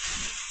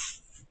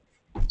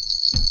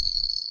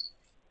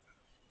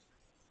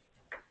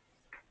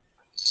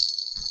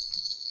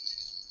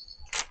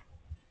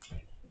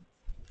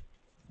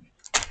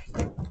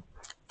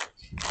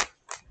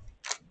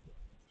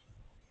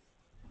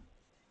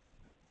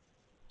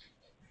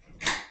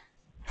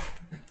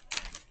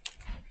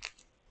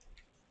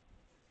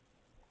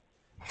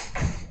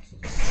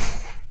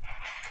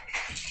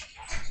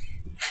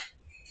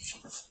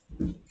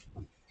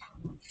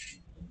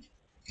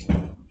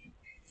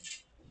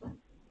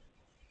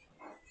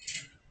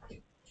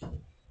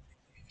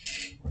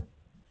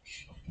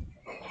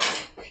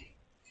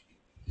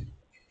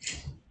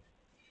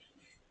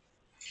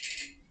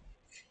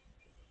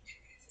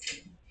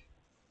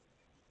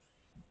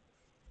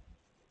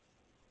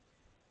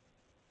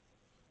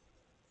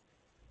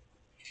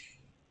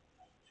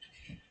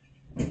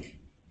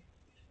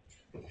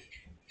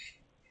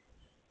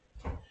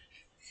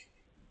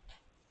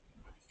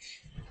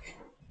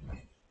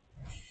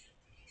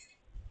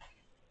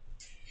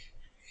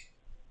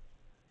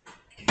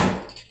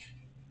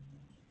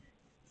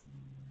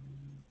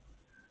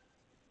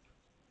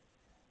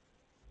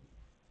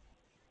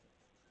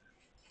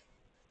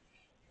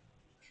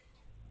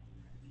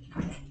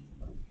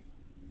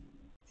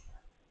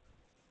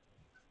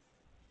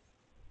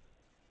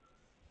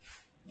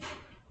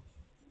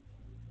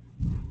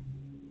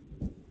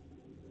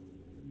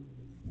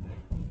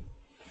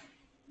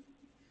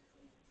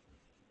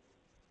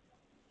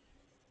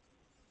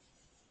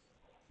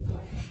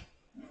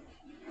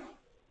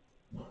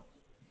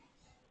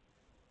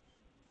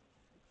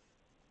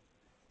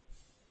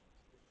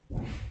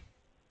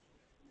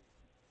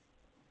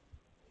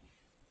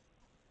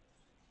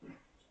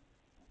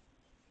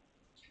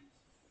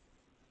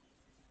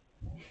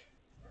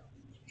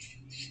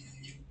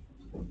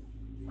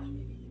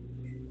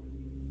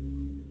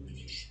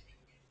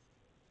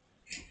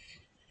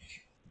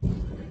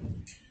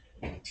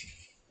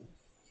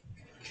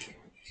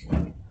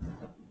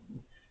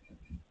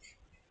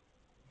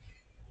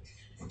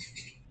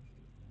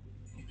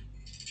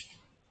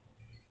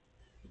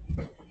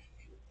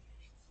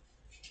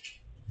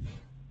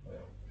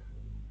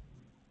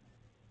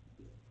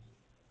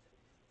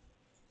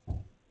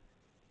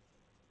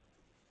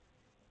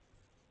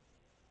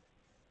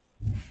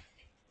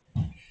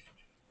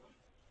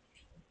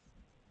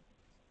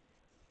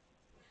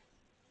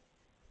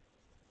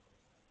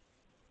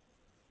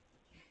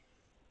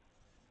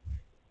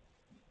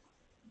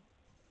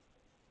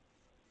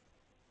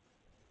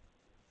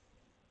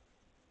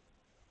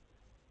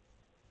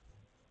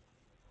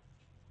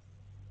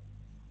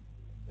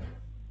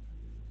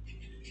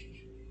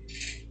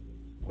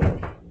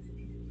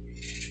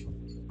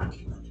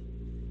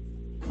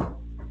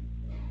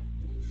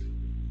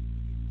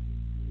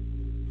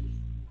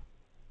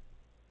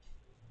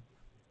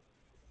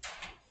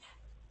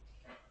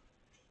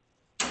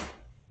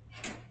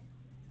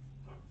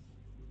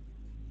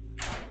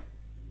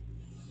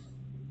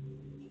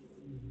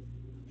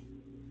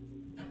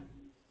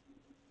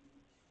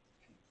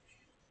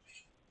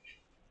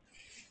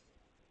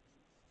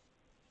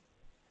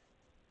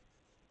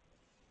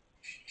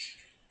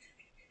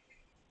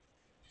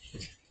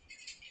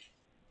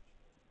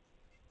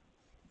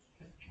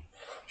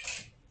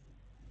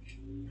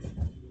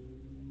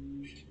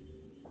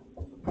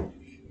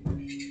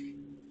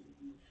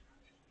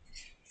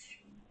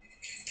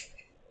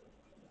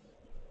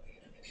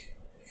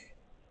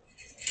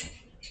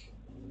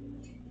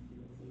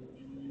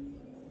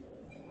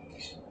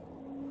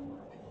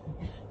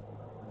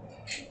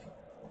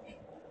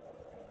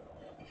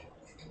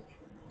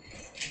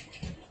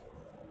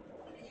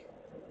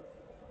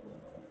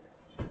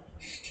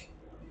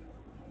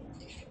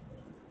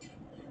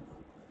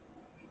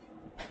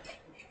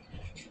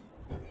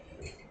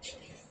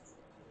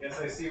 Guess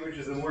I see which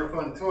is a more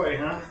fun toy,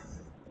 huh?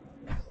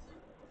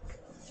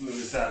 Let's move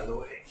this out of the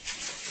way.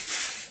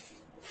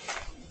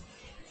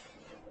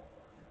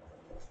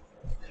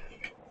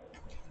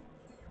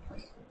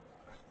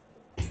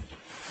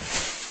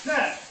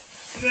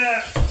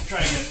 Try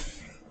again.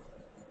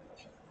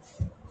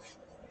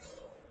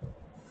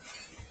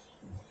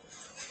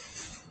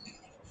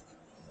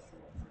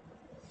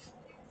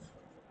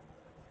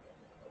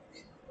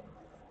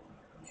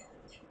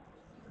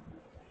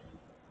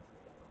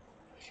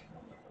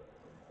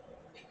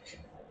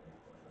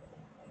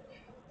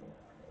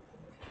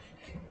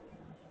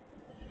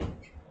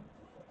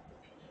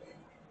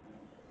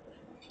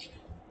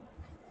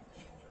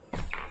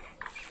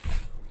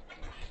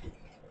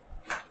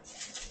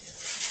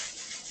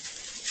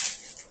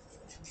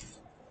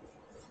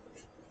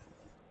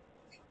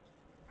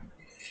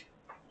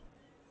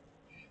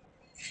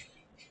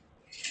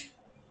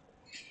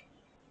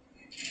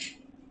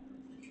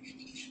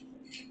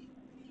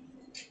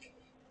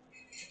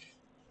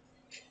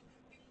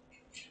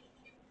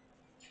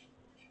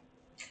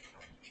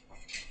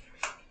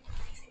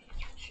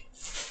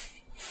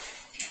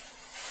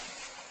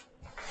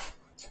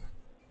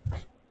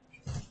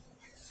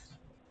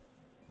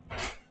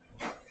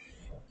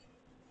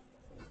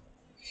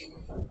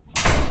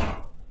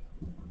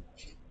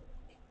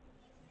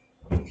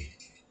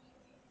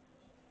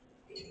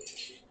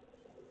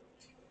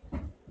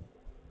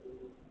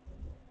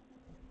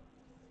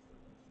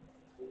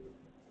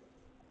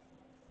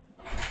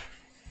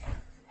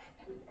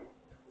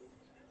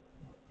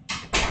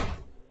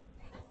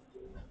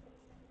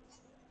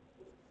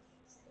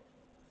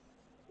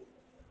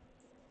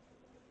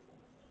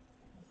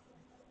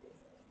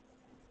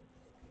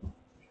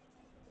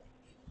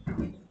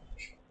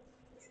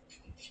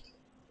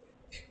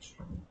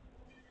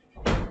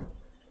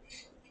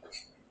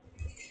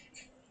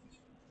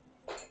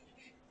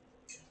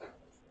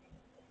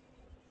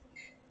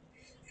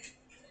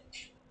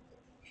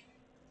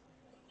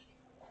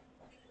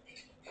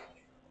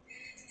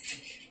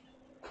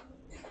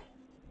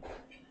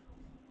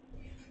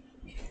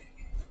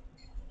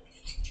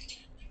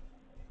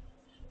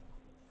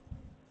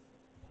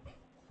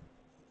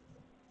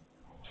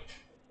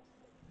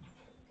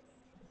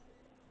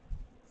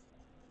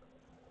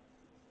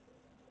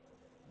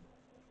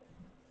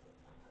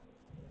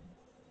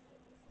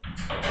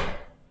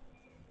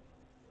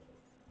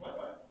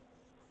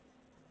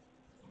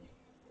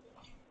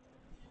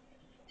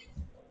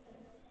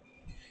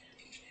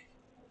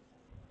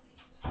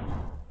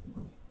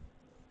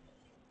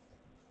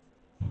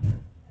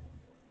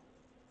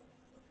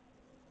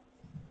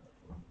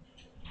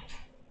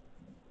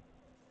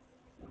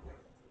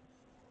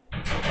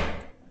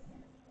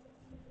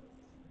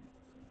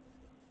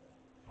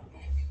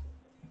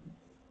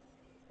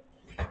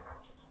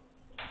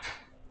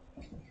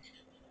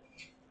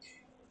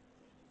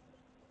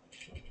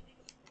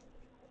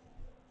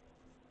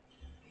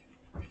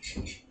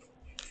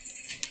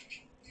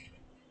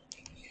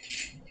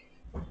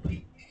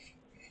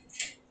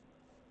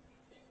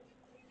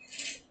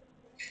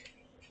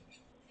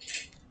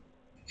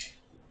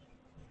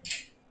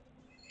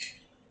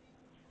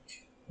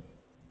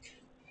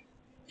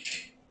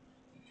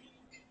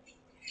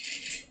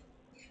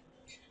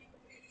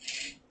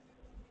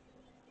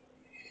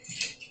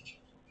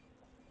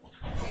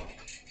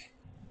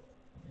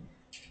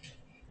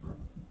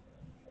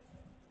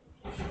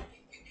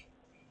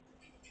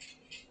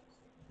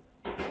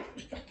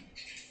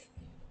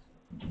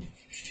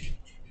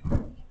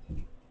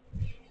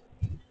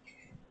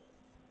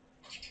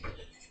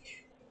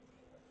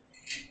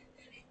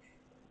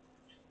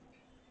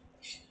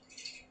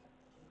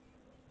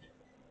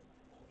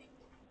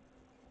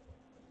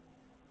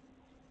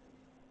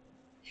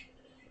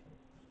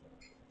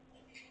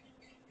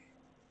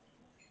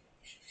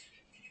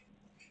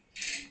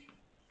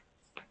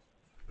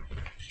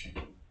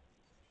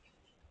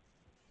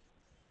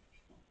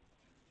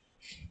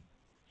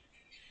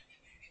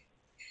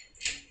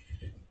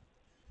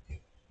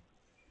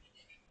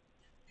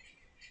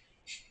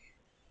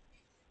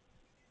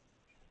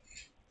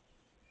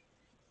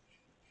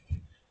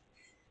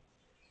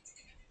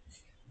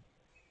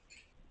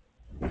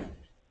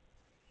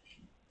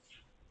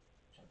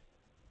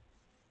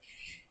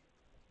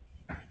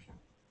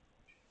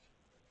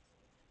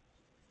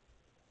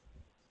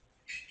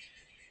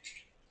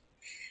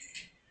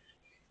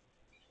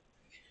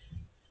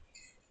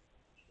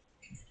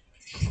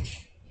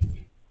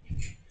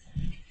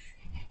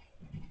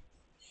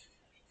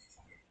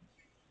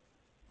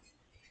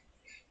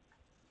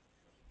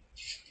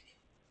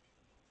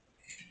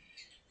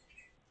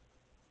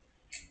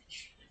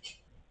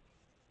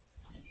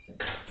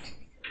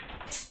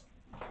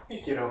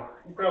 Hey kiddo,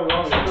 you probably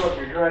want me to fill up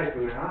your dry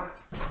food, huh?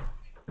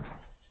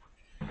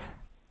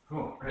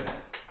 Oh, good.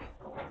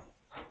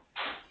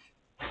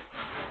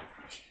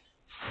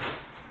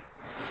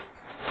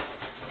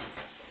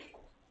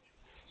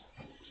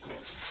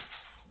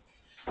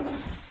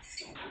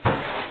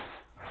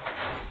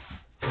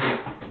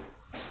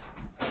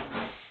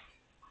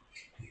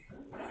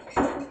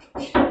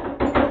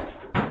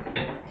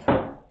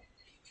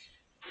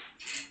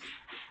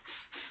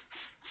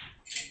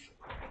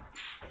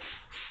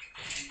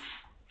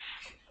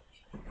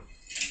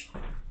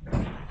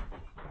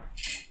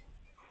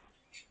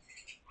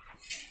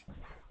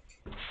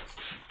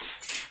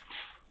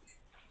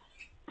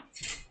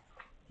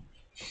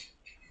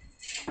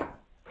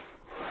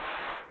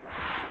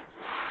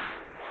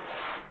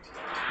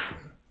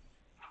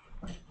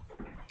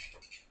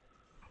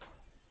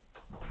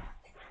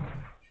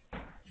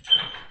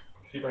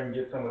 See if I can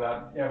get some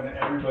without having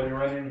everybody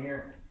run in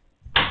here.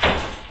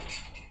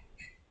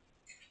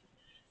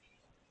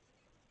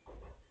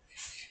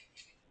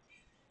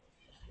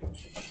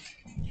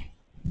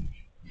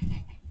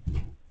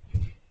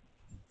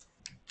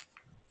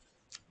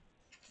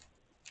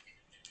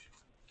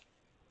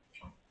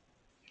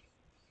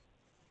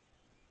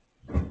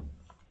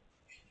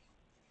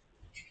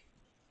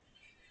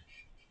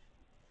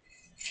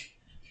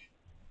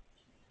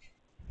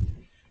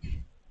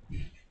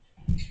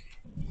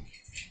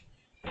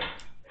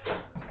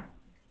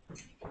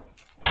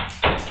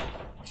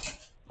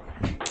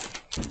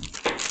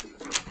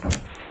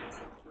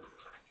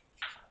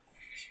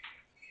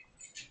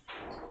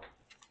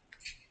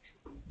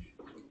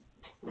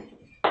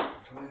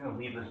 I'm gonna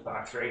leave this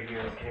box right here,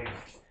 okay?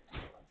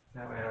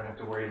 That way I don't have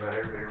to worry about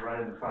everybody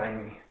running to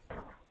find me.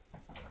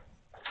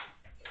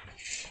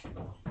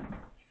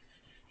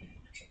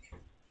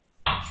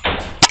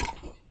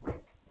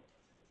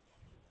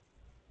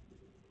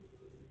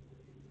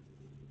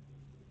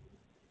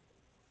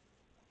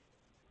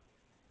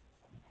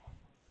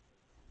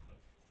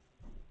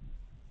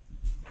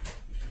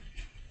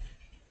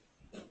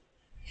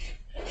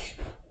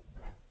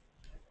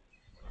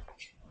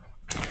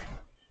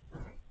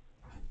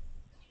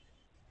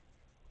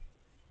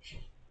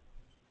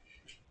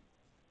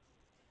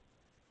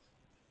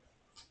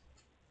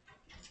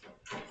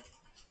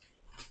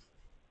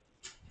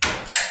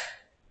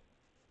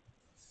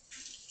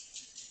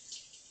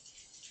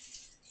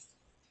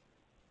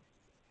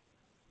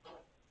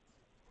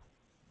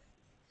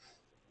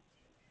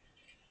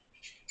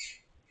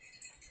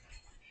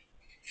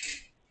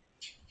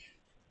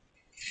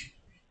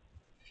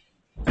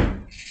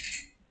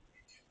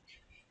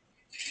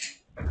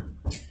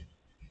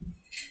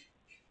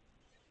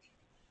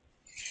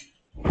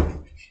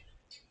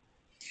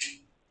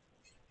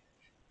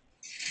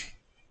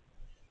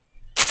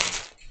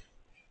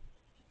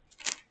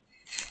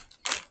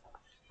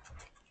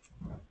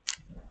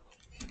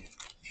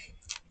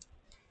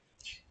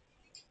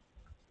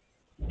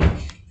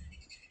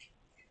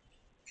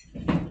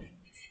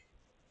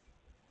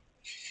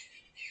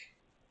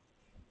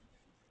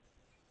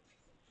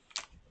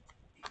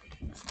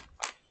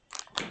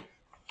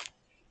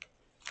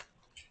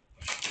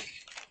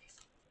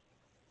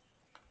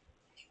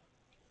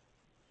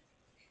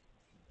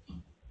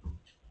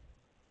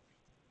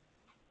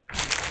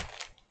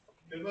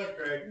 Good luck,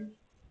 Dragon.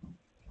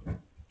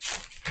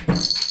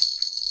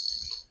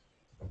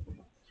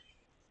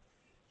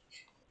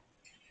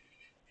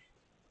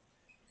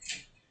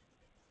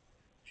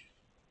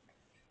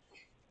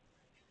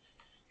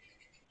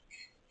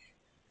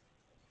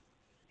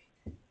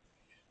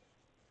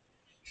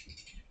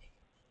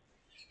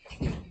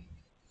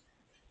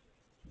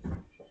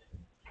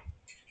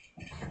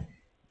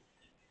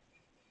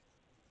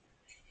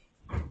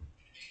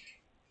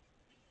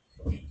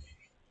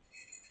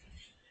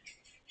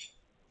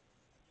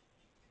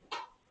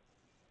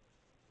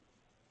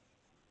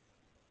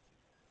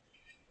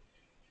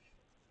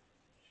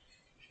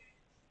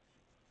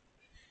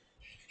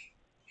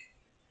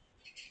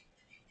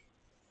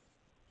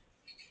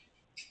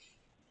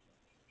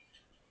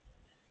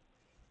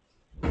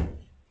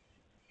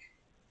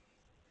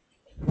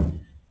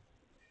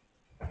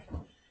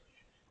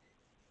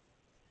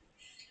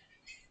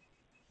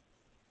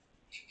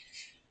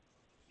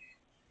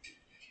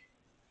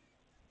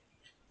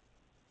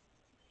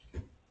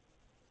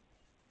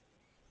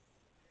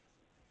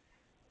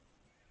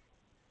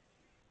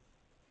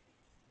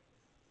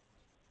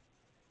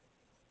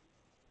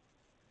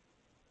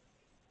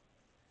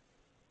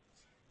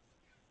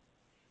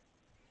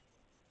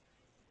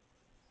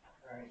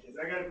 Alright, kids,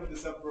 I gotta put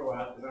this up for a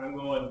while because I'm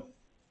going.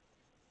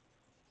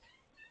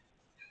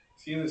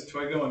 Seeing this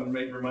toy go and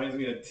reminds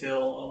me of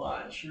Till a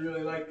lot. She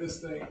really liked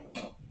this thing.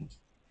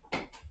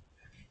 I'm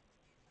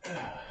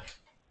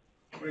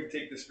going to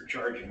take this for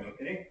charging,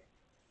 okay?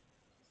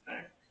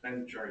 Alright,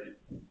 time to charge it.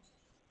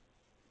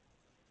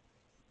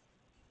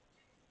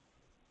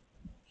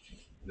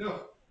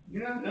 No,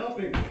 you're not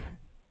helping.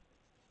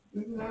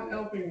 This is not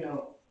helping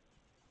now.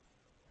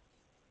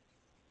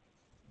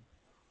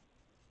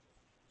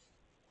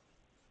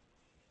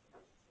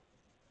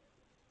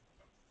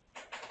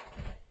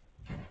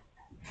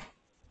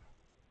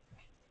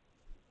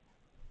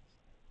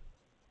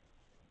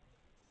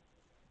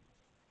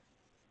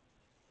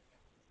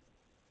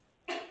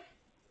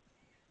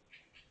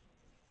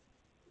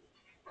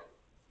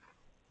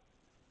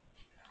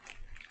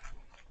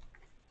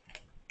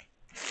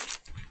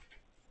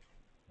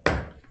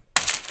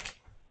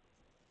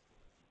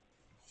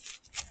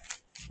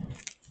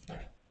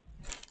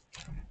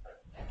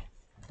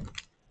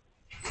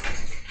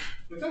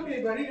 It's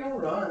okay, buddy, don't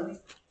run.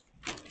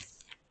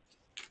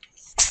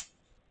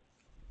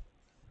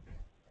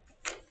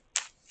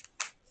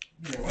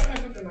 Why don't I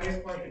put the nice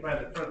blanket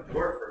by the front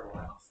door for a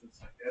while since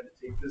I had to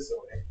take this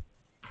away?